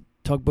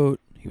Tugboat,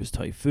 he was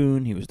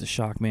Typhoon, he was the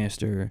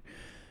Shockmaster.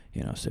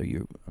 So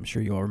I'm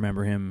sure you all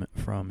remember him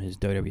from his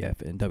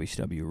WWF and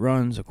WCW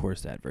runs. Of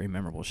course, that very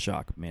memorable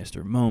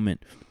Shockmaster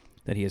moment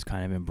that he has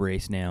kind of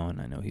embraced now.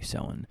 And I know he's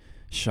selling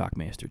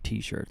Shockmaster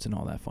t-shirts and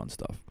all that fun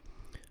stuff.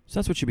 So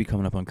that's what should be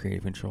coming up on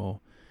Creative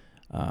Control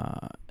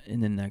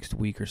in the next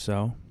week or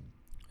so.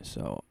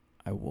 So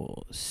I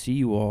will see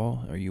you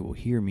all, or you will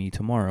hear me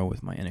tomorrow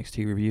with my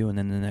NXT review, and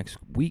then the next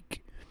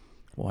week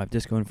we'll have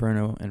Disco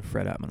Inferno and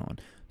Fred Ottman on.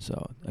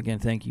 So again,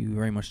 thank you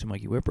very much to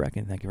Mikey Whipwreck,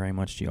 and thank you very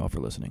much to you all for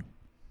listening.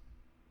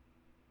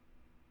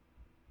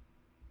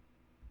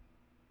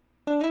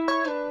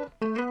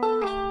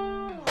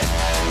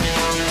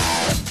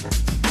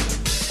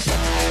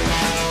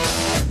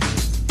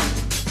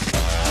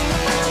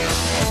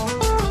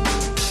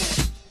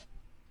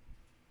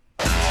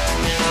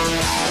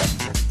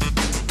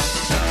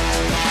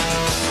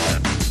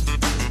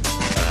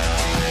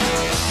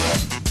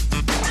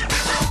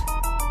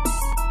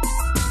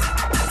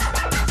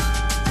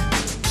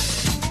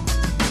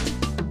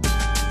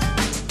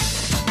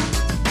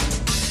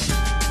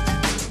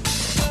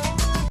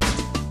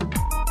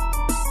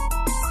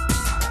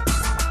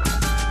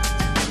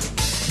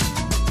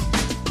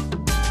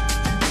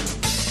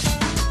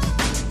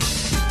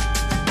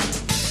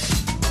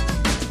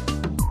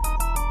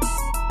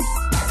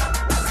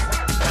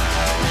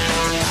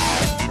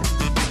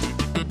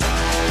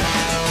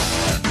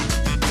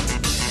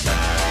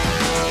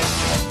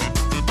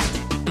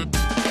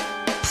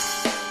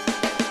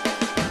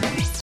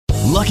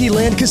 Lucky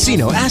Land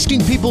Casino,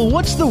 asking people,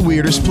 what's the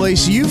weirdest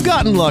place you've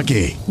gotten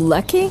lucky?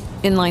 Lucky?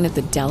 In line at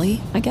the deli,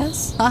 I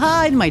guess?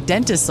 Aha, in my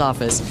dentist's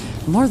office.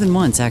 More than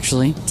once,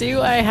 actually.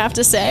 Do I have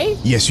to say?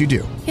 Yes, you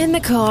do. In the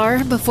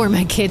car before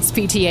my kids'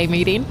 PTA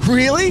meeting.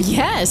 Really?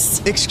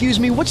 Yes. Excuse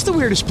me, what's the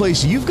weirdest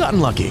place you've gotten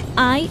lucky?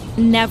 I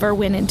never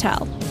win and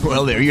tell.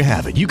 Well, there you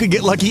have it. You can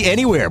get lucky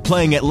anywhere,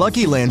 playing at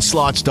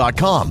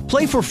LuckyLandSlots.com.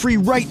 Play for free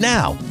right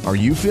now. Are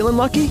you feeling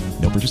lucky?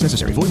 No purchase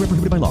necessary. Void where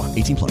prohibited by law.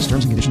 18+.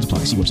 Terms and conditions apply.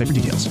 See website for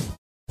details.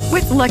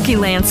 With Lucky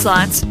Land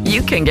Slots,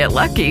 you can get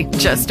lucky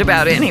just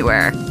about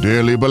anywhere.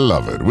 Dearly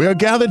beloved, we are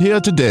gathered here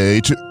today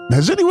to...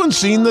 Has anyone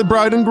seen the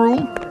bride and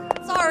groom?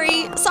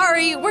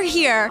 Sorry, we're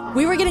here.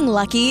 We were getting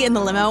lucky in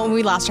the limo and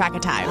we lost track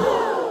of time.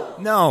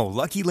 No,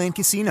 Lucky Land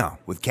Casino,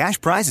 with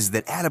cash prizes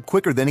that add up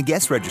quicker than a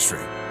guest registry.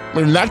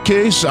 In that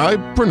case, I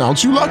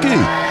pronounce you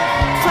lucky.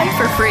 Play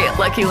for free at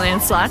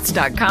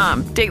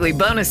LuckyLandSlots.com. Daily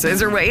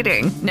bonuses are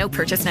waiting. No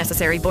purchase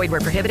necessary. Void where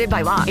prohibited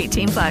by law.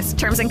 18+.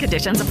 Terms and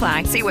conditions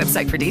apply. See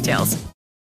website for details.